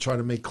 Some people try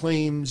to make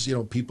claims.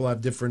 People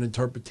have different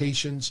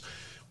interpretations.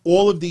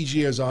 All of these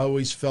years, I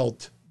always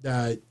felt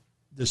that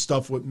the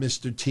stuff with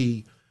Mr.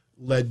 T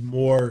led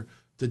more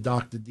to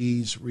Dr.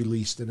 D's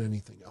release than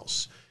anything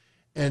else.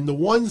 And the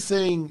one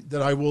thing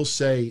that I will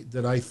say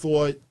that I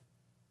thought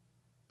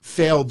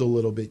failed a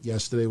little bit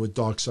yesterday with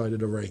Dark Side of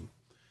the Ring,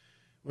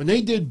 when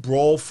they did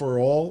Brawl for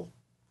All,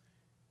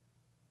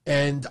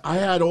 and I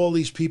had all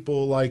these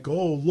people like,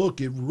 oh,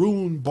 look, it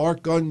ruined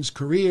Bart Gunn's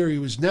career. He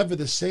was never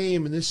the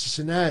same, and this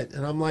and that.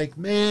 And I'm like,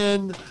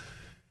 man,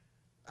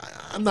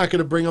 I'm not going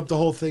to bring up the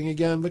whole thing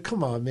again, but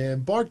come on, man.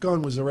 Bart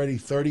Gunn was already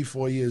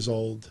 34 years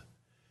old,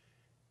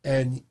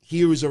 and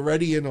he was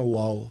already in a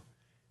lull.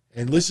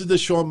 And listen to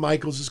Shawn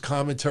Michaels'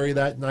 commentary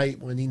that night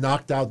when he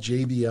knocked out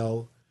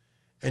JBL.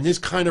 And this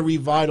kind of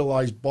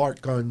revitalized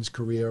Bart Gunn's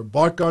career.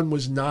 Bart Gunn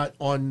was not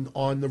on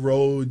the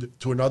road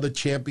to another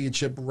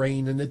championship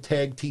reign in the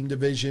tag team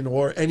division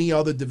or any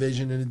other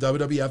division in the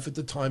WWF at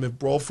the time if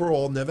Brawl for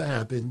All never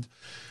happened.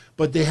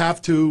 But they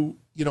have to,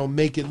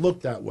 make it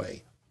look that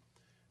way.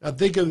 Now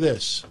think of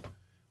this.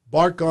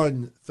 Bart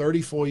Gunn,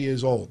 34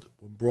 years old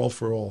when Brawl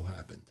for All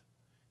happened.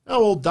 How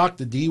old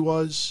Dr. D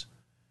was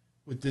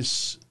with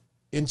this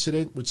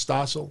incident with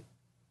Stossel?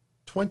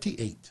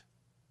 28.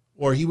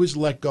 Or he was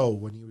let go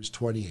when he was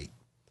 28.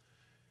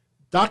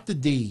 Dr.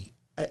 D,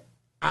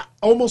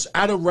 almost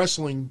out of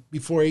wrestling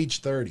before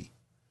age 30.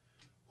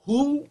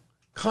 Who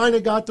kind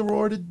of got the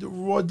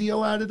raw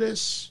deal out of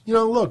this?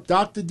 Look,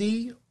 Dr.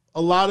 D,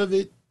 a lot of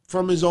it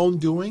from his own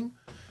doing.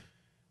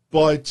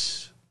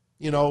 But,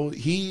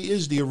 he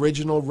is the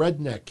original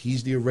redneck.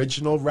 He's the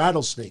original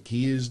rattlesnake.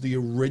 He is the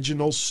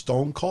original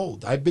Stone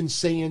Cold. I've been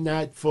saying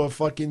that for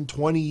fucking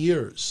 20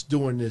 years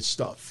doing this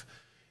stuff.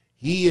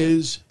 He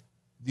is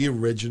the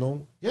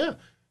original. Yeah.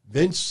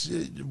 Vince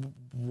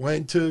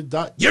went to...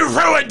 You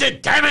ruined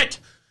it, damn it!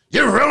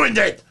 You ruined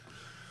it!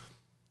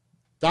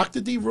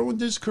 Dr. D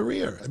ruined his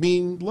career. I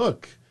mean,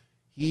 look,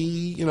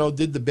 he,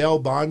 did the bail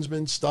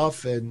bondsman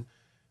stuff, and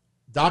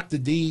Dr.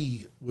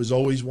 D was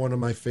always one of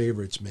my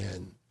favorites,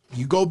 man.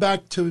 You go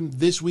back to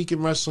This Week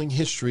in Wrestling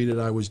History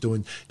that I was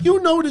doing.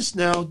 You notice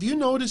now, do you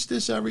notice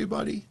this,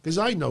 everybody? Because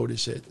I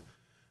notice it.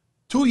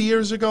 2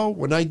 years ago,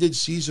 when I did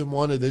season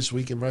 1 of This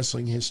Week in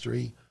Wrestling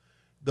History,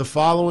 the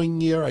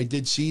following year, I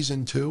did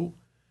season 2,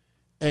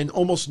 and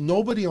almost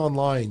nobody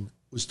online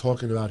was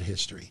talking about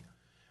history.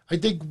 I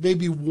think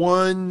maybe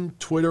one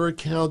Twitter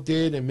account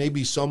did, and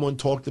maybe someone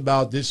talked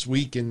about This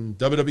Week in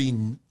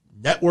WWE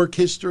Network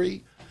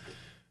history.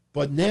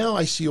 But now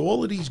I see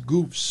all of these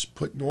goofs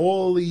putting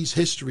all these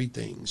history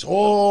things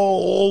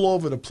all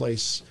over the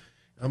place.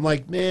 I'm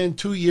like, man,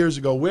 2 years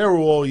ago, where were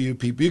all you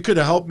people? You could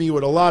have helped me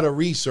with a lot of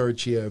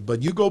research here,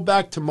 but you go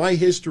back to my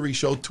history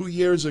show 2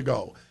 years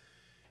ago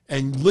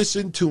and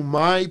listen to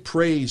my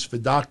praise for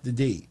Dr.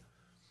 D.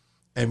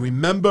 And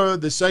remember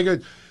the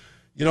second,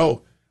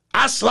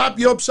 I slap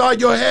you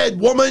upside your head,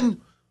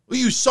 woman. Are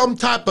you some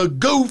type of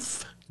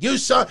goof?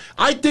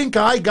 I think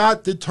I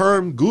got the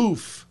term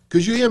goof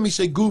because you hear me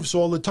say goofs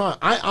all the time.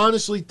 I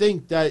honestly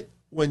think that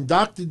when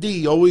Dr.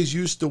 D always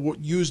used to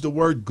use the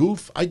word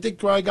goof, I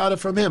think I got it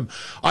from him.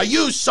 Are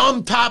you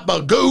some type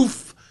of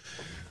goof?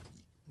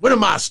 What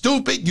am I,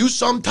 stupid? You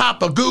some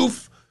type of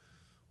goof?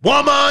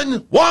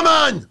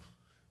 Woman!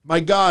 My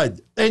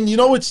God. And you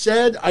know what's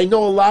sad? I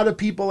know a lot of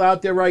people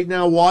out there right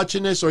now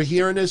watching this or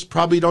hearing this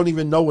probably don't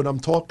even know what I'm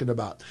talking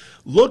about.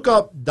 Look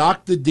up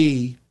Dr.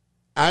 D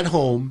at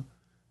home,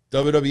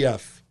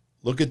 WWF.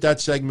 Look at that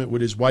segment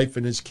with his wife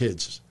and his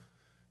kids.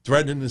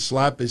 Threatening to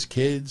slap his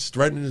kids,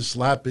 threatening to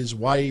slap his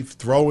wife,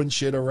 throwing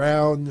shit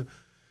around.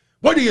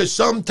 What are you,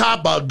 some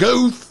type of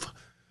goof?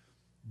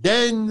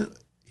 Then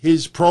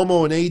his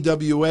promo in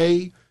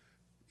AWA,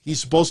 he's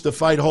supposed to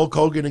fight Hulk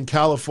Hogan in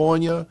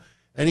California.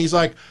 And he's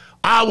like,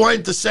 I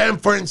went to San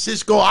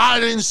Francisco. I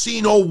didn't see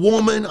no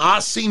woman. I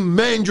seen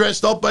men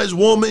dressed up as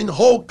women.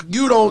 Hulk,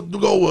 you don't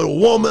go with a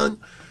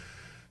woman.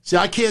 See,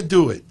 I can't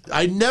do it.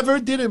 I never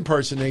did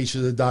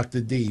impersonations of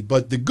Dr. D.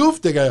 But the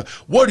goof, they go,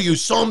 what are you,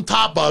 some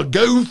type of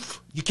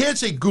goof? You can't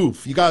say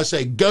goof. You got to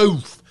say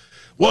goof.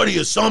 What are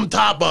you, some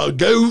type of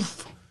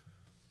goof?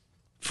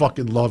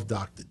 Fucking love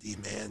Dr. D,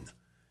 man.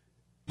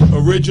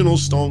 Original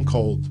Stone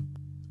Cold.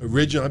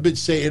 Original. I've been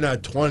saying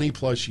that 20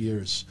 plus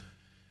years.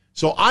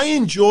 So I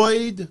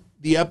enjoyed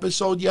the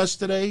episode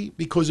yesterday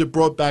because it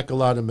brought back a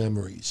lot of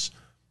memories.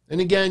 And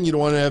again, you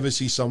don't want to ever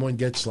see someone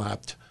get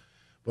slapped.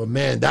 But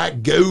man,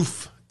 that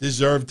goof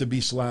deserved to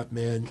be slapped,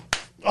 man.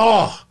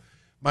 Oh,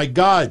 my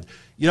God.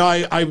 You know,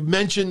 I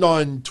mentioned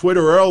on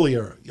Twitter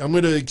earlier, I'm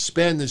going to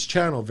expand this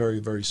channel very,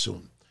 very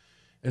soon.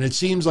 And it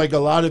seems like a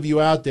lot of you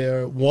out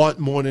there want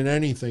more than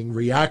anything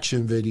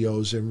reaction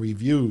videos and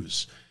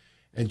reviews.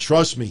 And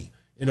trust me,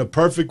 in a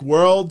perfect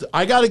world,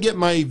 I got to get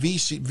my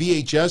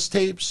VHS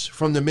tapes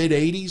from the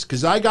mid-'80s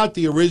because I got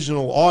the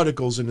original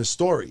articles and the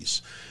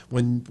stories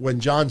when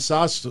John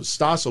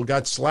Stossel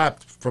got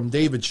slapped from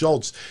David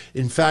Schultz.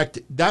 In fact,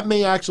 that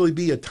may actually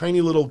be a tiny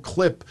little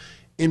clip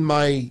in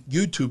my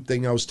YouTube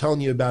thing I was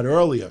telling you about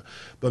earlier.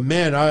 But,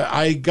 man,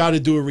 I got to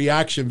do a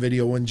reaction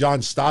video when John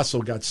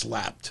Stossel got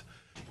slapped.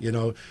 You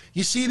know,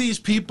 you see these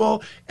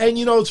people, and,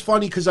 you know, it's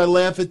funny because I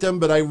laugh at them,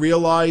 but I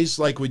realize,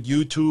 like with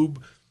YouTube,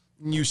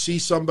 you see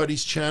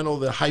somebody's channel,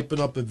 they're hyping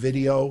up a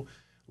video,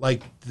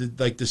 like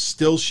the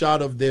still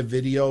shot of their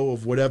video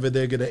of whatever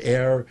they're going to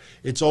air.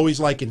 It's always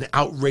like an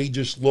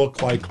outrageous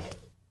look, like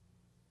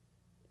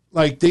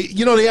they,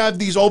 you know, they have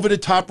these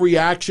over-the-top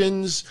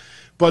reactions,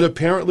 but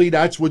apparently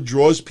that's what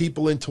draws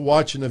people into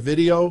watching a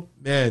video.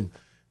 Man,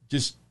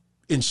 just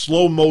in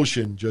slow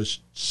motion,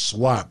 just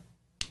slap.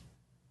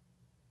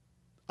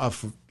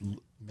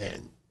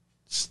 Man,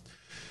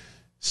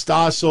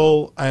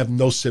 Stossel, I have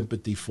no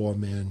sympathy for,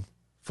 man.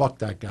 Fuck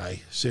that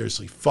guy.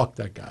 Seriously, fuck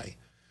that guy.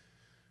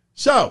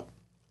 So,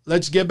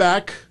 let's get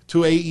back to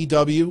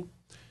AEW.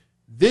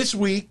 This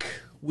week,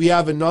 we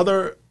have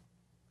another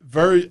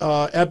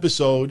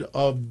episode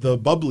of the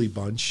Bubbly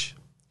Bunch.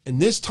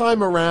 And this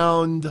time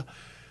around,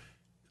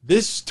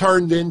 this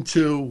turned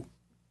into...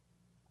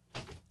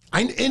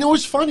 and it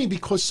was funny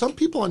because some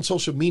people on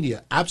social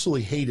media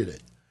absolutely hated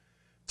it.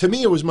 To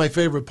me, it was my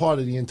favorite part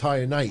of the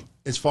entire night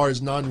as far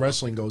as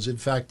non-wrestling goes. In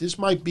fact, this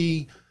might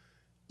be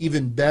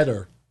even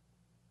better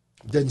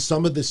than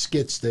some of the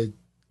skits that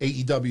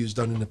AEW has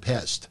done in the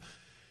past.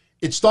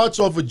 It starts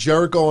off with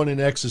Jericho on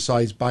an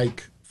exercise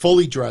bike,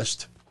 fully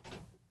dressed.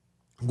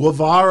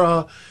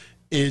 Guevara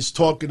is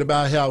talking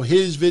about how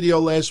his video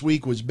last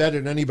week was better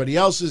than anybody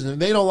else's, and if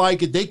they don't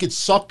like it, they could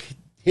suck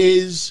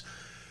his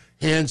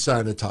hand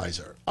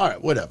sanitizer. All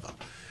right, whatever.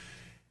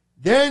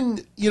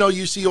 Then, you know,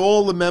 you see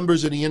all the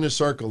members of the inner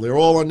circle. They're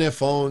all on their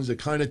phones. They're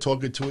kind of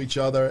talking to each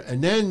other.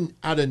 And then,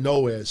 out of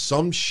nowhere,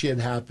 some shit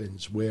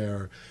happens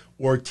where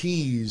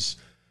Ortiz,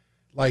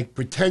 like,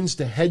 pretends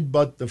to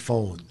headbutt the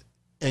phone.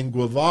 And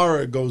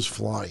Guevara goes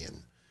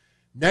flying.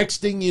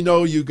 Next thing you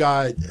know, you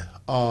got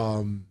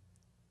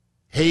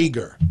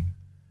Hager.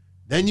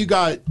 Then you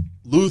got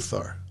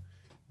Luther.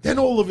 Then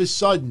all of a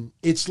sudden,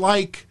 it's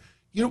like,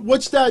 you know,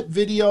 what's that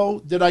video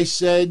that I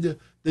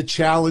said... the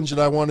challenge that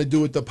I want to do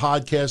with the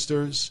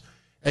podcasters?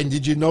 And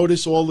did you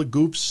notice all the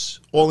goofs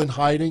all in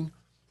hiding?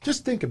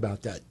 Just think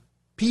about that.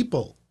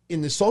 People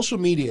in the social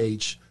media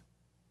age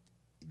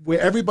where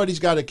everybody's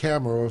got a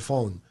camera or a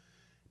phone,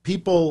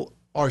 people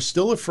are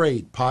still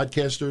afraid,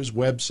 podcasters,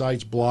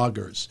 websites,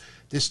 bloggers,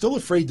 they're still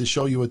afraid to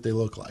show you what they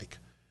look like.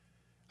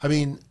 I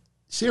mean,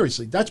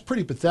 seriously, that's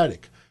pretty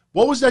pathetic.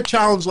 What was that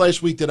challenge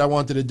last week that I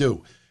wanted to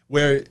do?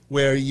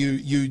 Where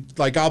you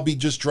like, I'll be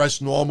just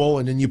dressed normal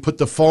and then you put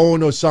the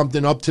phone or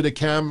something up to the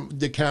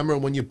camera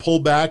when you pull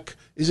back.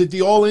 Is it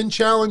the All In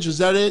Challenge? Is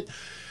that it?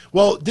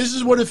 Well, this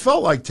is what it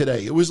felt like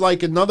today. It was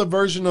like another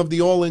version of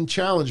the All In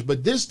Challenge,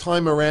 but this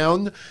time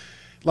around,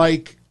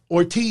 like,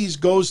 Ortiz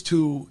goes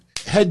to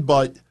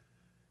headbutt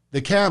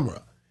the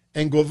camera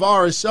and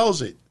Guevara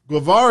sells it.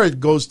 Guevara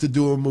goes to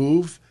do a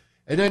move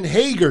and then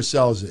Hager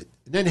sells it.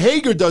 And then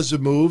Hager does a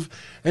move,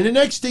 and the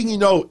next thing you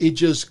know, it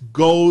just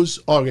goes,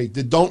 okay,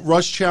 the Don't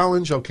Rush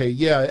Challenge. Okay,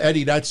 yeah,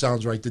 Eddie, that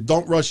sounds right. The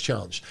Don't Rush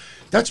Challenge.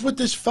 That's what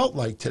this felt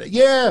like today.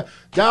 Yeah,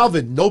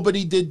 Dalvin,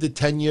 nobody did the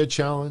 10-year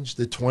challenge,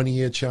 the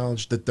 20-year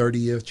challenge, the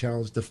 30-year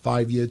challenge, the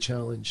 5-year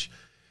challenge.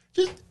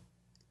 Just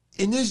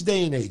in this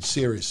day and age,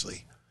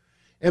 seriously.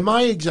 Am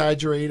I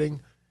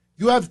exaggerating?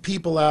 You have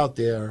people out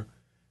there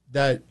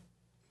that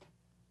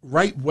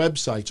write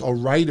websites or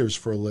writers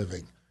for a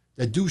living.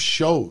 that do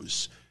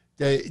shows,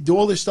 that do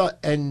all this stuff,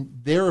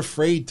 and they're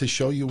afraid to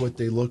show you what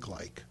they look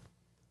like.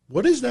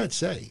 What does that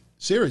say?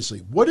 Seriously,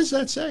 what does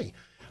that say?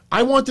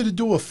 I wanted to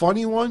do a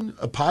funny one,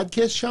 a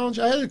podcast challenge.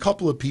 I had a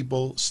couple of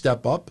people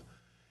step up,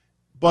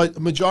 but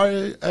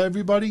majority of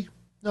everybody,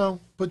 no,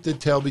 put their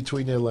tail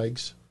between their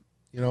legs,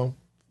 you know.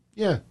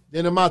 Yeah,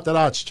 in a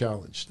Matarazzi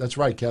challenge. That's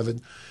right, Kevin.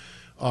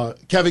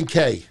 Kevin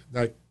K,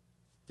 not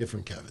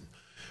different Kevin.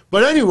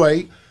 But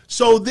anyway,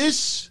 so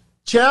this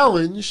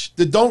challenge,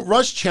 the Don't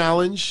Rush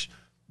challenge,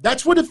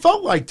 that's what it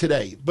felt like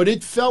today. But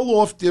it fell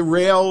off the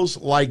rails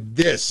like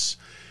this.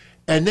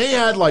 And they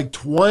had like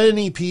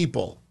 20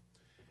 people.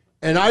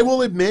 And I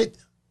will admit,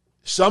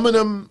 some of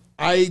them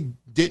I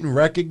didn't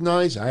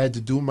recognize. I had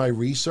to do my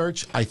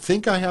research. I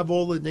think I have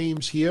all the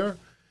names here.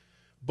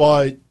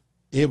 But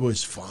it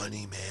was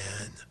funny,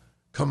 man.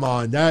 Come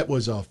on, that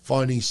was a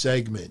funny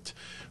segment.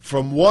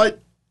 From what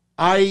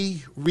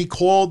I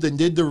recalled and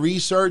did the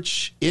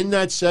research in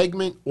that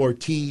segment,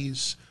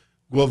 Ortiz,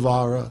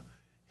 Guevara,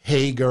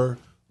 Hager,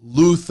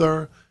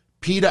 Luther,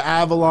 Peter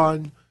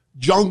Avalon,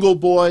 Jungle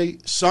Boy,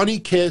 Sonny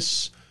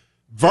Kiss,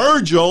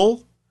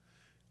 Virgil,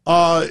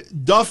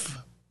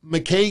 Duff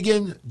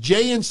McKagan,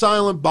 Jay and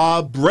Silent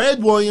Bob,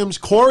 Brad Williams,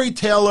 Corey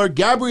Taylor,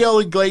 Gabrielle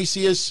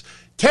Iglesias,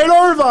 Ted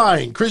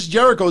Irvine, Chris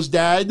Jericho's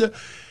dad,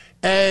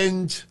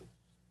 and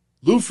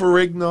Lou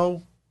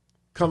Ferrigno.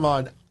 Come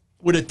on.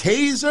 With a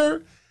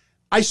taser?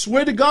 I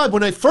swear to God,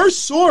 when I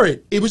first saw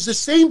it, it was the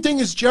same thing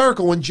as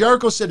Jericho. When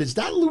Jericho said, "Is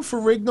that Lou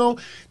Ferrigno?"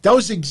 That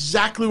was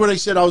exactly what I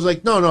said. I was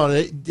like, no,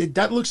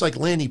 that looks like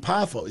Lanny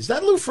Poffo. Is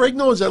that Lou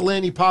Ferrigno or is that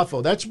Lanny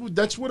Poffo?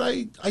 That's what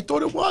I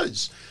thought it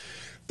was.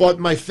 But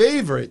my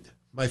favorite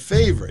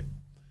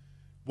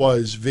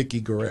was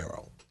Vicky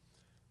Guerrero.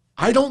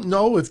 I don't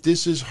know if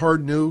this is her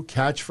new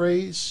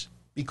catchphrase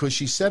because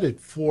she said it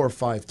 4 or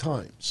 5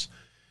 times.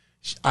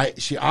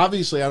 She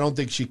obviously, I don't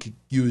think she could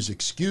use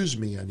 "excuse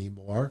me"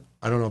 anymore.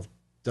 I don't know if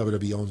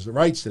WWE owns the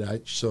rights to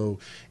that. So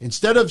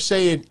instead of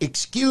saying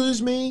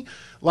 "excuse me,"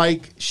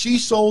 like she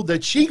sold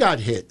that she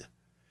got hit.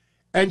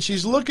 And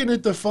she's looking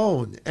at the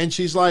phone and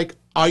she's like,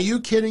 "Are you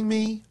kidding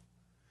me?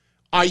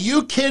 Are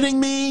you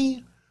kidding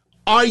me?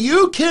 Are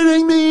you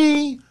kidding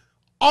me?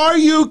 Are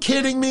you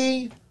kidding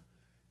me?"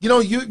 You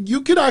know,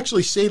 you could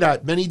actually say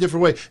that many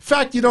different ways. In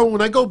fact, you know,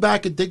 when I go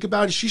back and think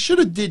about it, she should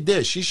have did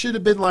this. She should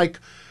have been like,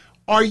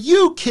 "Are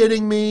you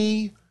kidding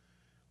me?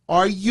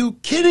 Are you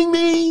kidding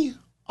me?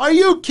 Are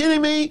you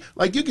kidding me?"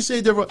 Like you can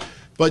say different,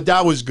 but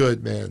that was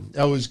good, man.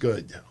 That was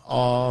good.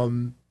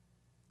 And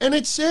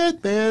it's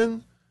sad,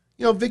 man.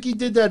 You know, Vicky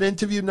did that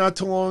interview not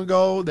too long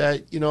ago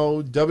that, you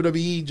know,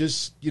 WWE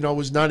just, you know,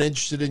 was not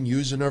interested in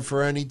using her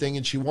for anything.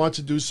 And she wants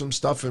to do some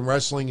stuff in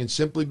wrestling. And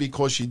simply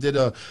because she did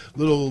a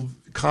little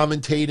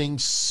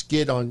commentating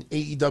skit on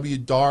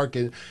AEW Dark,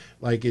 and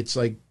like, it's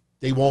like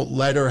they won't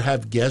let her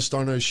have guests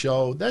on her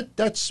show.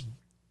 That's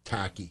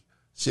tacky,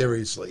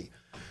 seriously.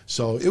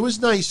 So it was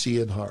nice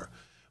seeing her.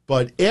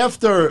 But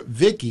after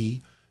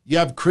Vicky, you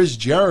have Chris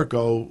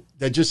Jericho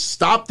that just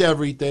stopped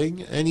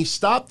everything, and he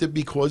stopped it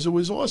because it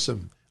was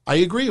awesome. I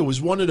agree. It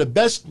was one of the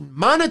best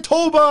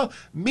Manitoba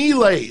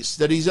melees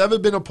that he's ever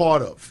been a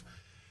part of.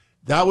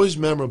 That was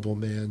memorable,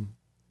 man.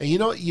 And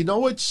you know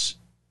what's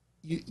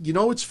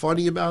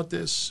funny about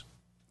this?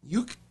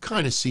 You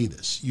kind of see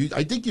this.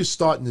 I think you're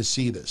starting to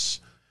see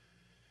this.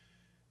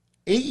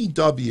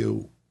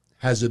 AEW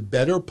has a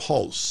better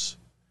pulse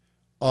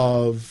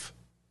of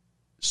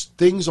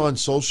things on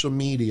social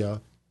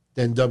media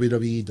than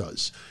WWE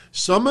does.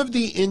 Some of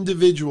the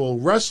individual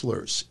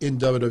wrestlers in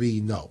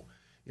WWE know.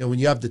 You know, when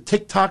you have the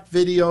TikTok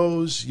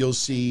videos, you'll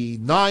see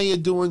Nia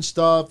doing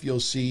stuff.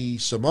 You'll see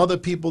some other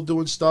people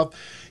doing stuff.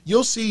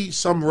 You'll see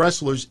some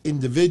wrestlers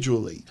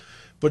individually.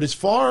 But as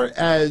far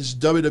as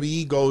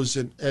WWE goes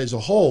as a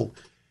whole,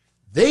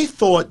 they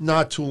thought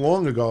not too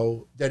long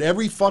ago that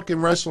every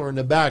fucking wrestler in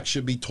the back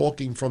should be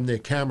talking from their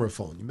camera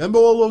phone. Remember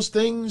all those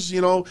things?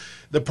 You know,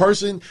 the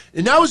person,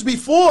 and that was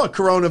before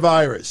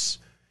coronavirus.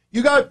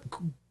 You got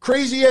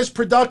crazy-ass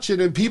production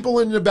and people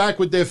in the back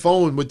with their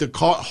phone with the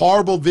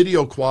horrible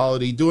video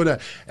quality doing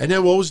that. And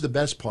then what was the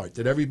best part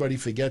that everybody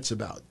forgets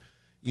about?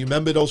 You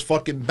remember those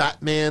fucking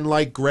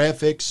Batman-like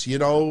graphics, you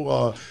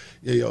know,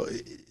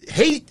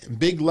 hate in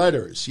big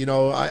letters. You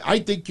know, I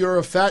think you're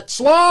a fat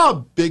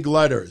slob, big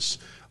letters.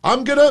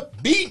 I'm going to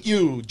beat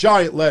you,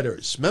 giant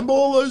letters. Remember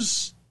all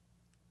those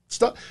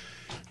stuff?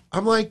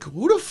 I'm like,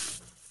 who the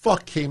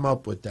fuck came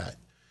up with that?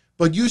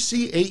 But you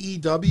see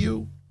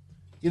AEW,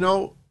 you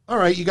know, all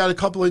right, you got a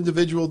couple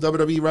individual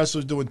WWE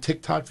wrestlers doing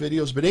TikTok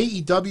videos, but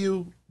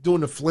AEW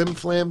doing the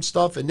flim-flam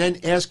stuff and then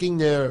asking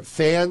their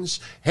fans,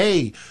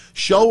 hey,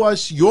 show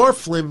us your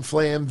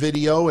flim-flam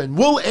video and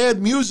we'll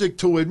add music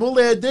to it. We'll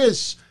add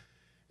this.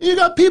 And you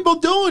got people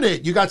doing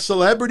it. You got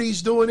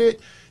celebrities doing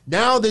it.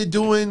 Now they're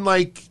doing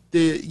like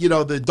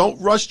the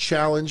Don't Rush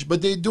challenge,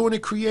 but they're doing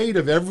it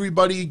creative.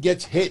 Everybody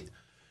gets hit.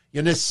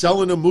 You know, they're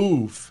selling a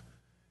move.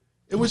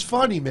 It was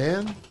funny,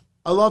 man.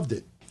 I loved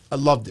it. I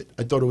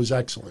thought it was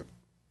excellent.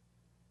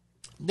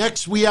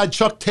 Next, we had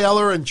Chuck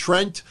Taylor and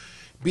Trent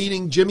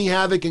beating Jimmy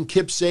Havoc and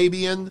Kip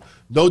Sabian,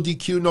 no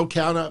DQ, no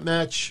countout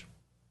match.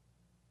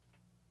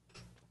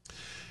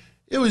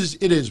 It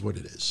is what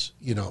it is,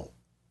 you know.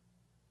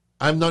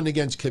 I'm nothing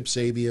against Kip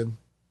Sabian,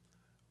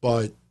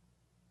 but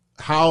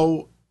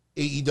how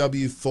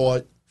AEW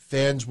thought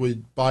fans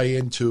would buy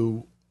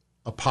into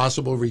a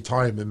possible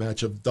retirement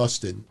match of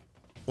Dustin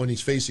when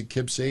he's facing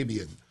Kip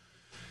Sabian.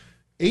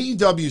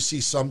 AEW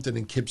sees something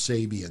in Kip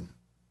Sabian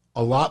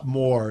a lot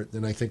more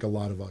than I think a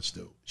lot of us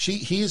do.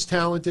 He is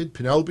talented.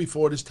 Penelope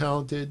Ford is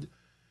talented.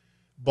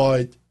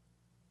 But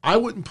I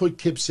wouldn't put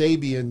Kip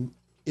Sabian,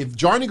 if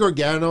Johnny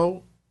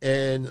Gargano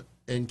and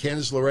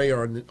Candice LeRae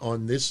are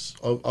on this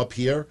up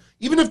here,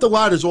 even if the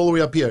ladder's all the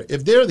way up here,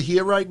 if they're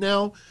here right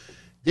now,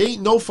 there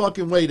ain't no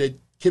fucking way that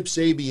Kip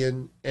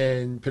Sabian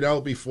and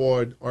Penelope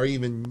Ford are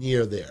even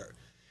near there.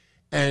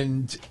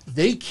 And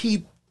they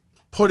keep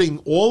putting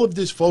all of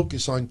this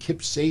focus on Kip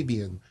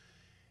Sabian.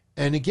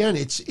 And again,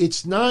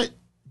 it's not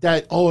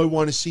that, I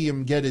want to see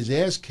him get his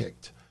ass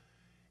kicked.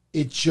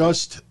 It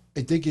just,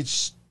 I think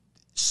it's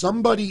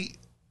somebody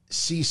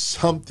sees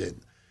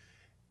something.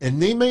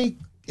 And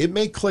it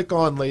may click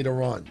on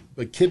later on.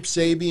 But Kip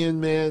Sabian,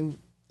 man,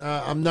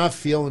 I'm not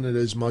feeling it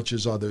as much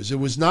as others. It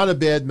was not a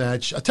bad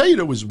match. I'll tell you,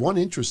 there was one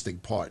interesting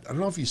part. I don't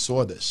know if you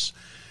saw this.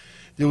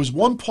 There was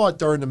one part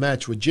during the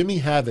match where Jimmy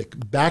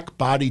Havoc back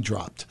body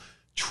dropped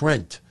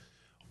Trent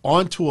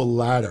onto a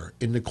ladder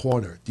in the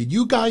corner. Did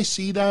you guys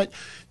see that?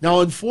 Now,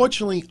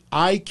 unfortunately,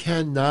 I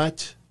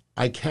cannot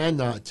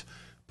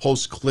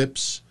post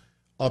clips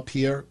up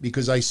here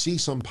because I see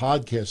some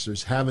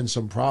podcasters having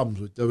some problems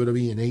with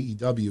WWE and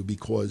AEW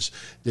because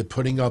they're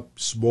putting up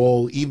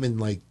small, even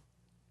like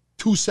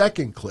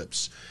 2-second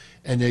clips,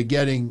 and they're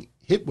getting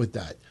hit with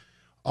that.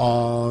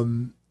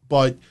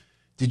 But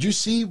did you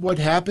see what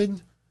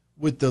happened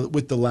with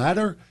the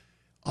ladder?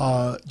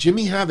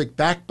 Jimmy Havoc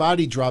back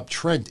body dropped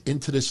Trent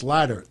into this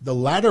ladder. The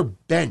ladder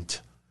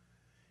bent.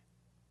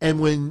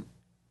 And when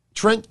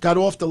Trent got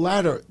off the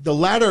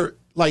ladder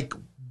like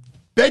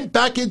bent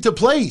back into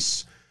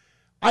place.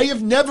 I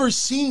have never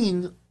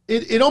seen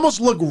it. It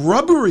almost looked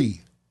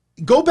rubbery.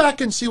 Go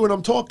back and see what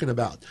I'm talking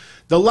about.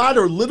 The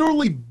ladder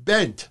literally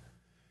bent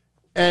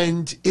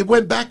and it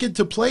went back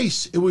into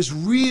place. It was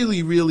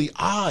really, really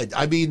odd.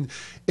 I mean,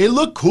 it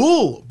looked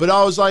cool, but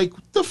I was like,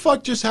 what the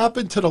fuck just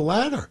happened to the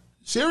ladder?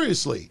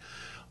 Seriously.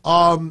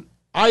 I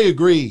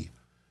agree.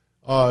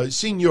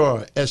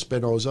 Senor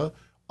Espinoza.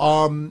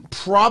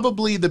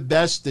 Probably the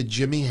best that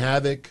Jimmy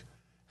Havoc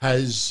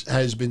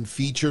has been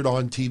featured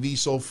on TV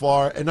so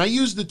far. And I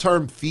use the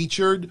term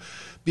featured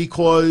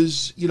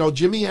because,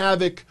 Jimmy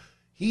Havoc,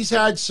 he's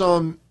had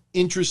some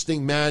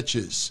interesting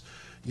matches.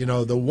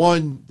 The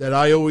one that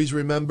I always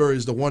remember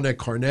is the one that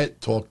Cornette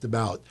talked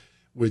about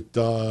with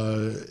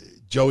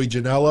Joey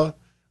Janela.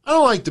 I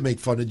don't like to make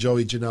fun of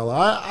Joey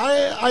Janela.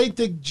 I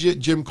think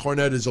Jim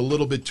Cornette is a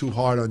little bit too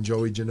hard on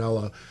Joey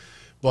Janela.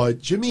 But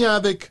Jimmy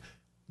Havoc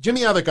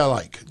I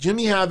like.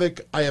 Jimmy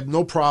Havoc I have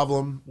no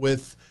problem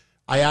with.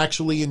 I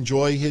actually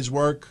enjoy his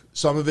work.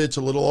 Some of it's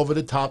a little over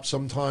the top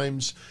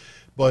sometimes.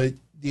 But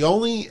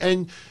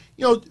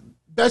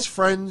best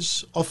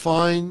friends are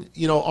fine.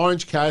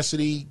 Orange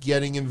Cassidy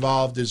getting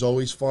involved is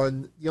always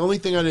fun. The only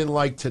thing I didn't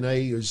like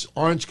today is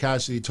Orange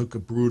Cassidy took a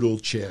brutal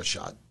chair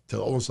shot to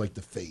almost like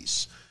the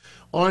face.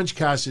 Orange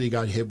Cassidy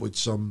got hit with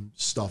some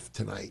stuff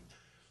tonight.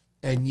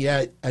 And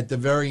yet, at the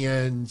very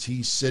end,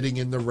 he's sitting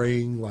in the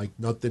ring like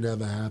nothing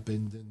ever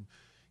happened. And,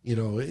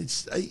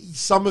 it's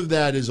some of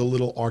that is a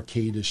little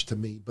arcadish to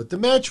me. But the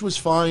match was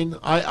fine.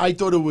 I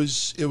thought it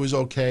was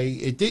okay.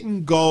 It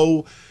didn't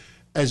go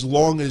as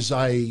long as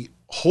I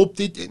hoped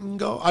it didn't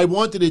go. I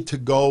wanted it to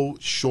go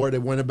short.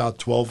 It went about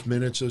 12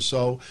 minutes or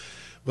so.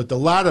 But the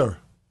latter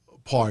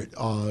part,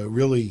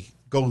 really,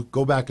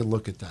 go back and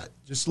look at that.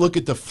 Just look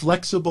at the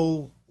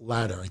flexible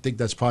ladder. I think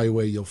that's probably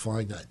where you'll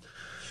find that.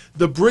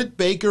 The Britt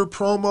Baker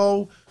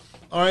promo,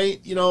 all right,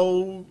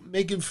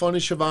 making fun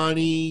of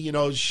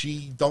Shivani.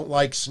 She don't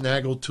like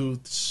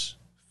snaggletooths,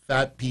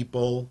 fat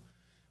people,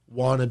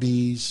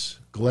 wannabes,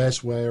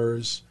 glass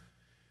wearers,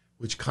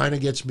 which kind of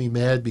gets me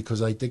mad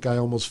because I think I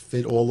almost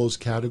fit all those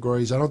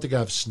categories. I don't think I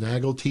have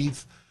snaggle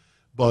teeth,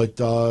 but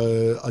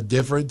a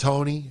different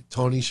Tony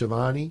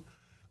Schiavone,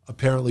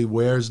 apparently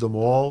wears them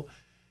all.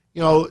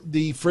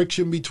 The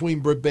friction between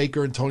Britt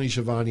Baker and Tony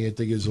Schiavone, I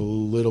think, is a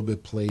little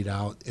bit played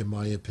out, in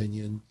my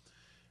opinion.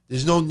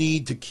 There's no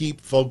need to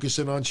keep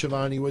focusing on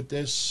Schiavone with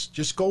this.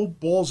 Just go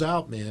balls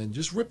out, man.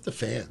 Just rip the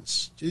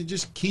fans.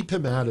 Just keep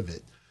him out of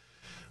it.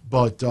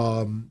 But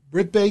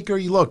Britt Baker,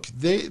 look,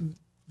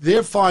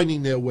 they're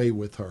finding their way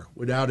with her,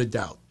 without a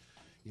doubt.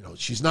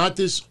 She's not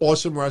this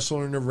awesome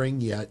wrestler in the ring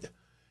yet.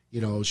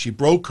 She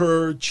broke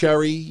her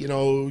cherry,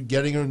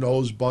 getting her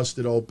nose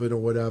busted open or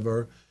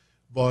whatever.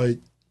 But,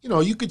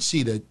 you could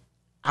see that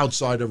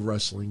outside of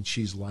wrestling,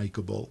 she's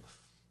likable.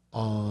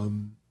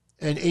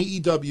 And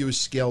AEW has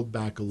scaled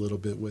back a little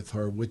bit with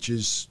her, which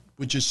is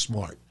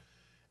smart.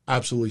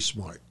 Absolutely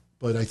smart.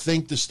 But I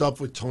think the stuff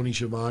with Tony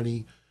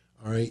Schiavone,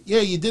 all right,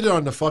 yeah, you did it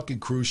on the fucking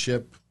cruise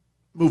ship.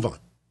 Move on.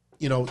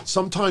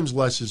 Sometimes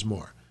less is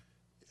more.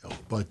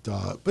 But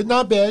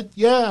not bad.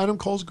 Yeah, Adam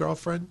Cole's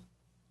girlfriend.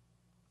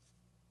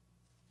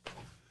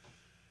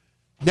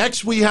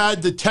 Next, we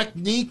had The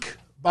Technique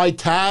by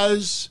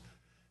Taz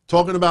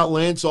talking about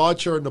Lance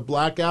Archer and the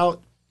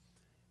blackout.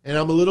 And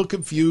I'm a little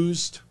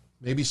confused.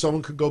 Maybe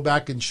someone could go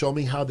back and show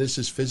me how this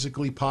is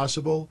physically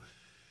possible.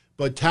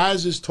 But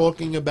Taz is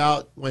talking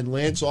about when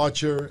Lance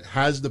Archer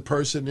has the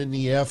person in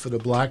the air for the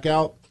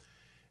blackout.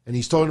 And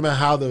he's talking about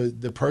how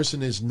the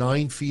person is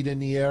 9 feet in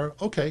the air.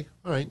 Okay,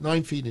 all right,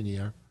 9 feet in the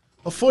air.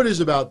 A foot is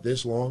about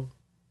this long,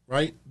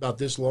 right? About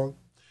this long.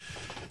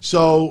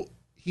 So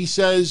he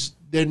says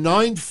they're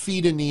 9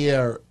 feet in the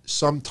air,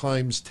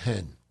 sometimes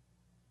 10.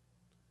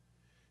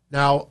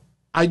 Now,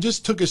 I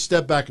just took a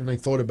step back and I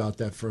thought about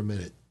that for a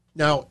minute.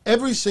 Now,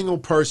 every single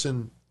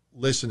person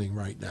listening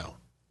right now,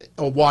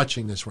 or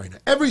watching this right now,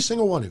 every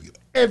single one of you,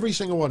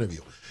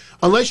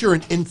 unless you're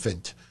an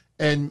infant,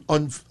 and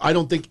I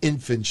don't think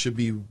infants should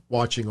be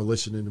watching or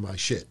listening to my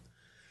shit.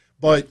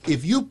 But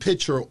if you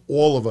picture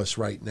all of us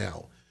right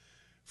now,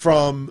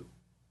 from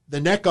the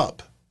neck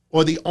up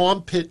or the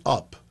armpit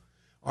up,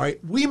 all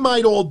right, we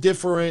might all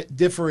differ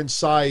in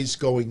size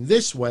going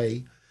this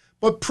way,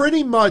 but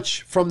pretty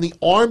much from the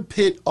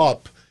armpit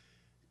up,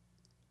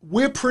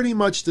 we're pretty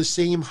much the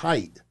same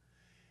height.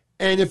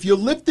 And if you're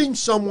lifting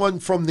someone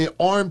from their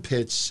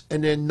armpits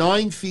and they're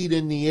 9 feet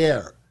in the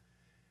air,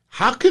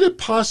 how could it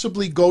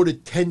possibly go to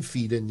 10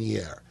 feet in the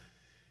air?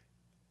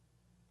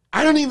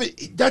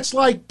 That's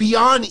like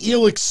beyond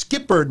Elix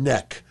Skipper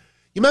neck.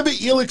 You remember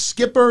Elix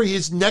Skipper?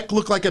 His neck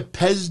looked like a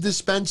Pez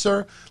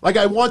dispenser. Like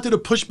I wanted to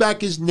push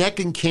back his neck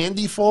and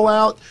candy fall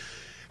out.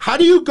 How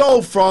do you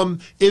go from,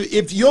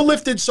 if you're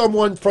lifting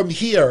someone from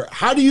here,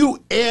 how do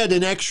you add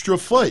an extra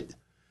foot?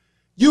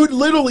 You would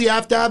literally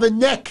have to have a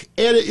neck.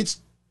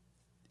 It's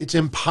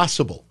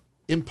impossible.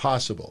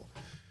 Impossible.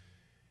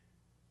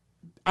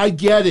 I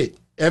get it.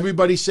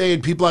 Everybody's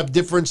saying people have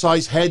different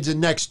size heads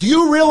and necks. Do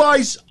you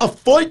realize a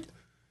foot?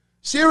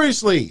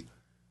 Seriously.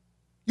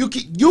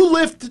 You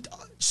lift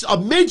a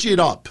midget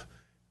up.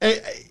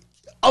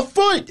 A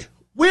foot.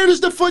 Where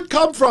does the foot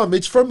come from?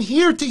 It's from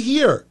here to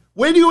here.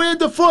 Where do you add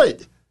the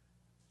foot?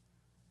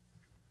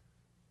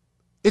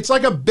 It's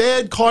like a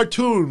bad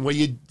cartoon where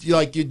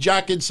you're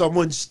jacking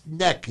someone's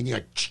neck and you're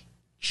like,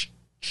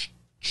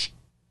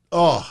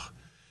 oh.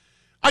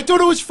 I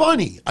thought it was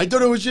funny. I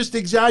thought it was just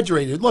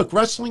exaggerated. Look,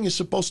 wrestling is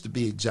supposed to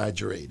be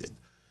exaggerated,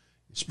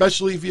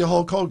 especially if you're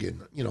Hulk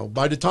Hogan. You know,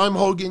 by the time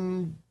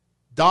Hogan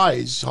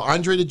dies,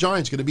 Andre the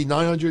Giant's going to be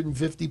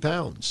 950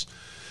 pounds.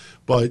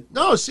 But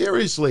no,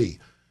 seriously,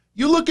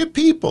 you look at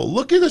people.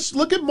 Look at this.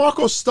 Look at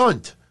Marco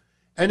Stunt,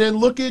 and then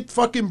look at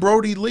fucking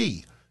Brody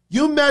Lee.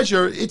 You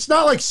measure. It's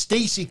not like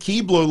Stacy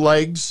Keibler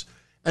legs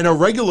and a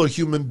regular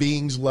human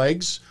being's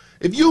legs.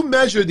 If you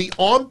measure the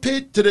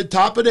armpit to the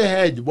top of the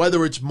head,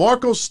 whether it's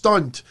Marco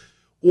Stunt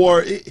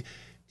or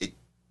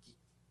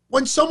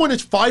when someone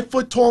is 5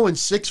 foot tall and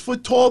 6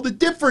 foot tall, the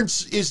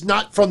difference is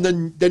not from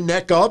the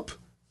neck up.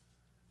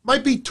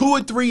 Might be 2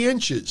 or 3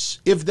 inches,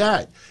 if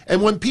that.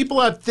 And when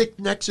people have thick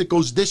necks, it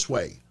goes this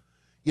way.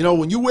 You know,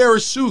 when you wear a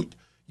suit,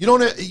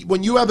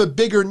 when you have a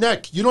bigger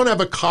neck, you don't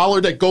have a collar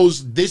that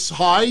goes this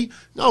high.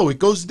 No, it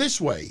goes this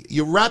way.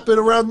 You wrap it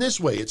around this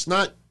way. It's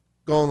not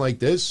going like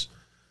this.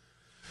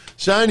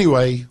 So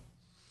anyway,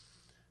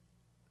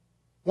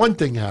 one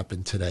thing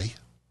happened today.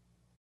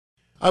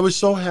 I was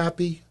so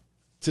happy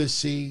to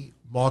see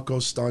Marco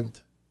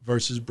Stunt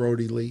versus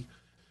Brody Lee.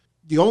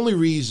 The only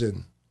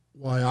reason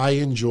why I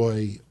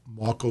enjoy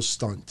Marco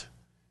Stunt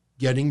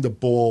getting the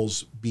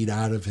balls beat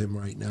out of him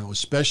right now,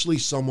 especially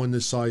someone the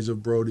size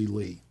of Brody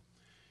Lee,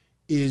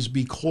 is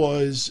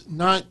because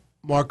not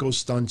Marco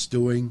Stunt's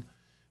doing,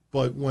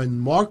 but when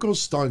Marco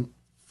Stunt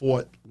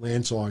fought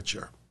Lance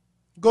Archer,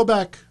 go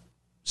back,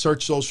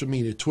 search social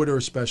media, Twitter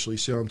especially,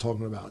 see what I'm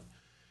talking about.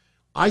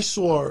 I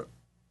saw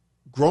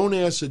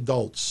grown-ass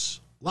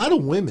adults, a lot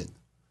of women,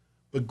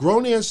 but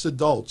grown-ass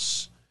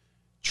adults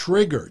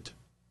triggered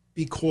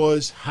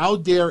because how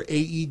dare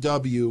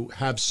AEW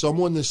have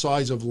someone the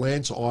size of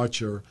Lance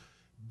Archer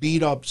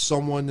beat up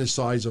someone the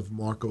size of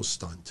Marco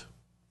Stunt.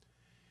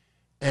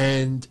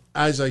 And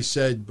as I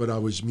said, but I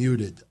was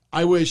muted,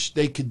 I wish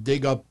they could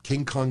dig up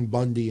King Kong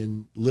Bundy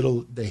and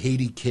the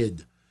Haiti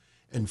Kid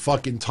and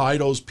fucking tie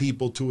those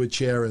people to a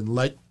chair and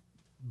let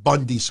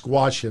Bundy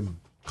squash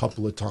him a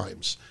couple of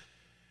times.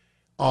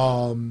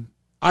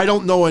 I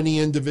don't know any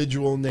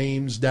individual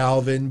names,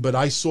 Dalvin, but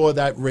I saw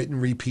that written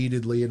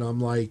repeatedly, and I'm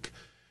like,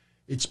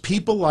 it's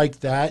people like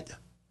that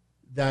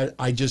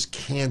I just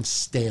can't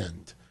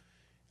stand.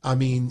 I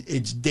mean,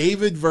 it's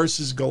David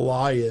versus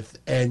Goliath,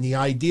 and the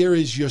idea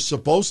is you're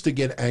supposed to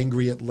get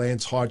angry at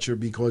Lance Archer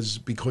because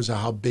of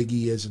how big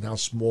he is and how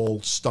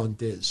small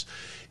Stunt is.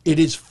 It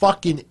is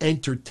fucking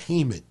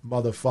entertainment,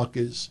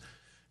 motherfuckers.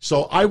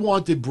 So I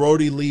wanted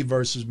Brody Lee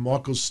versus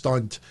Marco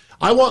Stunt.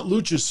 I want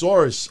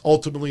Luchasaurus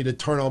ultimately to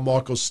turn on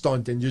Marco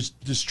Stunt and just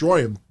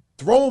destroy him.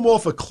 Throw him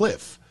off a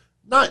cliff.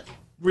 Not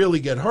really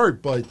get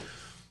hurt, but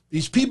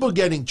these people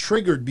getting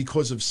triggered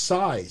because of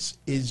size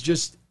is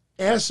just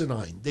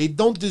asinine. They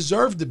don't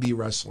deserve to be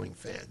wrestling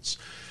fans.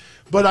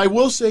 But I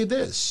will say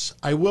this.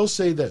 I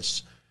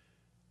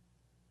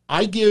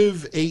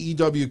give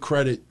AEW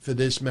credit for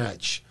this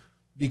match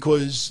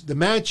because the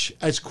match,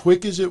 as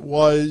quick as it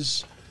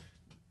was,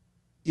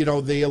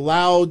 they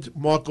allowed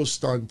Marco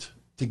Stunt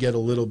to get a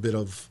little bit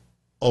of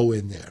O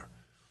in there.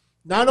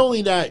 Not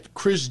only that,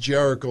 Chris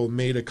Jericho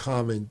made a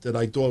comment that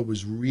I thought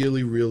was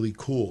really, really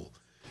cool.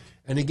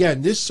 And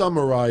again, this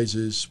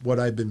summarizes what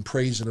I've been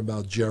praising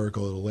about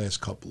Jericho the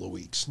last couple of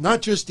weeks.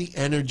 Not just the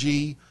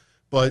energy,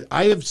 but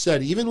I have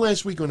said, even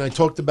last week when I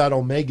talked about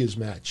Omega's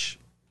match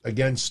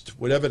against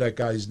whatever that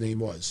guy's name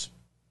was,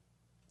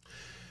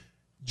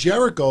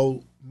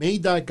 Jericho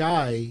made that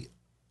guy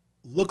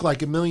look like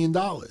 $1 million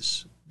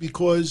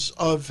because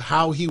of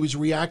how he was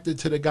reacted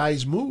to the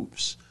guy's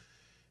moves.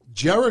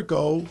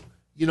 Jericho,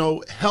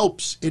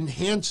 helps,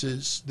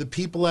 enhances the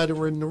people that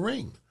are in the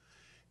ring.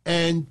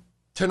 And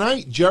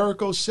tonight,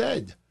 Jericho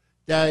said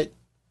that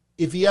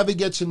if he ever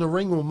gets in the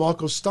ring with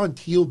Marco Stunt,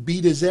 he'll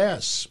beat his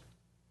ass.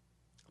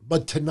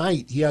 But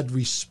tonight, he had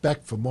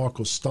respect for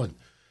Marco Stunt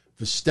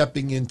for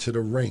stepping into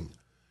the ring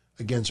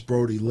against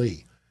Brody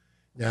Lee.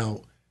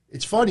 Now,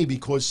 it's funny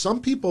because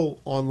some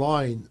people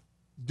online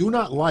do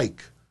not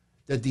like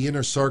that the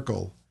Inner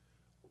Circle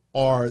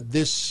are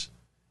this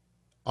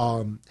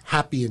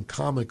happy and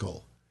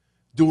comical,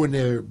 doing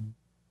their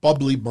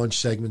bubbly bunch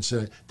segments.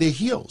 They're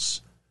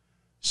heels.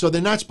 So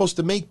they're not supposed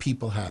to make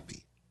people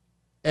happy.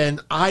 And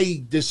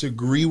I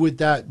disagree with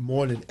that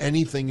more than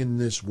anything in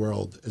this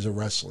world as a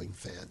wrestling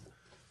fan.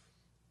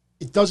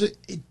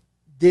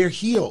 They're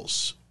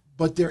heels,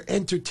 but they're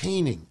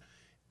entertaining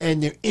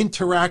and they're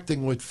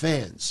interacting with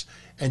fans.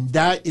 And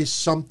that is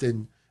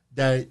something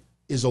that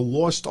is a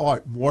lost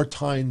art more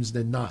times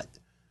than not.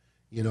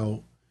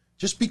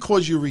 Just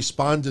because you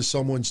respond to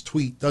someone's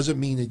tweet doesn't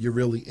mean that you're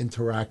really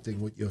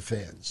interacting with your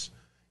fans,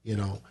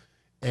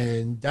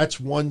 And that's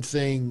one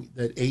thing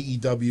that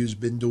AEW has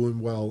been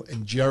doing well.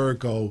 And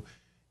Jericho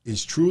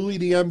is truly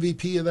the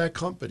MVP of that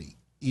company.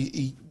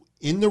 He,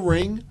 in the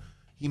ring,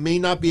 he may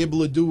not be able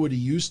to do what he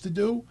used to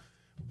do,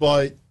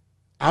 but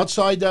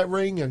outside that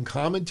ring and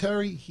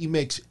commentary, he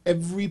makes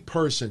every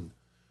person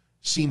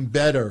seem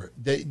better.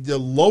 The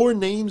lower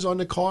names on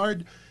the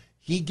card,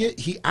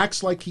 he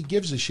acts like he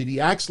gives a shit.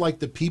 He acts like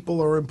the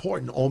people are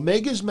important.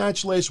 Omega's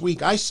match last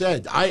week,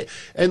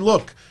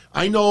 look,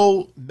 I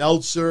know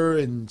Meltzer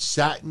and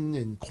Satin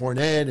and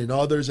Cornette and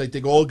others, I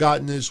think, all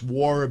got in this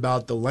war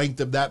about the length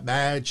of that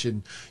match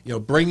and,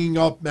 bringing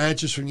up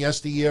matches from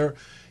yesteryear.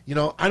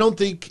 I don't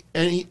think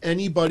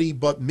anybody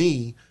but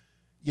me,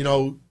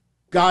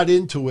 got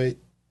into it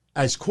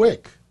as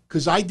quick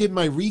because I did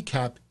my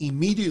recap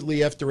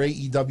immediately after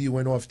AEW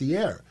went off the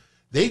air.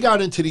 They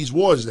got into these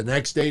wars the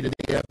next day, the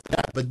day after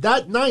that. But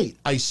that night,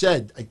 I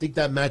said, I think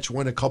that match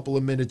went a couple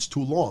of minutes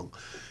too long.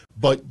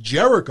 But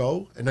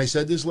Jericho, and I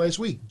said this last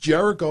week,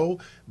 Jericho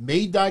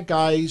made that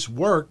guy's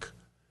work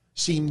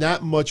seem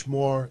that much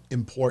more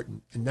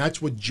important. And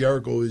that's what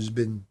Jericho has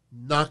been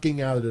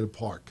knocking out of the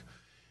park.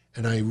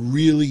 And I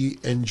really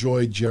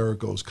enjoyed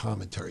Jericho's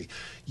commentary.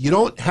 You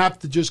don't have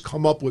to just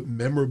come up with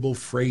memorable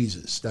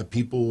phrases that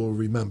people will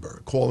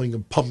remember, calling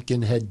him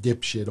pumpkinhead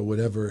dipshit or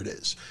whatever it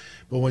is.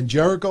 But when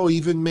Jericho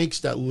even makes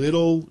that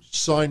little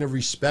sign of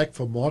respect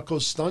for Marco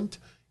Stunt,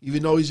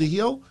 even though he's a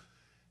heel,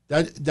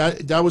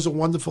 that was a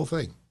wonderful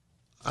thing.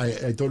 I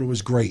thought it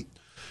was great.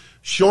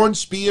 Shawn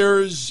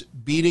Spears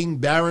beating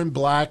Baron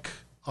Black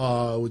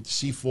with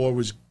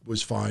C4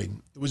 was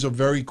fine. It was a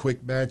very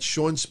quick match.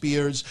 Shawn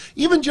Spears,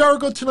 even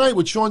Jericho tonight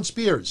with Shawn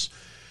Spears.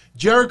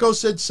 Jericho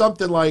said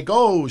something like,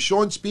 "Oh,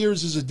 Shawn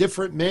Spears is a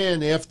different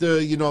man after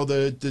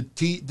the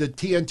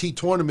TNT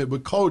tournament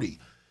with Cody."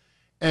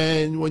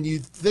 And when you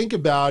think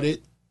about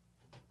it,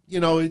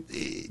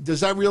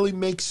 does that really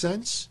make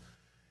sense?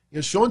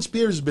 Shawn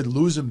Spears has been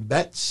losing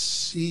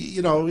bets.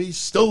 He's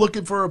still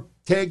looking for a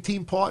tag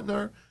team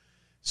partner.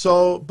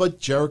 But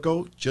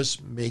Jericho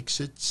just makes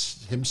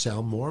him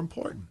sound more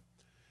important.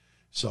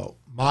 So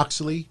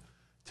Moxley,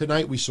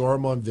 tonight we saw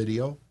him on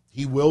video.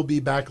 He will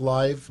be back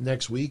live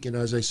next week. And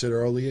as I said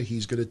earlier,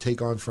 he's going to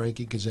take on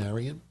Frankie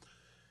Kazarian.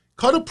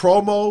 Cut a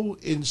promo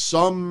in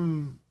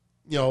some,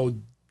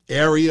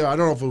 area. I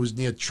don't know if it was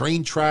near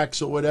train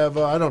tracks or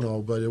whatever. I don't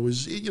know. But it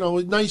was,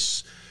 a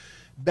nice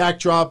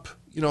backdrop,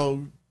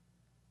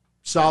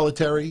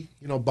 solitary,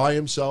 by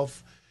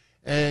himself.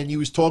 And he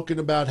was talking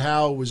about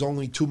how it was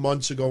only 2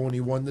 months ago when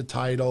he won the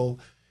title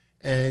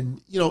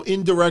and,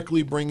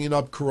 indirectly bringing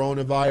up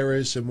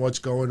coronavirus and what's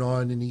going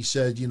on. And he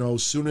said,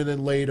 sooner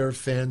than later,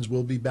 fans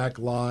will be back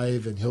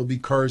live and he'll be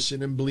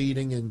cursing and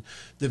bleeding and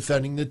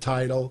defending the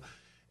title.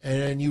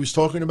 And he was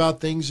talking about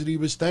things that he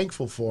was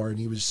thankful for. And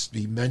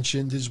he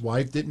mentioned his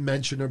wife, didn't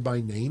mention her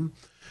by name,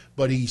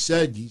 but he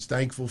said he's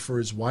thankful for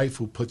his wife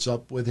who puts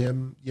up with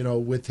him,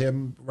 with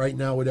him right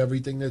now with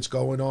everything that's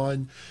going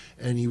on.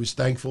 And he was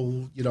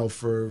thankful,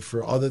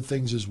 for other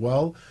things as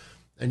well.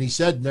 And he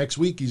said next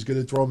week he's going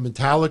to throw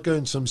Metallica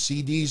and some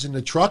CDs in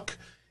the truck.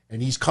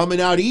 And he's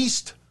coming out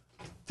east,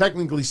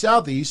 technically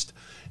southeast.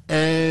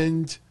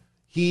 And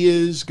he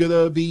is going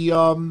to be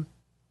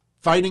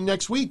fighting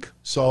next week.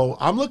 So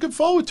I'm looking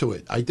forward to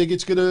it. I think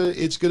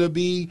it's gonna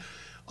be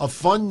a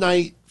fun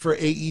night for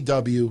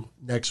AEW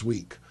next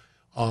week.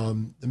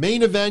 The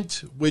main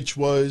event, which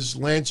was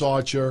Lance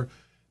Archer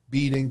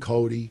beating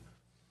Cody.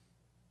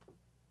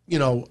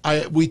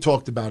 We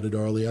talked about it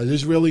earlier.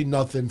 There's really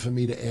nothing for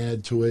me to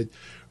add to it.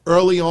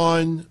 Early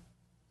on,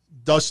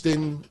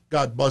 Dustin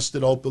got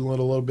busted open a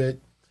little bit,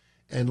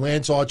 and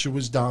Lance Archer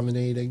was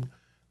dominating.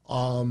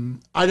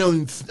 I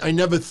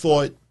never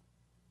thought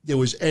there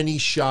was any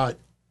shot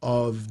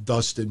of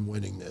Dustin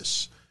winning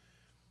this.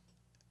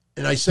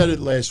 And I said it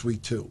last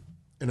week too,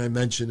 and I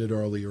mentioned it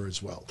earlier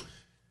as well.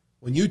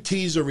 When you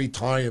tease a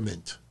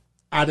retirement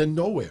out of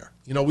nowhere,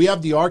 we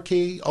have the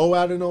RKO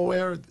out of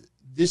nowhere.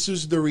 This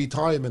is the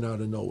retirement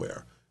out of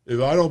nowhere.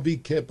 If I don't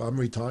beat Kip, I'm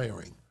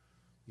retiring.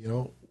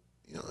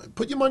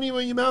 Put your money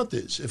where your mouth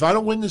is. If I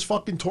don't win this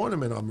fucking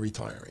tournament, I'm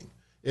retiring.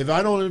 If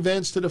I don't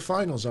advance to the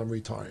finals, I'm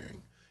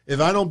retiring. If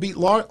I don't beat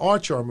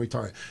Archer, I'm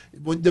retiring.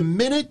 The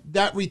minute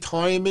that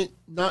retirement,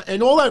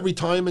 and all that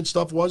retirement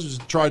stuff was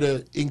to try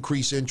to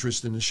increase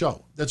interest in the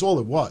show. That's all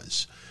it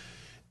was.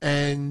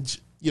 And,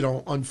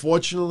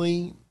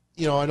 unfortunately,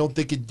 I don't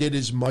think it did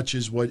as much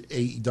as what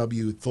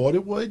AEW thought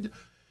it would.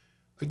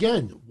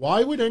 Again,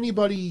 why would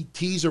anybody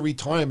tease a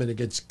retirement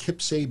against Kip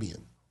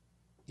Sabian?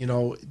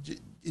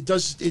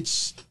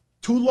 It's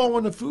too low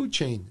on the food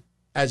chain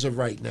as of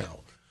right now.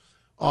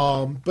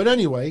 But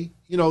anyway,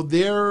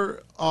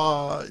 they're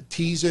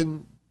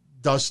teasing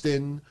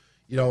Dustin,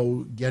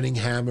 getting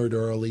hammered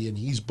early, and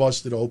he's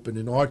busted open,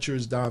 and Archer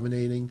is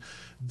dominating.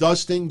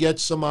 Dustin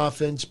gets some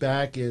offense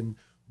back, and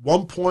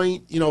one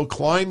point,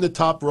 climbed the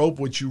top rope,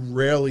 which you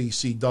rarely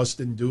see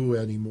Dustin do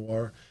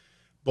anymore.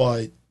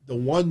 But the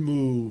one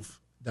move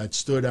that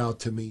stood out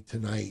to me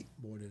tonight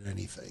more than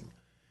anything,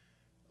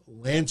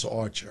 Lance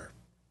Archer.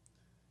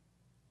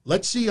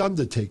 Let's see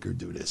Undertaker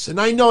do this. And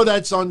I know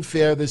that's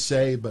unfair to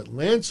say, but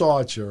Lance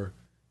Archer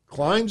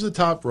climbs the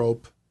top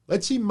rope.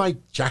 Let's see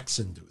Mike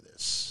Jackson do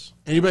this.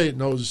 Anybody that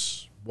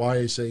knows why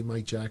I say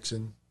Mike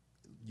Jackson,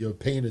 you're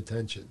paying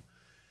attention.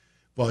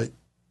 But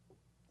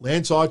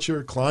Lance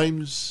Archer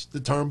climbs the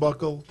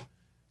turnbuckle,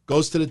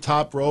 goes to the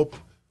top rope,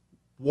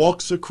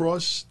 walks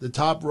across the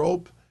top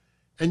rope,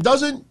 and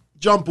doesn't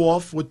jump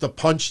off with the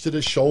punch to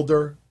the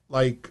shoulder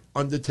like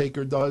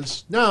Undertaker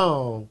does.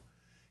 No.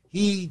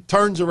 He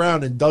turns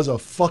around and does a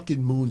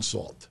fucking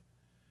moonsault.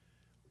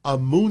 A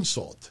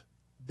moonsault.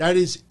 That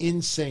is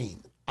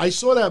insane. I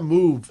saw that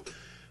move.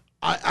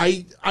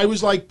 I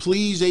was like,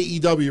 please,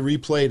 AEW,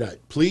 replay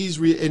that. Please.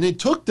 And it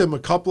took them a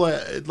couple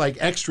of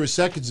extra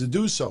seconds to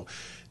do so.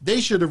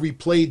 They should have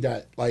replayed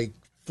that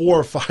 4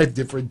 or 5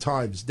 different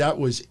times. That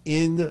was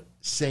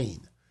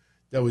insane.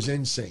 But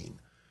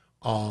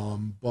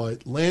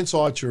Lance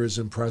Archer is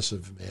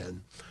impressive,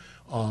 man.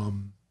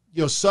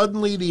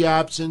 Suddenly the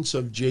absence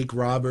of Jake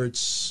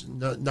Roberts,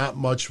 not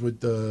much with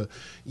the,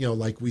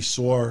 like we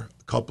saw a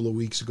couple of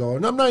weeks ago.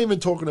 And I'm not even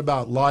talking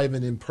about live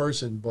and in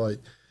person, but,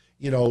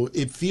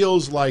 it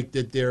feels like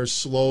that they're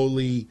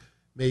slowly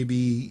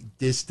maybe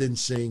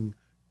distancing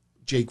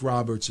Jake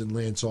Roberts and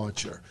Lance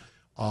Archer.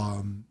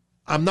 I'm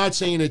not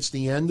saying it's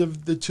the end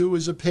of the two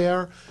as a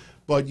pair,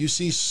 but you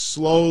see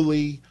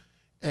slowly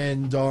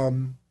and,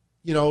 and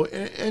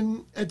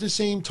at the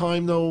same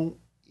time, though,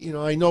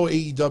 I know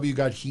AEW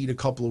got heat a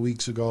couple of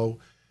weeks ago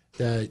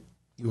that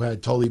you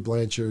had Tully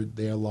Blanchard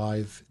there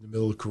live in the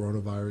middle of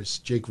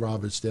coronavirus, Jake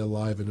Roberts there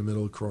live in the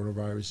middle of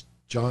coronavirus,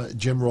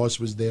 Jim Ross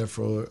was there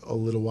for a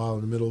little while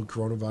in the middle of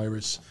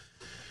coronavirus.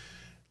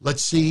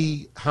 Let's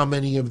see how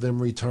many of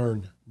them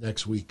return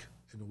next week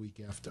and the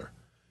week after.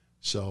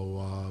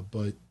 So,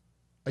 but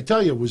I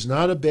tell you, it was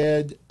not a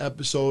bad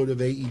episode of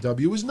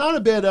AEW. It was not a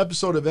bad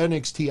episode of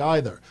NXT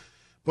either.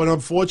 But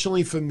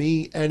unfortunately for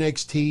me,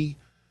 NXT,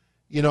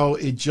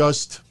 it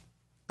just,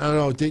 I don't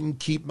know, it didn't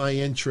keep my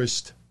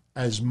interest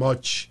as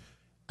much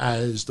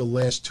as the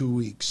last 2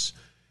 weeks.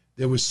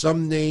 There were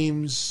some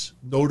names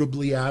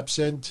notably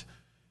absent.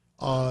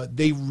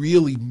 They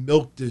really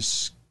milked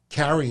this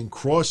Karrion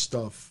Kross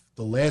stuff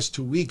the last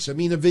 2 weeks. I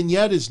mean, the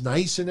vignette is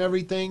nice and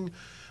everything,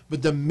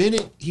 but the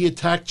minute he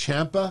attacked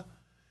Ciampa,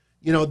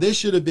 this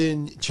should have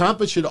been,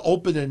 Ciampa should have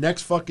opened the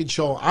next fucking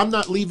show. I'm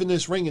not leaving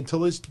this ring until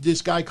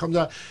this guy comes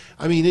out.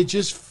 I mean, it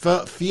just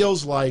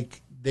feels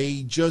like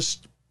they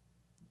just,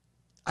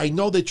 I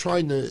know they're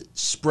trying to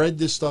spread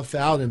this stuff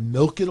out and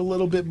milk it a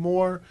little bit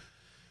more,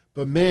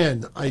 but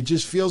man, it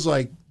just feels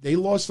like they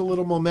lost a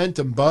little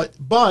momentum. But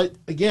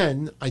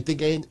again, I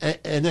think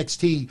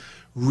NXT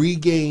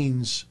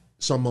regains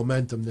some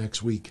momentum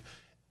next week.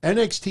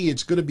 NXT,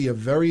 it's going to be a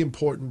very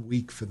important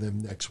week for them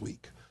next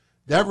week.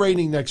 That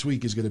rating next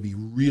week is going to be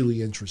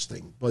really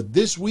interesting. But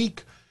this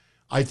week,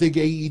 I think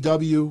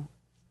AEW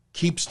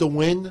keeps the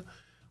win.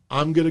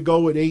 I'm going to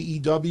go with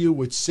AEW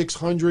with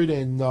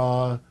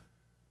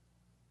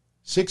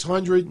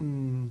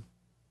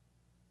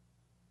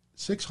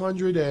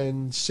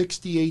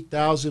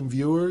 668,000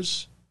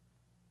 viewers.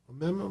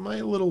 Am I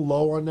a little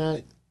low on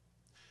that?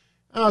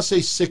 I'll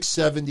say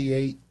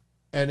 678.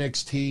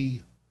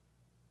 NXT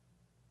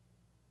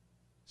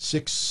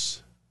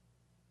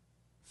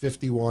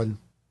 51.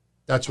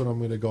 That's what I'm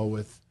going to go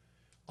with.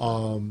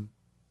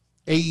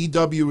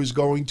 AEW is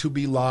going to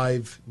be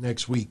live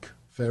next week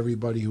for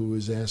everybody who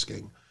is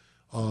asking.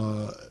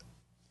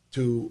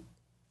 To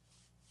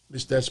Mr.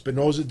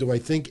 Espinoza, do I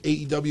think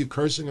AEW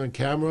cursing on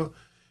camera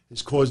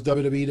has caused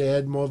WWE to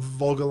add more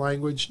vulgar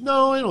language?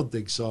 No, I don't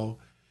think so.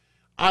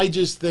 I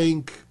just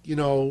think,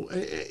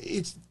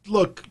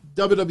 look,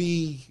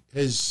 WWE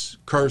has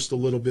cursed a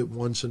little bit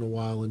once in a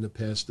while in the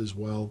past as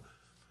well.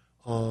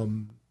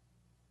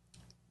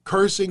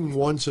 Cursing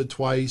once or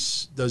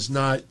twice does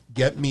not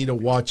get me to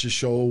watch a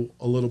show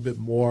a little bit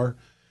more.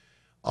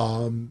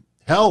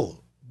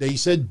 Hell, they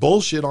said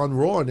bullshit on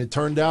Raw, and it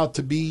turned out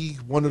to be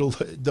one of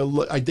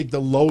the I think the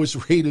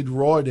lowest rated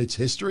Raw in its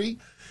history.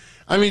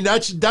 I mean,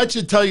 that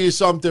should tell you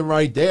something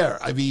right there.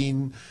 I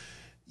mean,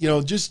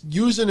 just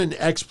using an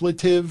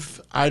expletive,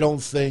 I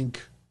don't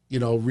think,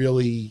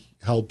 really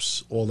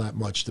helps all that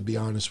much, to be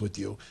honest with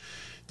you.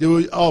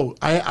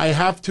 I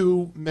have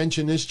to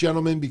mention this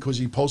gentleman because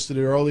he posted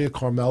it earlier,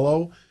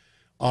 Carmelo.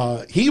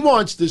 He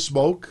wants the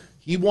smoke.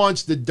 He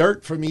wants the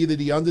dirt from either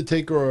The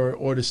Undertaker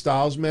or the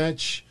Styles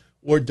match,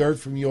 or dirt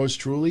from yours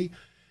truly.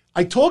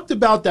 I talked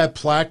about that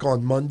plaque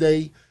on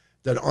Monday,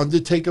 that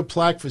Undertaker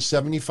plaque for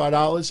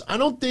 $75. I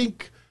don't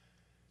think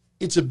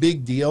it's a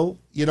big deal.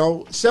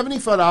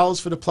 $75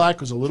 for the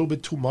plaque was a little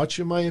bit too much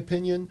in my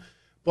opinion.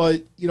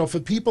 But, for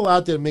people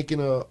out there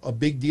making a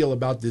big deal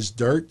about this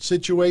dirt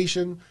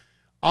situation,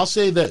 I'll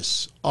say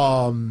this.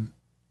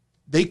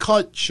 They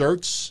cut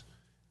shirts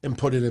and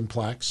put it in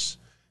plaques.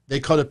 They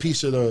cut a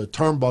piece of the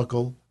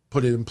turnbuckle,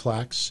 put it in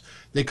plaques.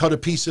 They cut a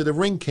piece of the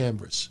ring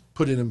canvas,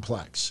 put it in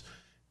plaques.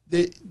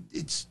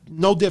 It's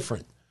no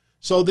different.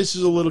 So this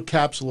is a little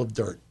capsule of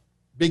dirt.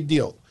 Big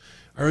deal.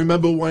 I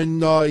remember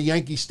when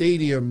Yankee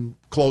Stadium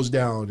closed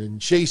down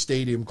and Shea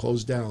Stadium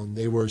closed down,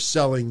 they were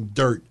selling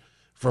dirt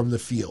from the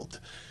field.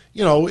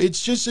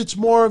 It's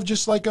more of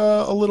just like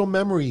a little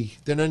memory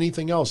than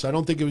anything else. I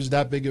don't think it was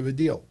that big of a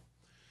deal.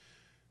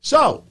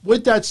 So,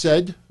 with that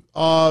said,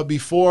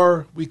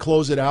 before we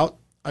close it out,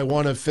 I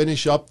want to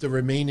finish up the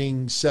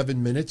remaining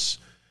 7 minutes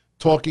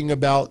talking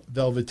about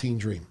Velveteen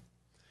Dream.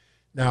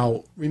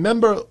 Now,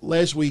 remember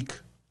last week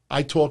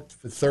I talked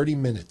for 30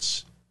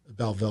 minutes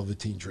about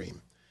Velveteen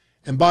Dream.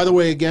 And by the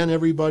way, again,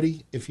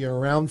 everybody, if you're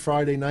around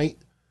Friday night,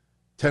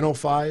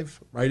 10:05,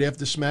 right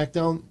after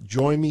SmackDown,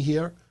 join me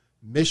here.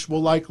 Mish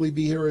will likely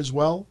be here as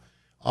well.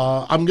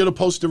 I'm going to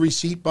post a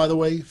receipt, by the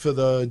way, for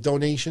the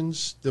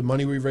donations, the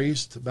money we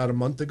raised about a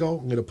month ago.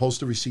 I'm going to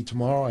post a receipt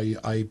tomorrow.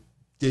 I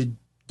did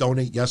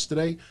donate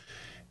yesterday.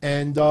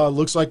 And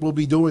looks like we'll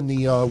be doing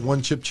the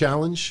One Chip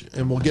Challenge.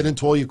 And we'll get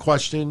into all your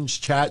questions,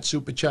 chat,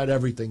 super chat,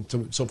 everything.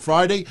 So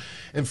Friday,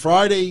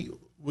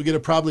 we're going to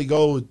probably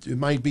go, it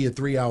might be a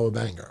 3-hour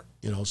banger,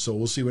 so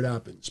we'll see what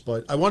happens.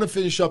 But I want to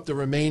finish up the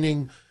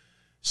remaining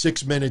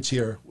 6 minutes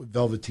here with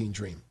Velveteen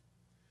Dream.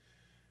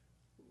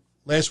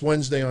 Last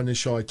Wednesday on this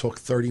show, I talked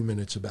 30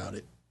 minutes about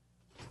it.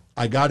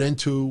 I got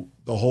into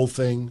the whole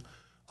thing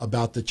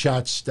about the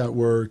chats that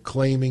were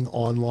claiming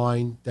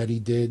online that he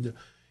did.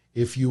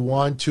 If you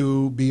want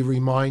to be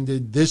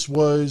reminded, this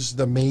was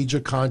the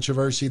major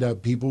controversy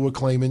that people were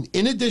claiming.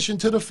 In addition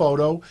to the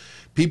photo,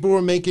 people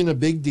were making a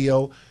big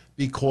deal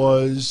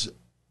because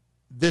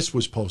this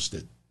was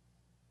posted.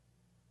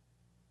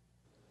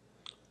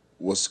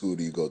 What school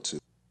do you go to?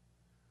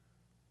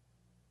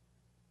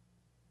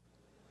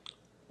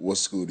 What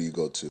school do you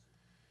go to?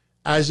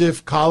 As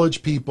if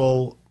college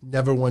people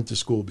never went to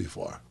school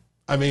before.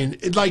 I mean,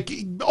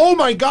 oh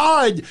my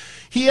God,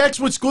 he asked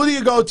what school do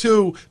you go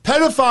to?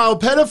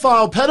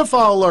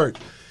 Pedophile alert.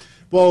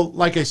 Well,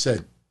 like I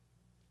said,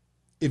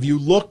 if you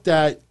looked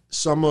at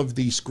some of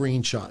the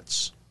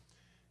screenshots,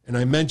 and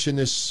I mentioned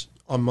this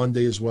on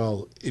Monday as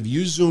well, if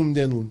you zoomed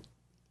in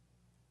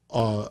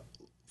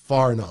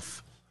far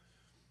enough,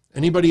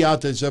 anybody out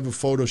there that's ever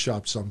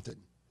photoshopped something,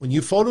 when you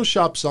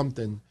Photoshop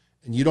something,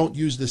 and you don't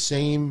use the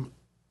same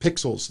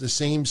pixels, the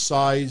same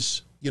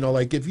size,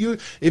 like if you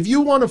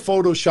want to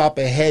Photoshop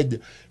a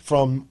head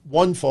from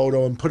one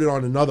photo and put it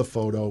on another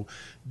photo,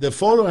 the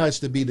photo has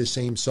to be the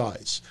same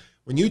size.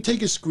 When you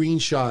take a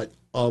screenshot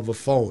of a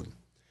phone,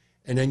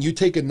 and then you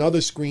take another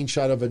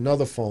screenshot of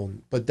another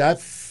phone, but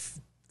that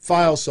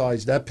file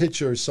size, that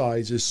picture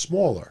size is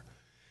smaller,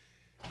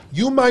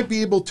 you might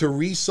be able to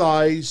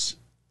resize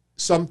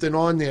something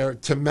on there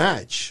to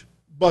match,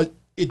 but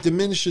it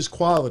diminishes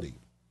quality.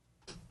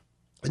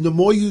 And the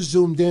more you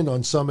zoomed in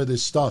on some of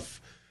this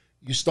stuff,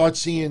 you start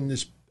seeing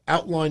this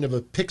outline of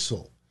a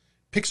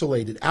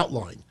pixelated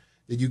outline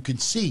that you could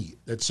see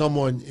that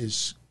someone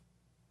is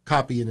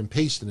copying and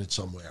pasting it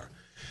somewhere.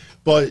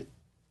 But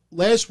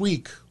last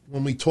week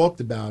when we talked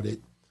about it,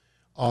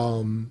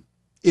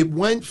 it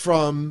went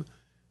from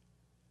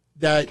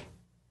that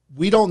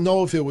we don't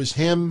know if it was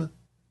him,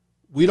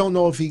 we don't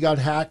know if he got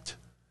hacked.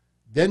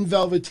 Then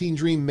Velveteen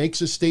Dream makes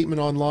a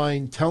statement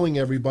online telling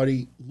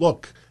everybody,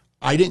 look,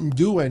 I didn't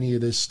do any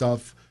of this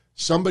stuff.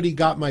 Somebody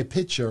got my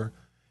picture.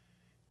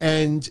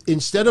 And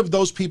instead of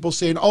those people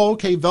saying, oh,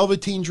 okay,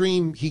 Velveteen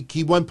Dream,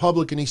 he went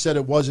public and he said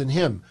it wasn't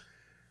him.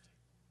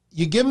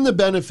 you give him the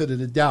benefit of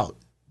the doubt.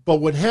 But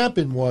what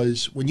happened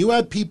was when you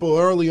had people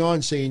early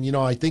on saying, you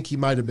know, I think he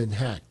might have been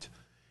hacked,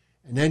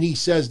 and then he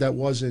says that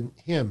wasn't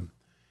him,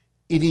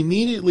 it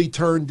immediately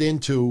turned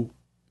into,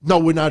 no,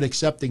 we're not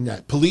accepting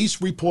that.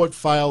 Police report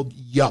filed,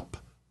 yup.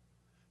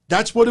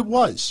 That's what it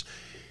was.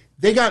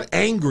 They got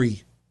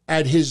angry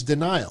at his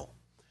denial.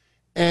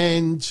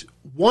 And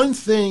one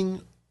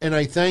thing, and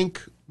I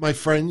thank my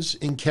friends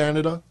in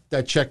Canada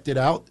that checked it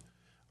out.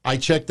 I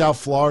checked out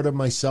Florida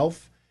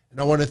myself, and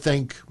I want to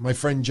thank my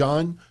friend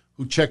John,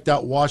 who checked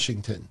out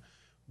Washington.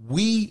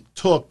 We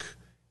took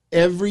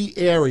every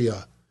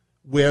area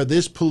where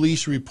this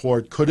police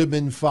report could have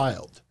been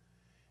filed.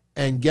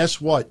 And guess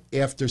what?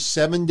 After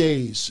 7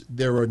 days,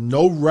 there are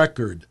no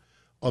record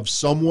of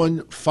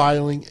someone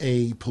filing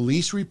a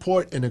police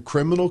report and a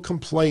criminal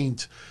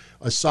complaint,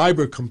 a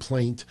cyber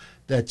complaint,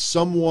 that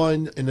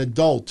someone, an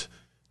adult,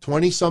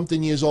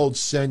 20-something years old,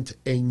 sent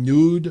a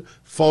nude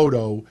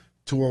photo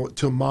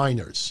to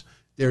minors.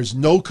 There's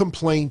no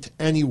complaint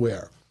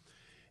anywhere.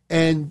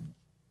 And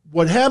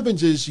what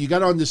happens is, you got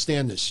to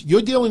understand this.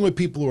 You're dealing with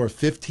people who are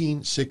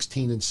 15,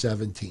 16, and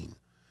 17.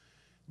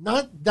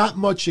 Not that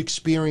much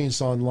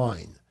experience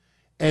online.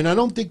 And I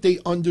don't think they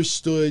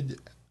understood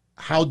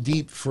how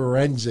deep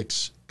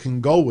forensics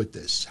can go with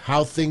this,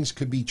 how things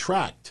could be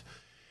tracked.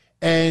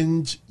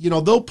 And, you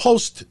know, they'll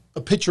post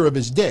a picture of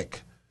his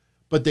dick,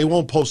 but they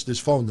won't post his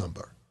phone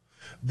number.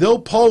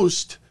 They'll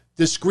post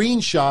the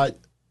screenshot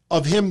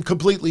of him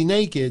completely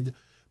naked,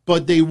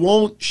 but they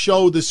won't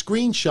show the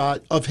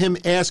screenshot of him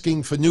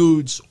asking for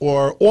nudes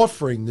or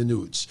offering the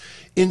nudes.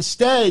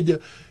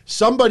 Instead,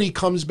 somebody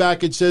comes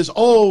back and says,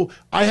 oh,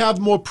 I have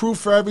more proof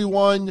for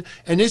everyone,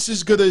 and this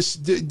is going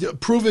to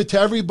prove it to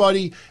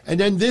everybody, and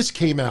then this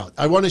came out.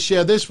 I want to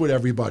share this with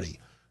everybody.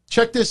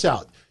 Check this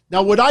out.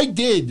 Now, what I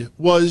did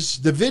was,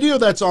 the video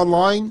that's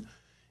online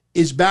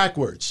is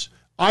backwards.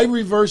 I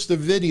reversed the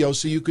video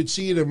so you could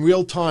see it in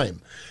real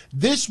time.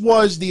 This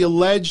was the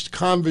alleged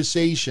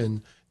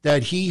conversation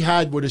that he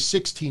had with a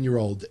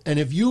 16-year-old. And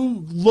if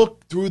you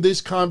look through this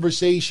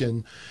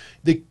conversation,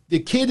 the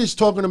kid is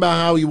talking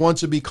about how he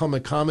wants to become a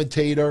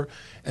commentator,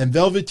 and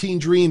Velveteen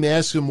Dream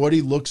asks him what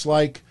he looks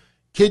like.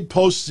 Kid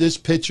posts this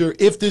picture,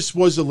 if this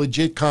was a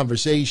legit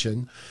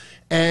conversation,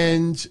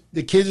 and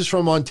the kid is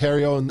from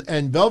Ontario,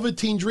 and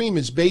Velveteen Dream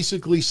is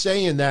basically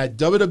saying that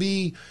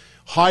WWE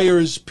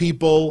hires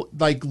people,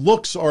 like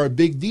looks are a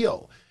big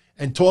deal,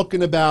 and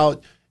talking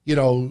about, you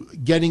know,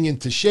 getting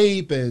into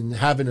shape and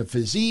having a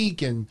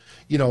physique and,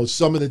 you know,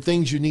 some of the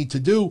things you need to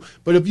do.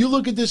 But if you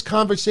look at this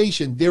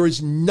conversation, there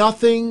is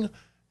nothing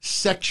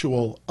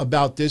sexual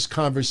about this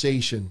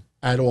conversation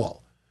at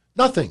all.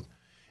 Nothing.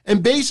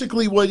 And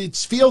basically what it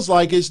feels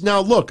like is, now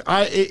look,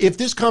 if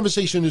this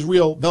conversation is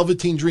real,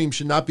 Velveteen Dream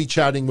should not be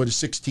chatting with a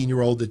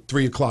 16-year-old at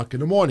 3 o'clock in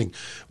the morning,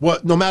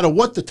 no matter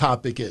what the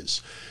topic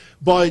is.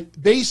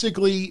 But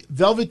basically,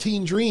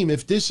 Velveteen Dream,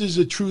 if this is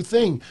a true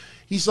thing,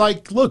 he's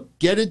like, look,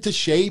 get into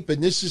shape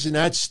and this is and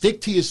that,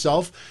 stick to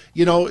yourself,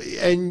 you know,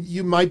 and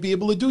you might be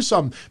able to do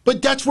something.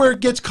 But that's where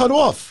it gets cut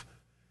off.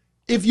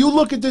 If you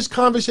look at this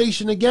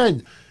conversation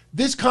again,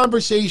 this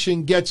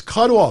conversation gets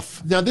cut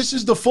off. Now, this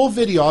is the full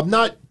video. I'm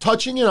not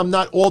touching it. I'm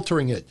not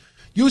altering it.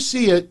 You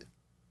see it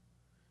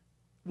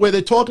where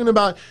they're talking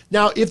about,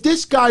 now, if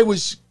this guy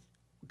was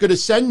going to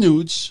send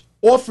nudes,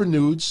 offer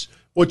nudes,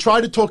 or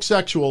try to talk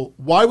sexual,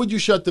 why would you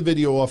shut the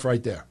video off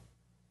right there?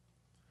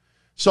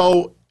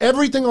 So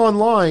everything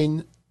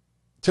online,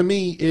 to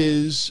me,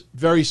 is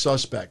very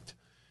suspect.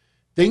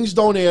 Things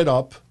don't add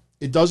up.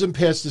 It doesn't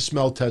pass the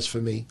smell test for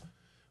me.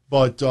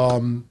 But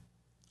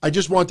I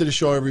just wanted to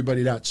show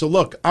everybody that. So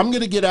look, I'm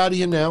going to get out of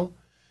here now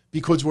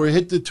because we're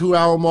hit the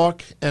 2-hour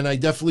mark, and I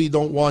definitely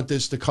don't want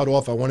this to cut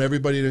off. I want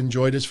everybody to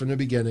enjoy this from the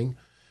beginning.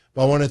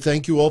 But I want to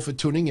thank you all for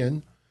tuning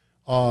in.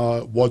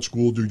 What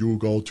school do you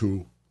go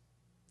to?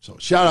 So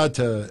shout out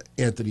to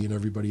Anthony and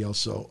everybody else.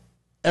 So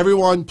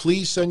everyone,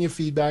 please send your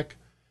feedback.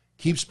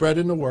 Keep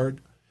spreading the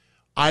word.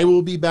 I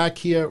will be back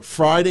here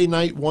Friday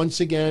night once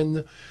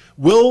again.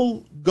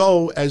 We'll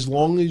go as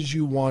long as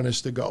you want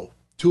us to go.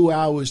 2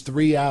 hours,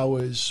 3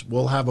 hours.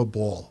 We'll have a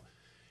ball.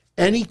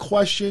 Any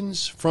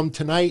questions from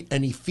tonight,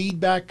 any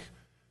feedback,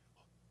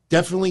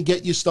 definitely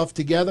get your stuff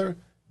together.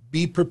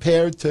 Be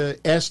prepared to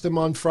ask them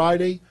on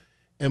Friday,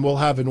 and we'll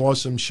have an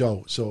awesome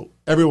show. So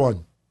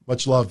everyone,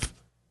 much love.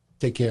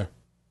 Take care.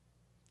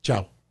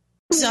 Ciao.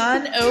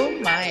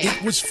 Don-O-Mite.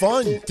 It was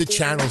fun to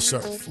channel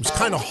surf. It was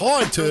kind of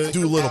hard to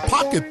do a little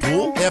pocket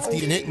pool after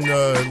you hitting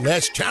the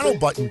last channel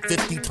button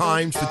 50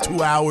 times for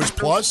 2 hours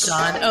plus.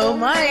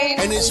 Don-O-Mite.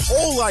 And his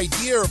whole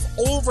idea of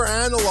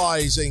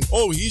overanalyzing,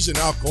 oh, he's an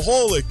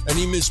alcoholic and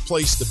he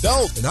misplaced the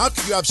belt. And how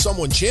could you have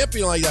someone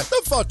champion like that?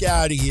 The fuck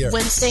out of here.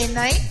 Wednesday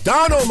night.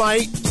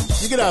 Don-O-Mite.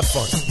 You're going to have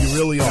fun. You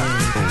really are.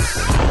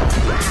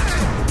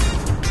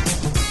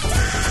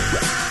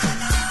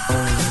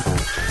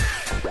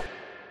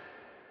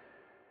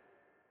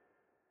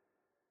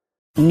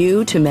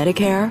 New to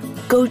Medicare?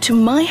 Go to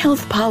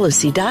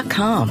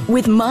myhealthpolicy.com.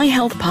 With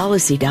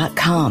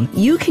myhealthpolicy.com,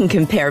 you can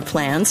compare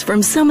plans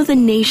from some of the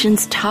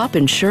nation's top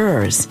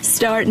insurers.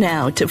 Start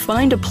now to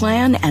find a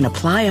plan and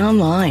apply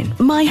online.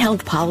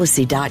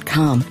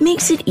 myhealthpolicy.com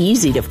makes it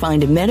easy to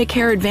find a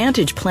Medicare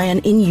Advantage plan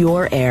in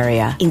your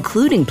area,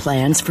 including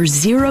plans for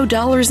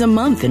 $0 a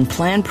month in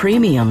plan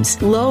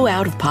premiums, low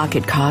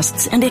out-of-pocket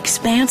costs, and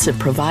expansive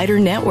provider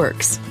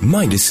networks.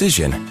 My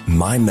decision,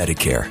 my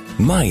Medicare.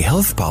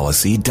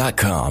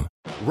 myhealthpolicy.com.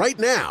 Right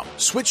now,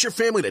 switch your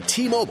family to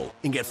T-Mobile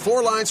and get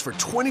 4 lines for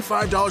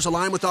 $25 a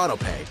line with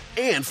AutoPay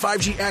and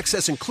 5G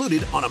access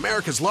included on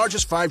America's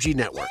largest 5G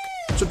network.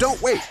 So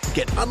don't wait.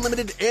 Get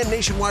unlimited and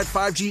nationwide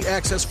 5G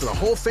access for the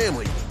whole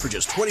family for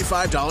just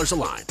 $25 a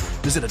line.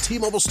 Visit a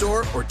T-Mobile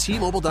store or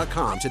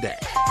T-Mobile.com today.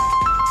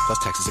 Plus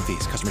taxes and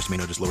fees. Customers may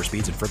notice lower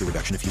speeds and further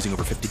reduction if using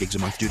over 50 gigs a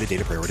month due to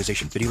data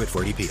prioritization. Video at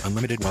 480p.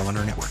 Unlimited while on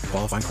our network.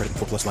 Qualifying credit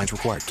and 4+ lines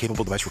required.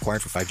 Capable device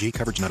required for 5G.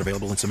 Coverage not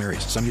available in some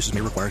areas. Some uses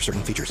may require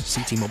certain features.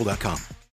 See T-Mobile.com.